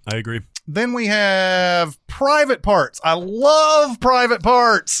 Yep, I agree. Then we have Private Parts. I love Private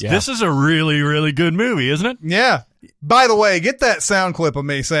Parts. Yeah. This is a really, really good movie, isn't it? Yeah. By the way, get that sound clip of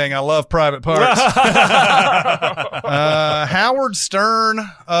me saying I love Private Parts. Howard Stern.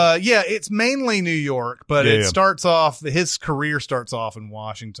 Yeah, it's mainly New York, but it starts off, his career starts off in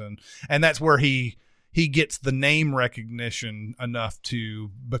Washington, and that's where he gets the name recognition enough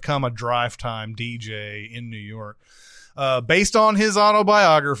to become a drive time DJ in New York. Based on his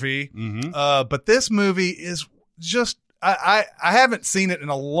autobiography. But this movie is just, I haven't seen it in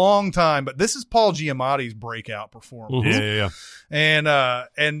a long time, but this is Paul Giamatti's breakout performance. Yeah. And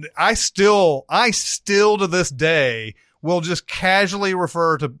I still to this day will just casually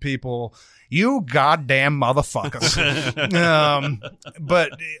refer to people, you goddamn motherfuckers.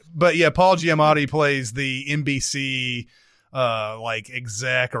 But yeah, Paul Giamatti plays the NBC, like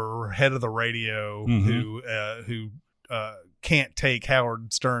exec or head of the radio who can't take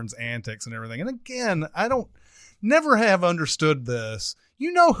Howard Stern's antics and everything. And again, never have understood this.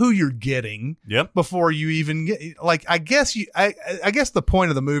 You know who you're getting before you even get, like, I guess the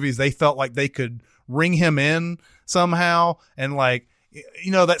point of the movie is they felt like they could ring him in somehow. And like,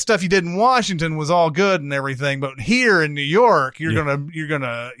 you know, that stuff you did in Washington was all good and everything, but here in New York, you're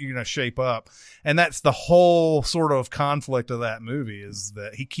gonna shape up. And that's the whole sort of conflict of that movie, is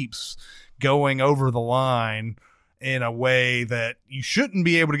that he keeps going over the line in a way that you shouldn't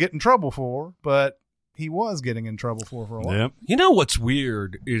be able to get in trouble for, but he was getting in trouble for a while. Yep. You know what's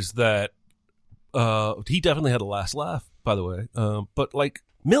weird is that he definitely had a last laugh, by the way. But like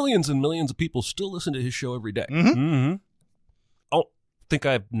millions and millions of people still listen to his show every day. I don't think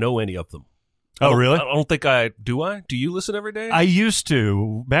I know any of them. Oh, really? I don't think I do. Do you listen every day? I used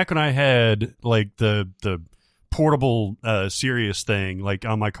to, back when I had like the portable Sirius thing, like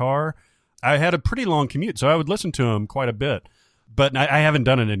on my car. I had a pretty long commute, so I would listen to him quite a bit. But I haven't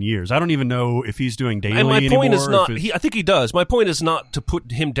done it in years. I don't even know if he's doing daily anymore. And my point is not, I think he does. My point is not to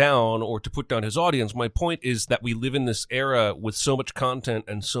put him down or to put down his audience. My point is that we live in this era with so much content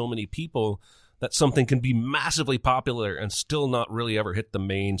and so many people that something can be massively popular and still not really ever hit the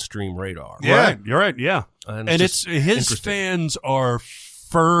mainstream radar. Yeah, right. You're right. Yeah. And it's his fans are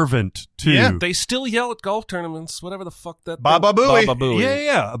fervent too. Yeah, they still yell at golf tournaments, whatever the fuck that Baba Booey. Baba Booey.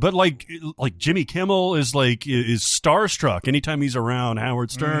 Yeah. But like Jimmy Kimmel is starstruck anytime he's around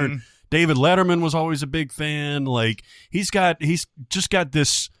Howard Stern. David Letterman was always a big fan. Like he's just got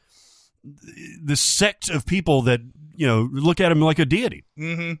this sect of people that, you know, look at him like a deity.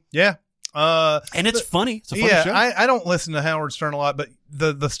 Yeah. And it's funny. It's a funny show. I don't listen to Howard Stern a lot, but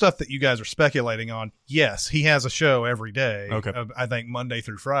the stuff that you guys are speculating on, yes, he has a show every day. Okay. I think Monday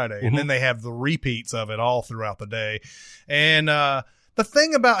through Friday. And then they have the repeats of it all throughout the day. And the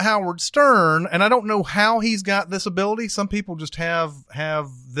thing about Howard Stern, and I don't know how he's got this ability, some people just have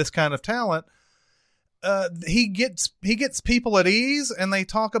this kind of talent. He gets people at ease, and they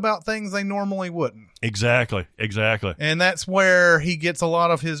talk about things they normally wouldn't. Exactly. And that's where he gets a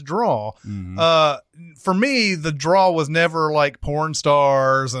lot of his draw. For me, the draw was never like porn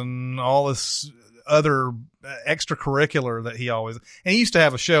stars and all this other extracurricular that he always, and he used to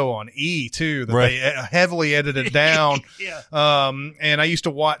have a show on E too that they heavily edited down. And I used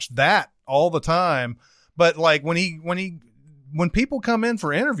to watch that all the time. But like when people come in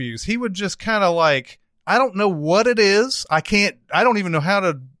for interviews, he would just kind of like, I don't know what it is. I don't even know how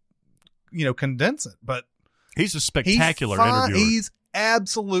to, condense it, but he's a spectacular interviewer. He's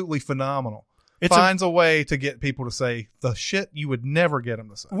absolutely phenomenal. Finds a way to get people to say the shit you would never get him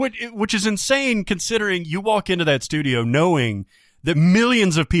to say. Which is insane considering you walk into that studio knowing that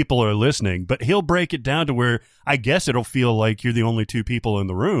millions of people are listening, but he'll break it down to where I guess it'll feel like you're the only two people in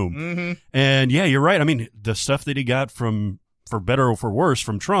the room. And yeah, you're right. I mean, the stuff that he got from, for better or for worse,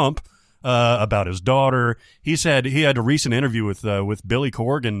 from Trump, about his daughter. He said he had a recent interview with Billy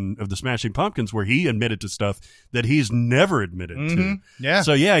Corgan of the Smashing Pumpkins where he admitted to stuff that he's never admitted to. Yeah.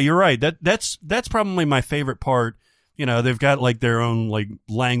 So yeah, you're right. That's probably my favorite part. They've got like their own like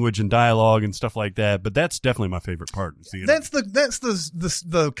language and dialogue and stuff like that, but that's definitely my favorite part. That's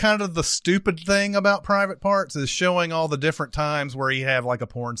the kind of the stupid thing about Private Parts is showing all the different times where he have like a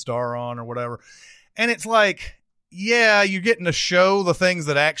porn star on or whatever. And it's like, yeah, you're getting to show the things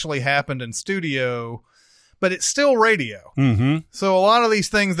that actually happened in studio, but it's still radio. So a lot of these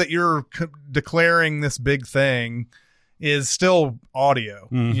things that you're declaring this big thing is still audio,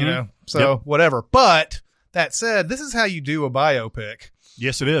 so whatever. But that said, this is how you do a biopic.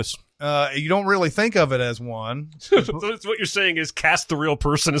 Yes, it is. You don't really think of it as one. So what you're saying is cast the real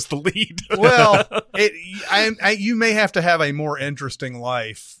person as the lead. Well, you may have to have a more interesting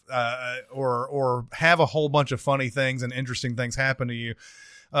life, or have a whole bunch of funny things and interesting things happen to you.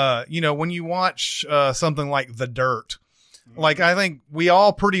 When you watch something like The Dirt, like, I think we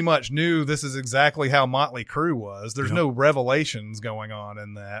all pretty much knew this is exactly how Motley Crue was. There's no revelations going on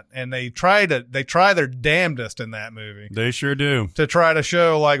in that. And they try their damnedest in that movie They sure do. to try to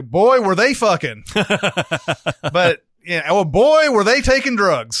show, like, boy, were they fucking. But, oh boy, were they taking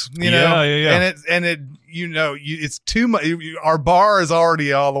drugs, you know? Yeah. And it, it's too much. Our bar is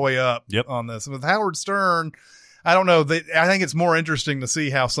already all the way up Yep. on this. With Howard Stern, I don't know. I think it's more interesting to see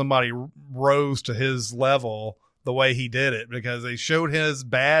how somebody rose to his level the way he did it, because they showed his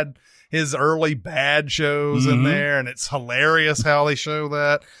early bad shows in there, and it's hilarious how they show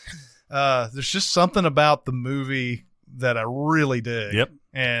that. There's just something about the movie that I really dig. Yep.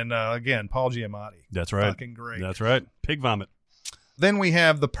 And again, Paul Giamatti. That's right. Fucking great. That's right. Pig vomit. Then we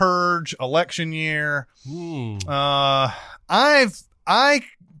have The Purge, election year. I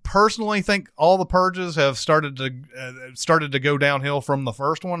personally think all the purges have started to go downhill from the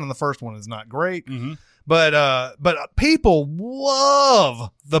first one, and the first one is not great. But people love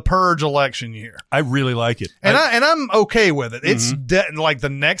The Purge election year. I really like it. And I'm okay with it. It's like the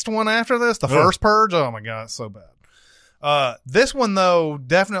next one after this, the first Purge. Oh my God, it's so bad. This one though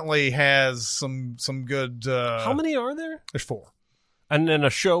definitely has some good. How many are there? There's 4. And then a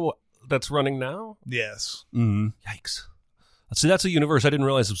show that's running now? Yes. Yikes. See, that's a universe. I didn't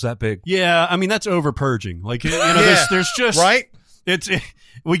realize it was that big. Yeah, I mean that's over purging. Like there's just right.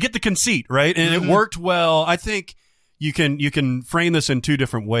 We get the conceit, right? And it worked well. I think you can frame this in 2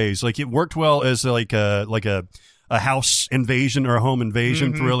 different ways. Like it worked well as like a house invasion or a home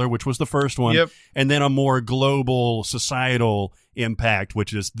invasion thriller, which was the first one, and then a more global societal impact,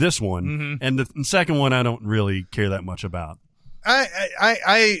 which is this one. And the second one, I don't really care that much about.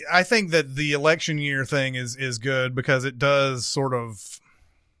 I think that the election year thing is good because it does sort of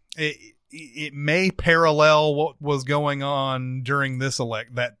it may parallel what was going on during this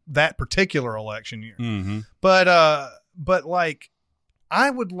that particular election year. But like I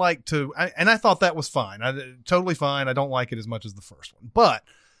would like to, and I thought that was fine. Totally fine. I don't like it as much as the first one, but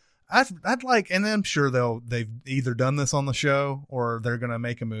I'd like, and I'm sure they've either done this on the show or they're going to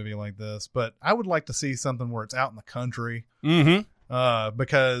make a movie like this, but I would like to see something where it's out in the country.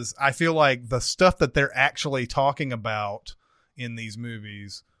 Because I feel like the stuff that they're actually talking about in these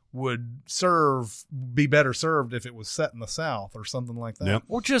movies would be better served if it was set in the South or something like that. Yep.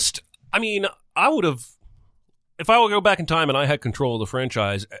 Or just, I mean, I would have, if I would go back in time and I had control of the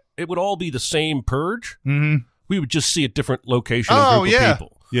franchise, it would all be the same Purge. We would just see a different location and group of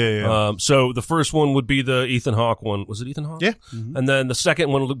people. Yeah. So the first one would be the Ethan Hawke one. Was it Ethan Hawke? Yeah. And then the second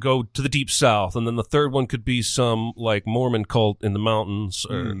one would go to the Deep South. And then the third one could be some like Mormon cult in the mountains.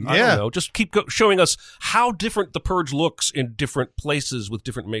 Or, I don't know. Just keep showing us how different the Purge looks in different places with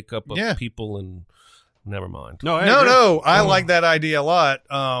different makeup of people. And never mind. No. I like that idea a lot.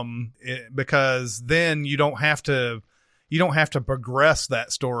 Because then you don't have to progress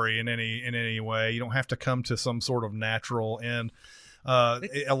that story in any way. You don't have to come to some sort of natural end.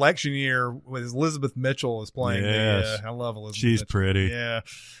 Election year with Elizabeth Mitchell is playing I love Elizabeth She's Mitchell. pretty. Yeah.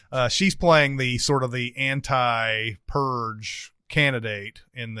 She's playing the sort of the anti-purge candidate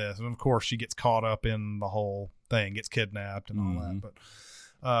in this. And of course she gets caught up in the whole thing, gets kidnapped and all that. But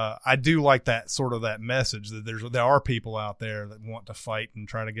I do like that sort of that message that there are people out there that want to fight and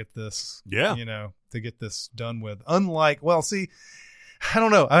try to get this, to get this done with. Unlike, well, see, I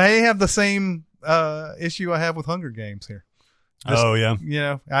don't know. I have the same issue I have with Hunger Games here.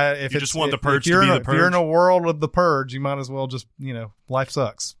 If you just want the Purge to be the Purge. If you're in a world of the Purge, you might as well just, life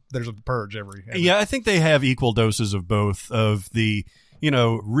sucks. There's a Purge every. Yeah, I think they have equal doses of both, of the,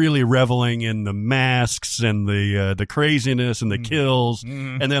 really reveling in the masks and the craziness and the kills,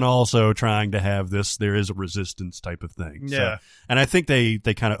 and then also trying to have this, there is a resistance type of thing. Yeah. So, and I think they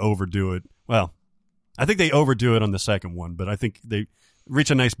kind of overdo it. Well, I think they overdo it on the second one, but I think they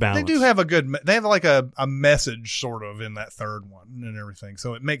reach a nice balance. They do have they have like a message sort of in that third one and everything.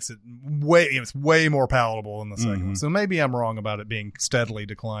 So it makes it way more palatable than the second one. So maybe I'm wrong about it being steadily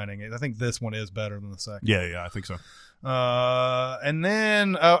declining. I think this one is better than the second. Yeah, I think so. And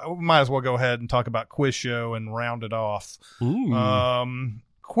then we might as well go ahead and talk about Quiz Show and round it off.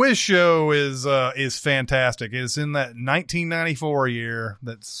 Quiz Show is fantastic. It's in that 1994 year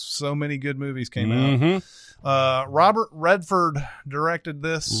that so many good movies came out. Robert Redford directed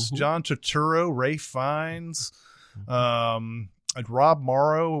this. John Turturro, Ralph Fiennes, Rob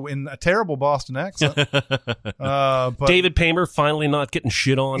Morrow in a terrible Boston accent. But David Paymer finally not getting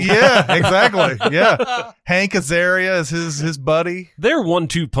shit on. Yeah, exactly. Yeah, Hank Azaria is his buddy. Their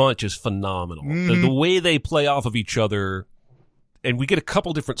 1-2 punch is phenomenal. The way they play off of each other. And we get a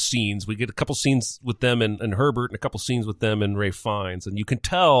couple different scenes. We get a couple scenes with them and Herbert and a couple scenes with them and Ralph Fiennes. And you can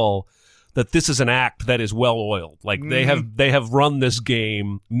tell that this is an act that is well oiled. Like they have run this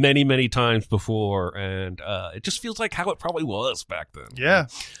game many, many times before, and it just feels like how it probably was back then. Yeah.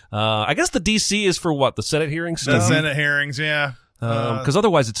 I guess the DC is for what, the Senate hearings? The Senate hearings, yeah. Because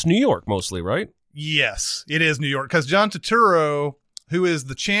otherwise it's New York mostly, right? Yes, it is New York. Because John Turturro, who is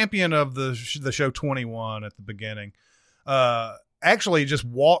the champion of the show 21 at the beginning, actually just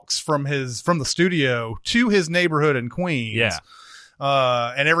walks from the studio to his neighborhood in Queens. Yeah.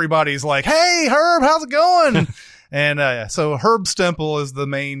 And everybody's like, "Hey, Herb, how's it going?" And so Herb Stempel is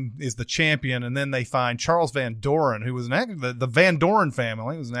the champion, and then they find Charles Van Doren, who was the Van Doren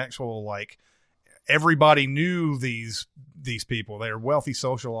family was an actual, like, everybody knew these people. They are wealthy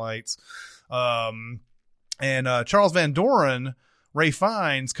socialites. And Charles Van Doren, Ray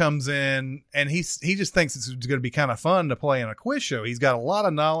Fiennes, comes in, and he just thinks it's going to be kind of fun to play in a quiz show. He's got a lot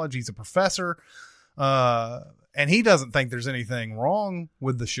of knowledge. He's a professor. And he doesn't think there's anything wrong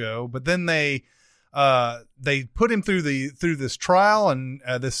with the show, but then they put him through this trial and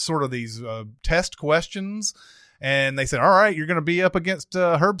these test questions, and they said, "All right, you're going to be up against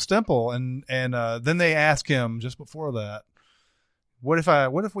Herb Stempel," and then they ask him just before that, what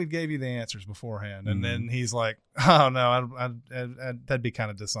if we gave you the answers beforehand? And then he's like, "Oh no, that'd be kind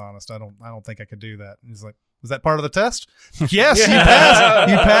of dishonest. I don't think I could do that." And he's like, "Was that part of the test?" "Yes, you passed.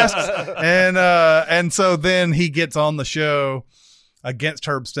 You passed." And so then he gets on the show against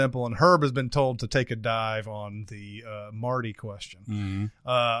Herb Stempel, and Herb has been told to take a dive on the Marty question.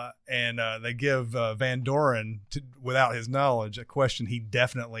 And they give Van Doren, without his knowledge, a question he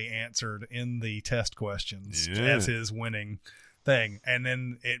definitely answered in the test questions as his winning thing. And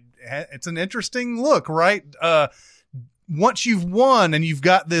then it's an interesting look, right? Once you've won and you've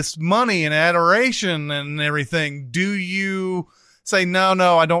got this money and adoration and everything, do you say,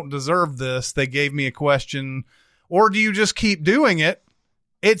 no, I don't deserve this, they gave me a question, or do you just keep doing it?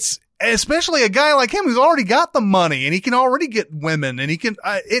 It's especially a guy like him who's already got the money and he can already get women, and he can,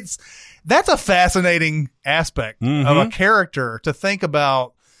 that's a fascinating aspect of a character to think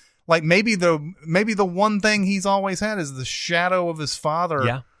about. Like maybe the one thing he's always had is the shadow of his father.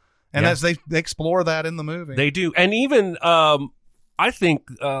 Yeah. And they explore that in the movie. They do. And even, I think,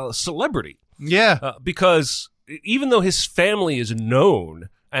 celebrity. Yeah. Because even though his family is known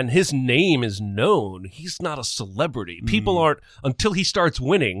and his name is known, he's not a celebrity. People aren't, until he starts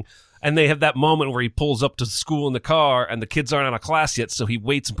winning, and they have that moment where he pulls up to school in the car and the kids aren't out of class yet, so he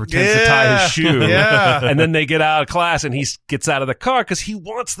waits and pretends to tie his shoe. Yeah. And then they get out of class and he gets out of the car because he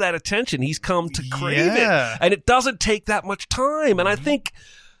wants that attention. He's come to crave it. And it doesn't take that much time. And I think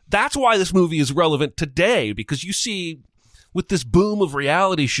that's why this movie is relevant today, because you see with this boom of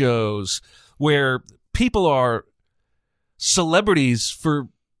reality shows where people are celebrities for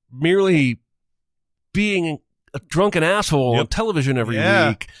merely being a drunken asshole on television every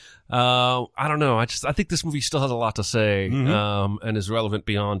week. I don't know. I think this movie still has a lot to say, and is relevant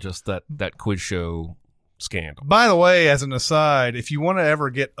beyond just that quiz show scandal. By the way, as an aside, if you want to ever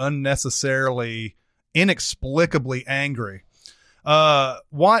get unnecessarily, inexplicably angry,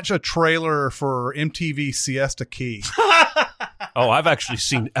 watch a trailer for MTV Siesta Key. Oh, I've actually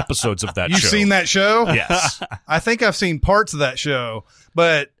seen episodes of that show. You've seen that show? Yes. I think I've seen parts of that show,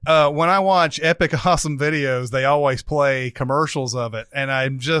 but when I watch Epic Awesome Videos, they always play commercials of it, and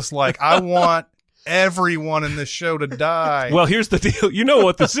I'm just like, I want everyone in this show to die. Well, here's the deal. You know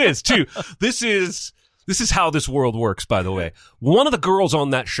what this is, too. This is how this world works, by the way. One of the girls on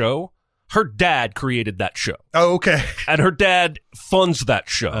that show, her dad created that show. Oh, okay. And her dad funds that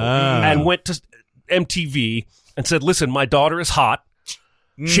show and went to MTV and said, "Listen, my daughter is hot.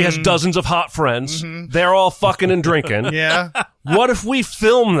 She has dozens of hot friends. They're all fucking and drinking. Yeah. What if we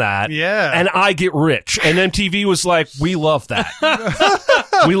film that and I get rich?" And MTV was like, "We love that.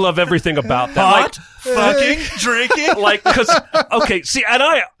 We love everything about that." Hot, fucking, drinking. Like, because, okay, see, and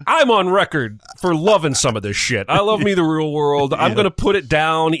I'm on record for loving some of this shit. I love Me the Real World. I'm going to put it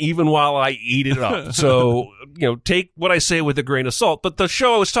down even while I eat it up. So, take what I say with a grain of salt. But the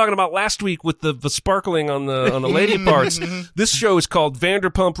show I was talking about last week with the sparkling on the lady parts, this show is called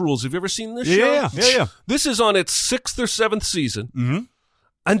Vanderpump Rules. Have you ever seen this show? Yeah. This is on its 6th or 7th season.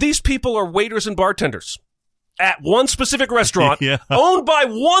 And these people are waiters and bartenders at one specific restaurant owned by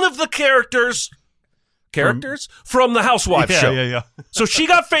one of the characters from the Housewives show. Yeah. So she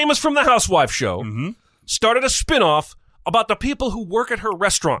got famous from the Housewives show, started a spinoff about the people who work at her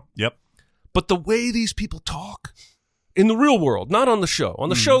restaurant. Yep. But the way these people talk in the real world, not on the show. On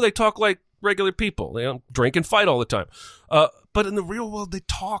the show, they talk like regular people. They don't drink and fight all the time. But in the real world, they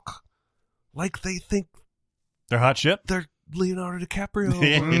talk like they think they're hot shit. They're Leonardo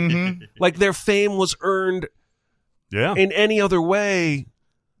DiCaprio. Like their fame was earned in any other way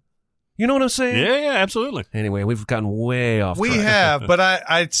You know what I'm saying? Yeah, absolutely. Anyway, we've gotten way off We track. have, but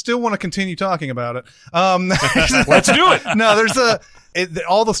I still want to continue talking about it. Let's do it. No, there's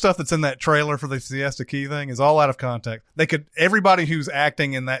all the stuff that's in that trailer for the Siesta Key thing is all out of context. Everybody who's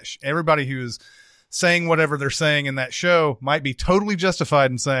acting in that, everybody who's saying whatever they're saying in that show might be totally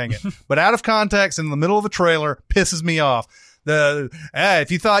justified in saying it, but out of context in the middle of the trailer pisses me off.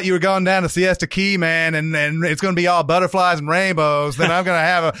 If you thought you were going down to Siesta Key, man, and it's going to be all butterflies and rainbows, then I'm going to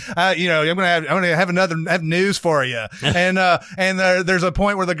have news for you. And there's a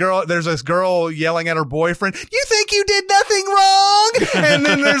point where there's this girl yelling at her boyfriend, "You think you did nothing wrong?" And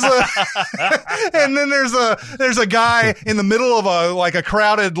then there's a guy in the middle of a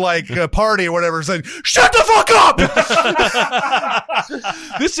crowded party or whatever saying, "Shut the fuck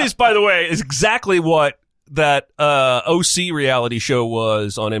up!" This is, by the way, is exactly what that OC reality show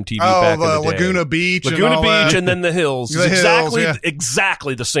was on MTV back in the day. Laguna Beach and then The Hills.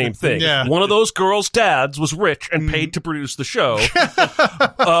 Exactly the same thing. Yeah. One of those girls' dads was rich and paid to produce the show.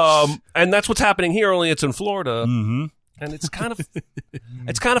 And that's what's happening here, only it's in Florida. Mm-hmm. And it's kind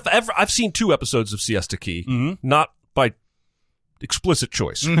of I've seen 2 episodes of Siesta Key, not by explicit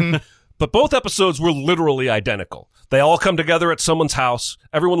choice. But both episodes were literally identical. They all come together at someone's house.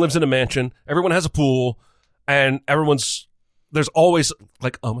 Everyone lives in a mansion. Everyone has a pool. And there's always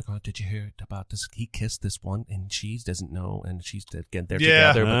like, "Oh my God, did you hear about this? He kissed this one and she doesn't know. And she's again, they're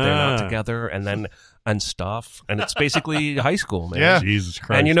together, but they're not together. And stuff. And it's basically high school, man. Yeah. Jesus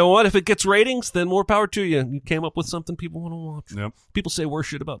Christ. And you know what? If it gets ratings, then more power to you. You came up with something people want to watch. Yep. People say worse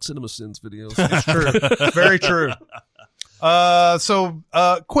shit about CinemaSins videos. It's true. Very true.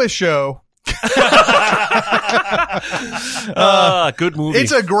 Quiz show. Good movie.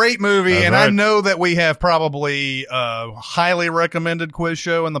 It's a great movie, That's and right. I know that we have probably highly recommended Quiz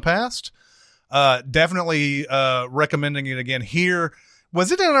Show in the past. Definitely recommending it again here.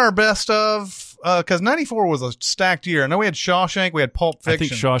 Was it in our best of? Because 94 was a stacked year. I know we had Shawshank, we had Pulp Fiction. I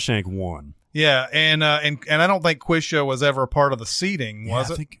think Shawshank won. Yeah, and I don't think Quiz Show was ever a part of the seating,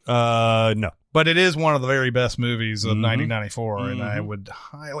 was it? I think, no. But it is one of the very best movies of 1994, and I would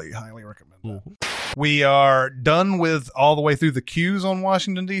highly, highly recommend that. We are done with all the way through the Q's on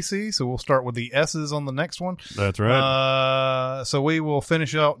Washington, D.C., so we'll start with the S's on the next one. That's right. So we will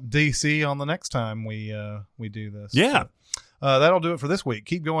finish out D.C. on the next time we do this. Yeah. That'll do it for this week.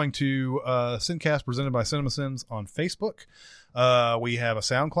 Keep going to Sincast presented by CinemaSins on Facebook. We have a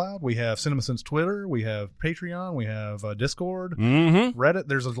SoundCloud. We have CinemaSins Twitter. We have Patreon. We have Discord, Reddit.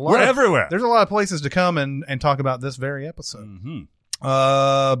 There's a lot. We're everywhere. There's a lot of places to come and talk about this very episode. Mm-hmm.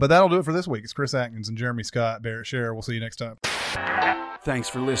 But that'll do it for this week. It's Chris Atkins and Jeremy Scott, Barrett Scherer. We'll see you next time. Thanks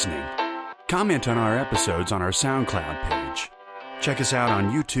for listening. Comment on our episodes on our SoundCloud page. Check us out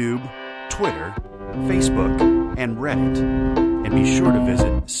on YouTube, Twitter, Facebook, and Reddit. And be sure to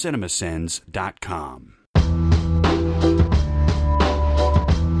visit cinemasins.com.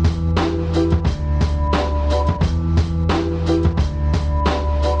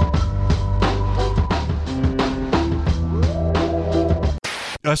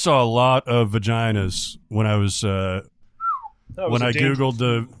 I saw a lot of vaginas when I was when I googled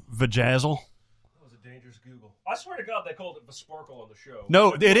the vajazzle. That was a dangerous Google. I swear to God, they called it Vesparkle on the show.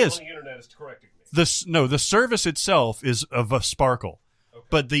 No, it is. On the internet is correcting me. The service itself is a Vesparkle,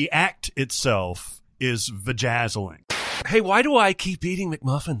 but the act itself is vajazzling. Hey, why do I keep eating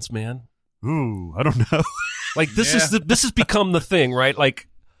McMuffins, man? Ooh, I don't know. Like this this has become the thing, right? Like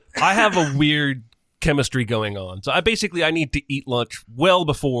I have a weird chemistry going on. So I need to eat lunch well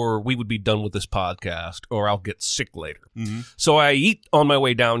before we would be done with this podcast, or I'll get sick later. So I eat on my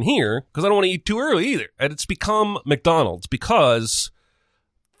way down here because I don't want to eat too early either. And it's become McDonald's because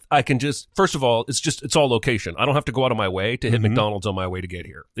I can just, first of all, it's all location. I don't have to go out of my way to hit McDonald's on my way to get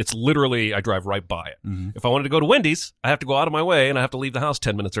here. It's literally, I drive right by it. If I wanted to go to Wendy's, I have to go out of my way and I have to leave the house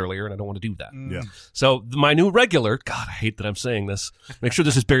 10 minutes earlier, and I don't want to do that. Yeah. So my new regular, God, I hate that I'm saying this. Make sure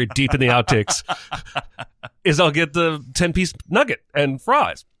this is buried deep in the outtakes, is I'll get the 10-piece nugget and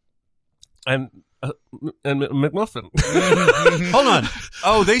fries and McMuffin. Hold on.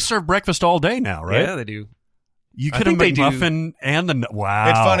 Oh, they serve breakfast all day now, right? Yeah, they do. You I could have think they do. McMuffin and the wow.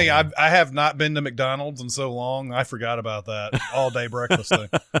 It's funny. I have not been to McDonald's in so long. I forgot about that all-day breakfast thing.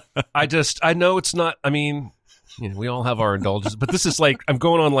 I know it's not, I mean, you know, we all have our indulgences, but this is like, I'm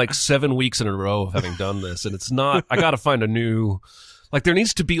going on like 7 weeks in a row of having done this, and it's not, I got to find a new, like there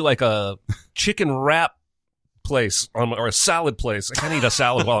needs to be like a chicken wrap place or a salad place. I can't eat a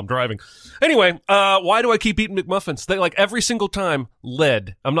salad while I'm driving. Anyway, why do I keep eating McMuffins? They like every single time,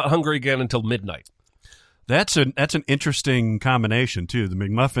 lead. I'm not hungry again until midnight. That's an interesting combination too. The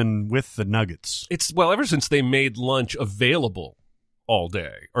McMuffin with the nuggets. It's, well, ever since they made lunch available all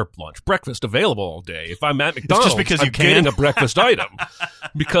day, or breakfast available all day. If I'm at McDonald's, just because I'm you can. getting a breakfast item.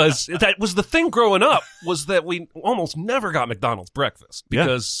 Because that was the thing growing up, was that we almost never got McDonald's breakfast.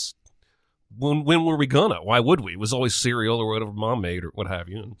 Because when were we gonna? Why would we? It was always cereal or whatever mom made or what have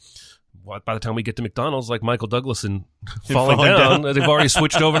you. And by the time we get to McDonald's, like Michael Douglas and Falling Down, they've already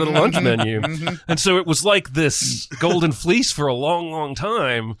switched over to the lunch menu. And so it was like this golden fleece for a long, long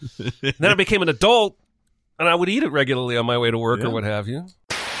time. And then I became an adult, and I would eat it regularly on my way to work or what have you.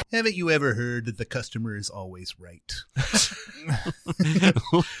 Haven't you ever heard that the customer is always right?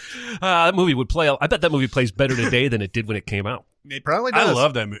 That movie would play. I bet that movie plays better today than it did when it came out. It probably does. I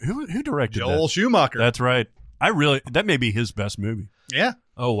love that movie. Who directed Joel that? Schumacher. That's right. That may be his best movie. Yeah.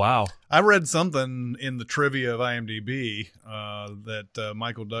 Oh, wow. I read something in the trivia of IMDb that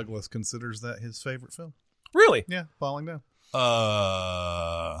Michael Douglas considers that his favorite film. Really? Yeah, Falling Down.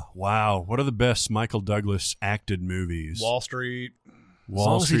 Wow. What are the best Michael Douglas acted movies? Wall Street.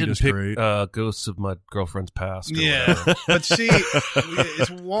 Wall Street is great. Ghosts of My Girlfriend's Past. Yeah. But see,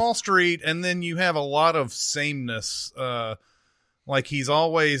 it's Wall Street, and then you have a lot of sameness. Like he's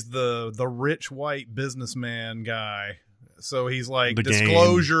always the rich white businessman guy. So he's like The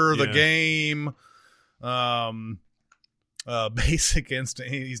Disclosure, Game. The Game, Basic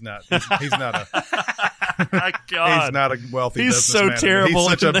Instinct. He's not a My God. he's not a wealthy He's so businessman. terrible He's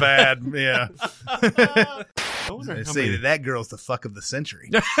such in a bad I See, that girl's the fuck of the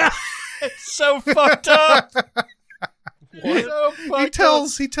century. so fucked up. He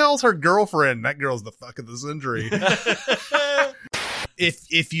tells her girlfriend that girl's the fuck of the century.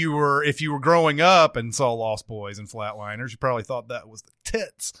 If you were growing up and saw Lost Boys and Flatliners, you probably thought that was the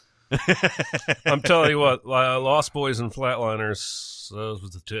tits. I'm telling you what, Lost Boys and Flatliners, those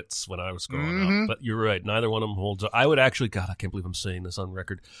was the tits when I was growing up. But you're right, neither one of them holds up. I would actually, God, I can't believe I'm saying this on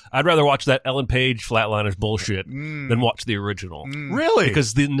record. I'd rather watch that Ellen Page Flatliners bullshit than watch the original. Really?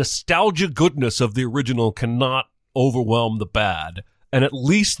 Because the nostalgia goodness of the original cannot overwhelm the bad. And at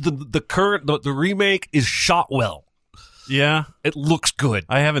least the remake is shot well. Yeah. It looks good.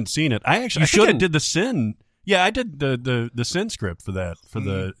 I haven't seen it. I think I shouldn't. did the Sin. Yeah, I did the Sin script for that, for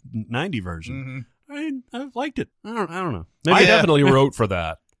the 90 version. I liked it. I don't know. I definitely wrote for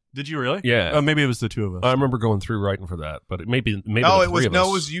that. Did you really? Yeah. Oh, maybe it was the two of us. I remember going through writing for that, but it maybe it the was three of us.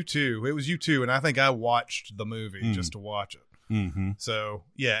 it was you two. It was you two, and I think I watched the movie just to watch it. Mm-hmm. So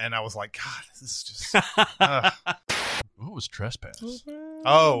yeah, and I was like, God, this is just. What was Trespass?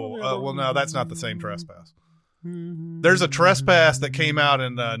 Well, no, that's not the same Trespass. There's a Trespass that came out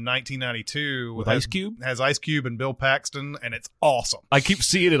in 1992 with Ice Cube. Has Ice Cube and Bill Paxton, and it's awesome. I keep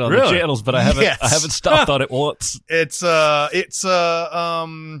seeing it on Really? the channels, but I haven't stopped on it once. It's don't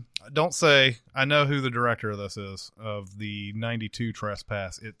say. I know who the director of this is, of the 92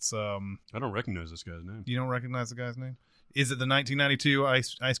 Trespass. It's I don't recognize this guy's name. You don't recognize the guy's name? Is it the 1992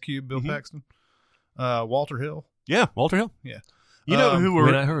 Ice Cube, Bill Paxton? Walter Hill? Yeah, Walter Hill. Yeah. You know who were?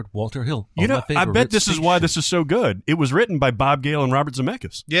 When I heard Walter Hill, I bet this is why this is so good. It was written by Bob Gale and Robert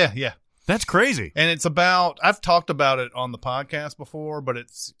Zemeckis. Yeah. That's crazy. And it's about, I've talked about it on the podcast before, but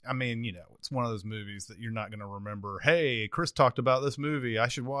it's one of those movies that you're not going to remember. Hey, Chris talked about this movie. I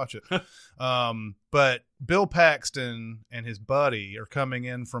should watch it. But Bill Paxton and his buddy are coming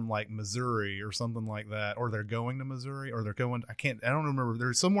in from like Missouri or something like that, or they're going to Missouri, or I don't remember.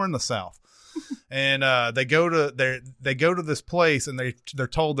 They're somewhere in the South. And they go to this place, and they're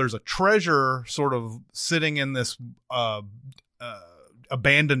told there's a treasure sort of sitting in this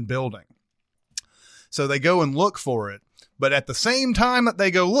abandoned building. So they go and look for it. But at the same time that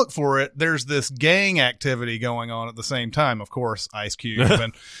they go look for it, there's this gang activity going on at the same time. Of course, Ice Cube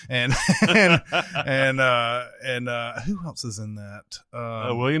and who else is in that?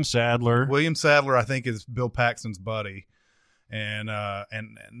 William Sadler. William Sadler, I think, is Bill Paxton's buddy. And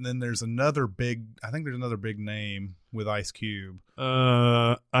then there's another big name with Ice Cube.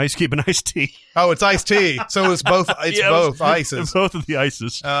 Ice Cube and Ice-T. Oh, it's Ice-T. So it's both. It's both ices. Both of the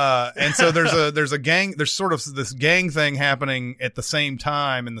ices. And so there's a gang. There's sort of this gang thing happening at the same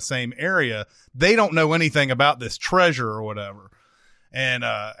time in the same area. They don't know anything about this treasure or whatever.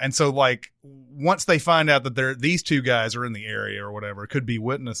 And so like once they find out that these two guys are in the area or whatever, it could be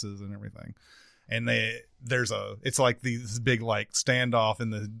witnesses and everything. And it's like this big like standoff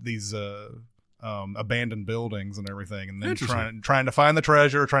in these abandoned buildings and everything, and then trying to find the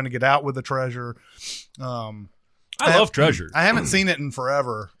treasure, trying to get out with the treasure. I love treasure. I haven't seen it in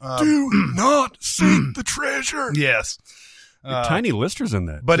forever. Do not seek the treasure. Yes. Tiny Lister's in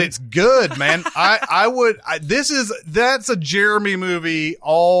that. But it's good, man. That's a Jeremy movie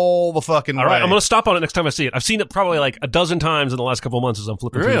all the fucking way. All right, I'm going to stop on it next time I see it. I've seen it probably like a dozen times in the last couple of months as I'm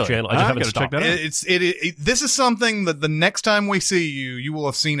flipping through the channel. I just haven't stopped. Check that out. This is something that the next time we see you, you will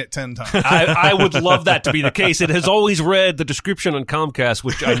have seen it 10 times. I would love that to be the case. It has always read the description on Comcast,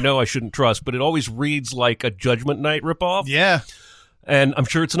 which I know I shouldn't trust, but it always reads like a Judgment Night ripoff. Yeah. And I'm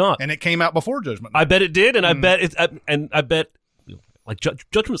sure it's not. And it came out before Judgment Night. I bet it did, and I bet like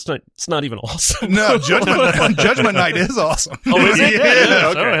Judgment Night, it's not even awesome. No, Judgment Night is awesome. Oh, is it? Yeah.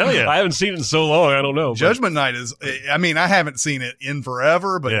 Okay. Oh, hell yeah. I haven't seen it in so long, I don't know. Judgment Night is, I mean, I haven't seen it in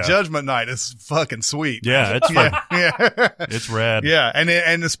forever, but Judgment Night is fucking sweet. Yeah, it's fun. Yeah. It's rad. Yeah,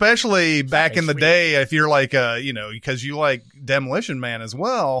 and especially back in the day, if you're like, because you like Demolition Man as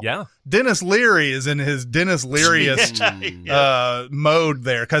well. Yeah. Dennis Leary is in his Dennis Learyest mode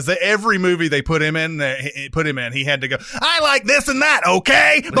there, because every movie they put him in, he had to go, I like this and that,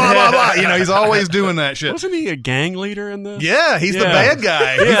 okay? Blah, blah, blah. He's always doing that shit. Wasn't he a gang leader in this? Yeah, he's the bad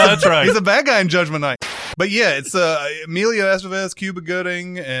guy. That's right. He's the bad guy in Judgment Night. But yeah, it's Emilio Estevez, Cuba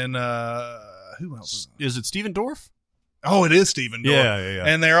Gooding, and who else? Is it Steven Dorff? Oh, it is Steven Dorff. Yeah.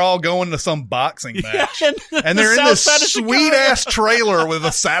 And they're all going to some boxing match. Yeah, and they're in this sweet-ass trailer with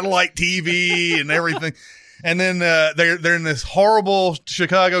a satellite TV and everything. And then they're in this horrible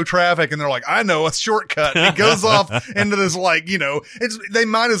Chicago traffic, and they're like, I know a shortcut. And it goes off into this, like, they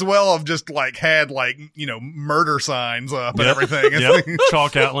might as well have just, like, had, like, murder signs up and everything. Yep.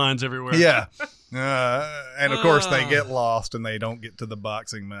 Chalk outlines everywhere. Yeah. And of course they get lost and they don't get to the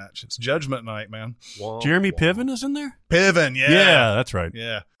boxing match. It's Judgment Night, man. Jeremy Piven is in there? Piven, yeah. Yeah, that's right.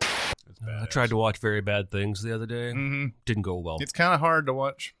 Yeah. I tried to watch Very Bad Things the other day. Mm-hmm. Didn't go well. It's kind of hard to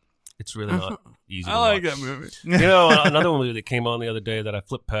watch. It's really not easy to I like watch. that movie. Another movie that came on the other day that I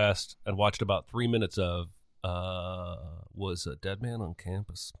flipped past and watched about 3 minutes of was Dead Man on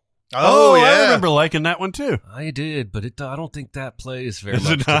Campus. Oh, yeah. I remember liking that one too. I did, but I don't think that plays very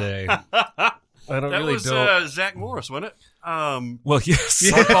much today. I don't really don't. Zach Morris, wasn't it? Well, yes.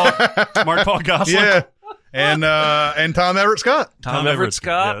 Mark Paul Gosselaar. Yeah. And Tom Everett Scott. Tom Everett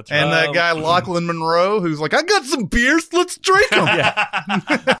Scott. Yeah, that's right. And that guy Lachlan Monroe, who's like, I got some beers, let's drink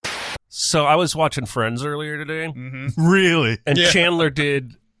them. So I was watching Friends earlier today, Really? and Chandler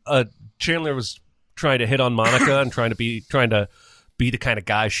was trying to hit on Monica and trying to be the kind of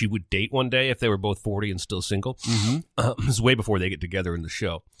guy she would date one day if they were both 40 and still single. This is way before they get together in the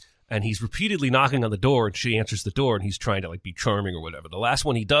show. And he's repeatedly knocking on the door, and she answers the door, and he's trying to like be charming or whatever. The last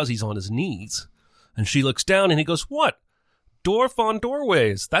one he does, he's on his knees, and she looks down, and he goes, "What? Dwarf on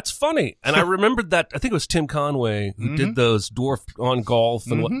Doorways? That's funny." And I remembered that. I think it was Tim Conway who did those Dwarf on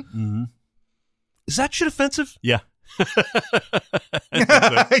Golf and what. Is that shit offensive? Yeah.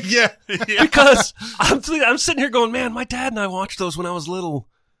 Yeah. Because I'm sitting here going, man, my dad and I watched those when I was little.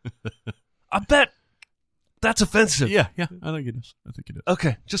 I bet that's offensive. Yeah. I think it is.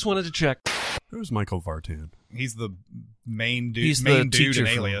 Okay, just wanted to check. Who's Michael Vartan? He's the main dude. He's main the dude teacher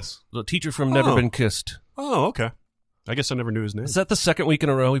in from, Alias. the teacher from Never Been Kissed. Oh, okay. I guess I never knew his name. Is that the second week in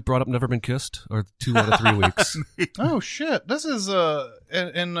a row we brought up Never Been Kissed, or 2 out of 3 weeks? Oh shit! This is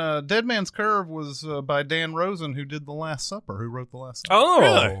and Dead Man's Curve was by Dan Rosen, who did The Last Supper, who wrote The Last Supper. Oh,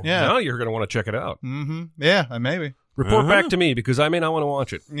 Really? Yeah. Now you're going to want to check it out. Mm-hmm. Yeah, maybe. Report back to me because I may not want to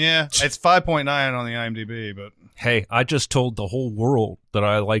watch it. Yeah, it's 5.9 on the IMDb, but Hey, I just told the whole world that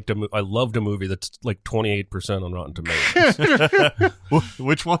I loved a movie that's like 28% on Rotten Tomatoes.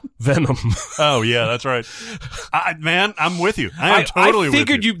 Which one? Venom. Oh, yeah, that's right. Man, I'm with you. I totally I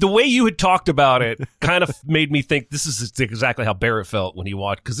figured with you. the way you had talked about it kind of made me think this is exactly how Barrett felt when he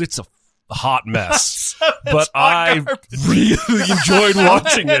watched, because it's a hot mess. But I really enjoyed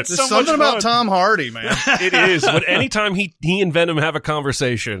watching it. there's something about Tom Hardy, man. It is. But anytime he and Venom have a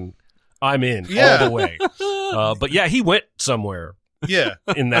conversation, I'm in all the way. But yeah, he went somewhere Yeah.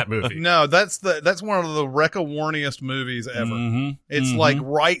 in that movie. No, that's one of the Recca-warniest movies ever. It's like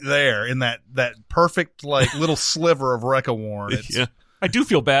right there in that perfect like little sliver of Recca-warn. Yeah. I do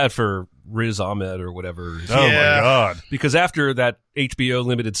feel bad for Riz Ahmed or whatever. Oh, my God. Because after that HBO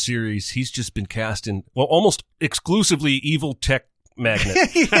limited series, he's just been cast in, well, almost exclusively evil tech magnate.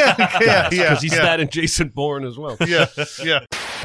 yeah. Because he's that in Jason Bourne as well. Yeah.